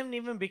like he didn't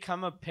even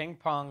become a ping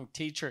pong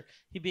teacher.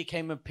 He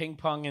became a ping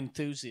pong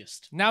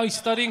enthusiast. Now he's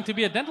studying to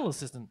be a dental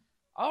assistant.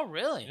 Oh,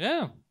 really?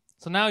 Yeah.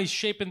 So now he's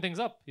shaping things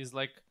up. He's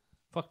like,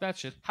 fuck that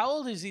shit. How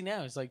old is he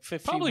now? He's like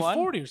 51. Probably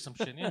 40 or some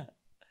shit, yeah.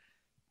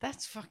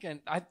 That's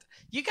fucking.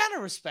 You gotta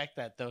respect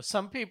that though.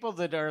 Some people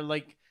that are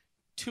like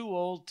too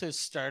old to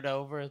start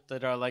over,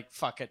 that are like,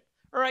 fuck it.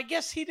 Or I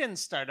guess he didn't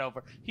start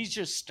over. He's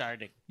just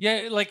starting.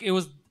 Yeah, like it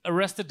was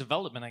Arrested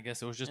Development, I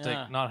guess. It was just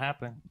Yeah. like not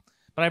happening.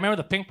 But I remember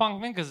the ping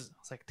pong thing because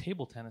it's like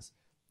table tennis.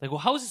 Like, well,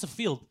 how is this a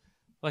field?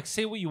 Like,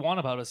 say what you want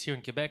about us here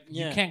in Quebec.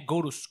 Yeah. You can't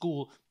go to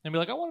school and be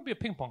like, I want to be a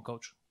ping pong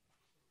coach.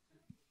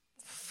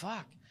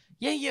 Fuck.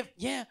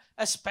 Yeah.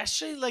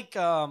 Especially like,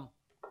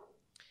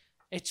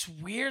 it's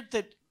weird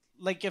that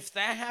like if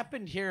that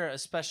happened here,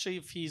 especially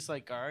if he's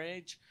like our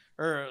age,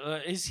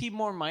 or is he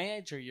more my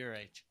age or your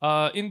age?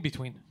 In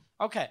between.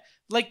 Okay,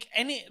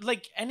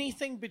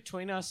 anything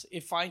between us.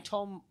 If I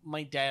told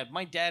my dad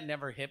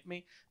never hit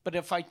me, but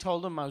if I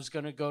told him I was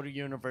going to go to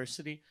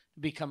university to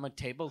become a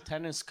table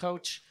tennis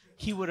coach,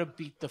 he would have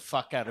beat the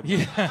fuck out of me.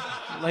 Yeah.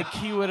 Like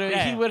he would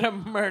have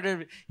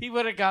murdered. He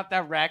would have got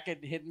that racket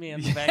and hit me in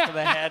the back of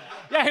the head.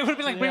 Yeah, it would have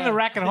been like, bring Yeah. the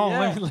racket home.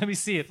 Yeah. Let me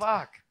see it.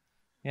 Fuck.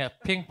 Yeah,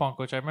 ping pong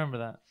coach. I remember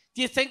that.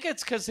 Do you think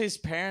it's because his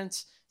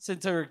parents,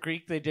 since they were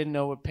Greek, they didn't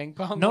know what ping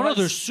pong No,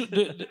 was?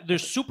 they're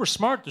super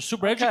smart. They're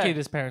super educated,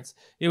 his parents.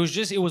 It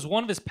was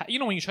one of his, you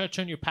know, when you try to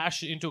turn your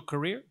passion into a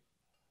career?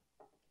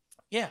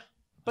 Yeah,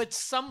 but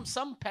some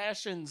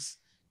passions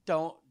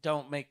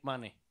don't make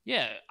money.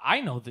 Yeah,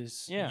 I know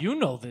this. Yeah. You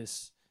know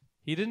this.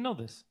 He didn't know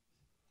this.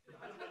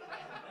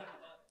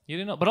 He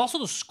didn't know. But also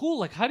the school,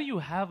 like, how do you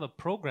have a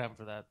program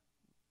for that?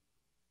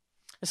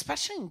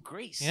 Especially in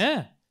Greece.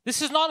 Yeah.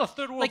 This is not a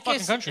third world Like, fucking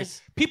it's- country.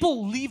 it's-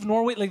 People leave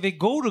Norway, like, they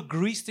go to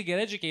Greece to get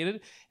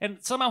educated, and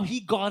somehow he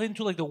got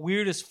into, like, the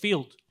weirdest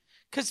field.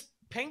 Because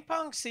ping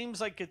pong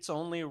seems like it's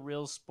only a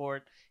real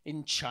sport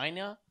in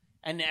China,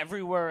 and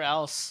everywhere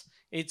else,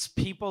 it's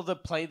people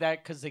that play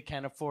that because they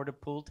can't afford a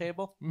pool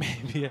table.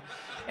 Maybe. Yeah.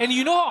 And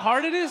you know how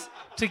hard it is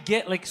to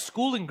get, like,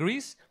 school in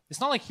Greece? It's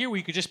not like here where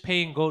you could just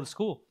pay and go to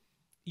school.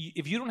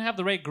 If you don't have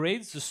the right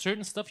grades, there's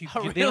certain stuff they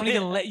don't really?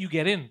 even let you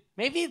get in.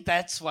 Maybe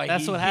that's why.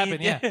 That's what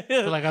happened. Yeah,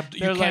 They're like, you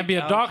They're can't like, be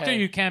a doctor, okay.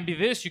 you can't be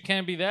this, you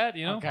can't be that.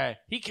 You know. Okay,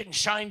 he can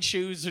shine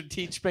shoes or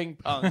teach ping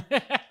pong.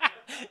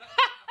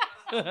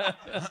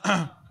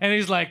 And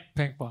he's like,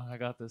 ping pong, I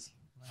got this.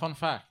 Fun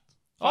fact.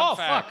 Oh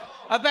Fact. fuck!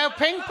 About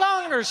ping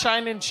pong or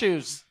shining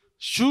shoes?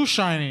 Shoe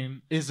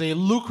shining is a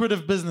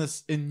lucrative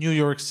business in New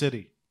York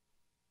City.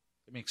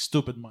 They make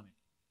stupid money.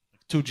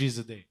 Like 2 G's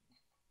a day.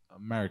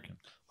 American.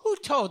 Who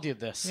told you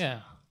this? Yeah.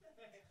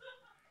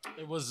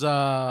 It was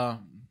The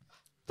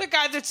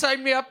guy that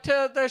signed me up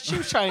to the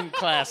shoe shine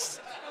class.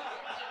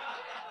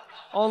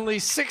 Only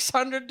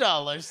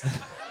 $600.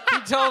 He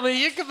told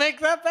me you can make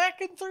that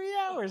back in 3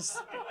 hours.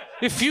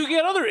 If you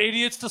get other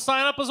idiots to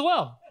sign up as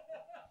well.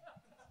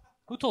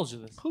 Who told you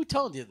this? Who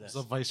told you this?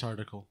 a Vice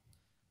article.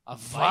 A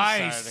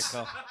Vice.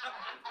 article.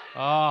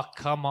 Oh,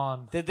 come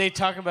on. Did they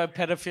talk about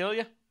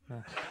pedophilia?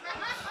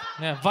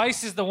 Yeah,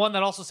 Vice is the one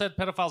that also said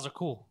pedophiles are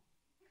cool.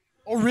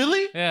 Oh,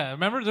 really? Yeah,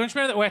 remember? Don't you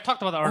remember that? Wait, I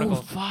talked about that article.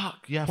 Oh,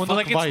 fuck. Yeah, When fuck they're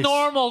like, Vice. it's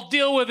normal,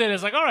 deal with it.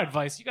 It's like, all right,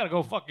 Vice, you gotta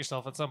go fuck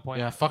yourself at some point.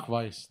 Yeah, fuck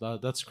Vice.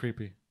 That's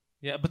creepy.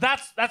 Yeah, but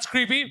that's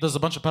creepy. There's a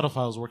bunch of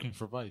pedophiles working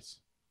for Vice.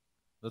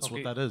 That's Okay.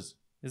 what that is.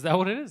 Is that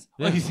what it is?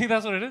 Yeah. Oh, you think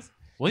that's what it is?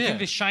 Well, You yeah. think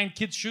they shine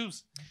kids'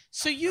 shoes?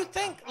 So you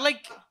think,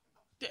 like,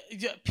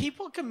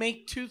 People can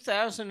make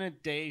 $2,000 a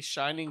day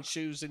shining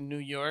shoes in New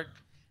York,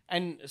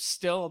 and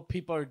still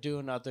people are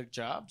doing other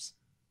jobs.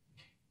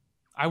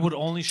 I would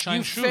only shine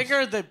You shoes.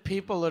 figure that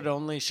people would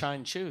only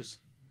shine shoes.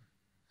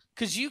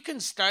 Because you can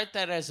start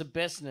that as a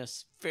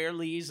business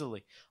fairly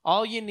easily.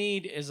 All you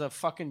need is a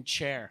fucking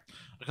chair.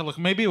 Okay, look,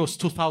 maybe it was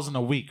 2,000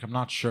 a week. I'm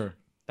not sure.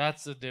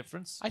 That's the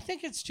difference. I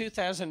think it's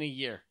 $2,000 a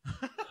year.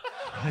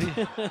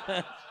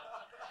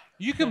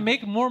 You can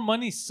make more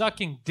money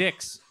sucking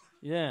dicks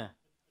Yeah.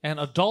 and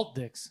adult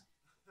dicks.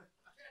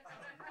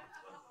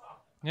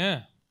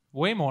 Yeah,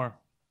 way more.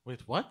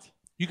 Wait, what?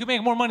 You can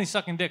make more money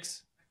sucking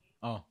dicks.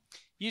 Oh.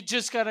 You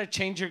just got to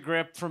change your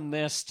grip from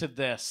this to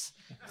this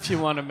if you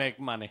want to make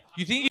money.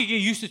 You think you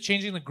get used to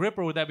changing the grip,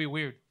 or would that be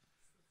weird?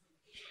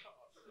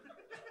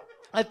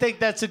 I think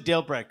that's a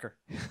deal breaker.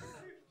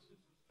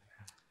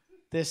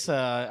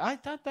 I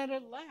thought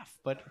that'd laugh,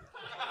 but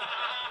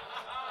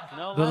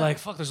no. They're laugh. like,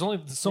 fuck, there's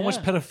only so much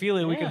Yeah.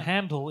 pedophilia we Yeah. can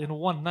handle in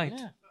one night.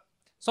 Yeah.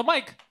 So,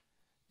 Mike,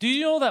 do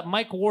you know that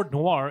Mike Ward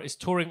Noir is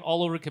touring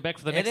all over Quebec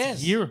for the It next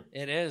is. year?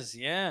 It is,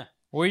 yeah.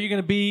 Where are you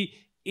going to be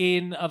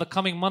in the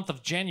coming month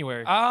of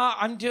January?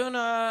 I'm doing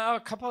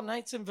a couple of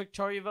nights in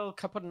Victoriaville, a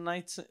couple of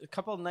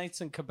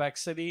nights in Quebec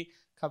City,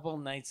 a couple of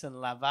nights in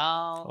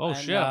Laval. Oh, and,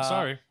 shit, I'm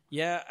sorry.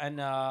 Yeah, and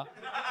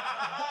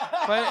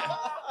but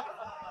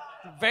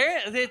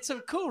it's a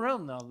cool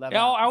room though. Laval.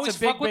 Yeah, I It's always a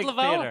big, fuck with big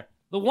Laval. theater.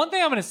 The one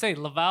thing I'm going to say,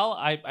 Laval,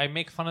 I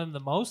make fun of them the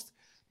most,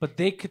 but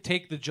they could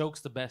take the jokes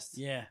the best.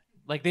 Yeah,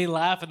 Like, they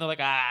laugh and they're like,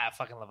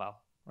 fucking Laval,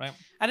 right?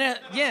 and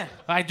yeah.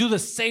 I do the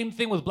same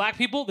thing with black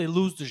people, they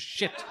lose their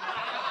shit.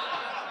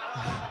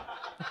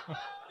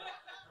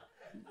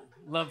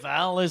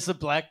 Laval is the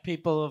black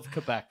people of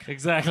Quebec.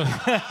 Exactly.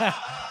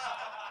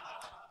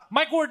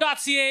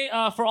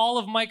 MikeWard.ca for all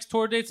of Mike's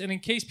tour dates. And in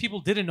case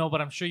people didn't know,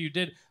 but I'm sure you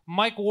did,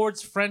 Mike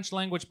Ward's French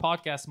language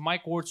podcast,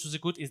 Mike Ward Sous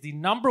Écoute, is the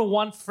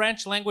 #1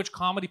 French language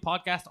comedy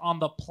podcast on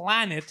the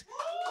planet.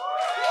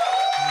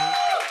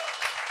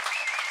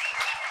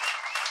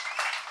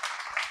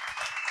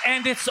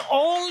 And it's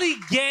only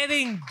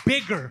getting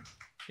bigger.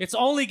 It's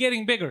only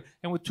getting bigger.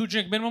 And with 2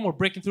 Drink Minimum, we're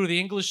breaking through the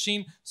English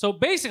scene. So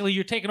basically,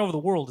 you're taking over the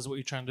world is what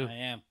you're trying to do. I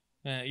am.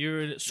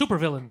 You're a super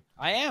villain.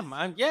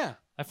 I'm yeah.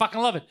 I fucking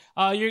love it.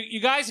 You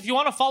guys, if you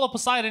want to follow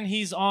Poseidon,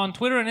 he's on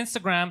Twitter and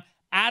Instagram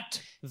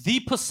at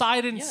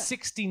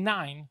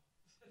theposeidon69.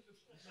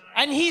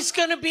 And he's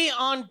gonna be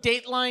on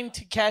Dateline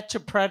to Catch a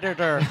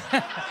Predator in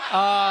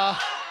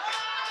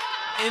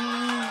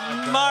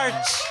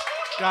March.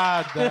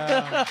 God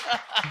damn.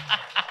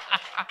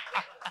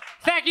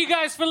 Thank you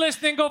guys for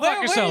listening. Go fuck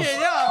yourselves.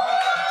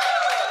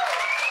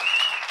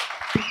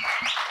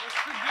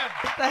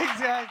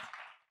 Thanks, guys.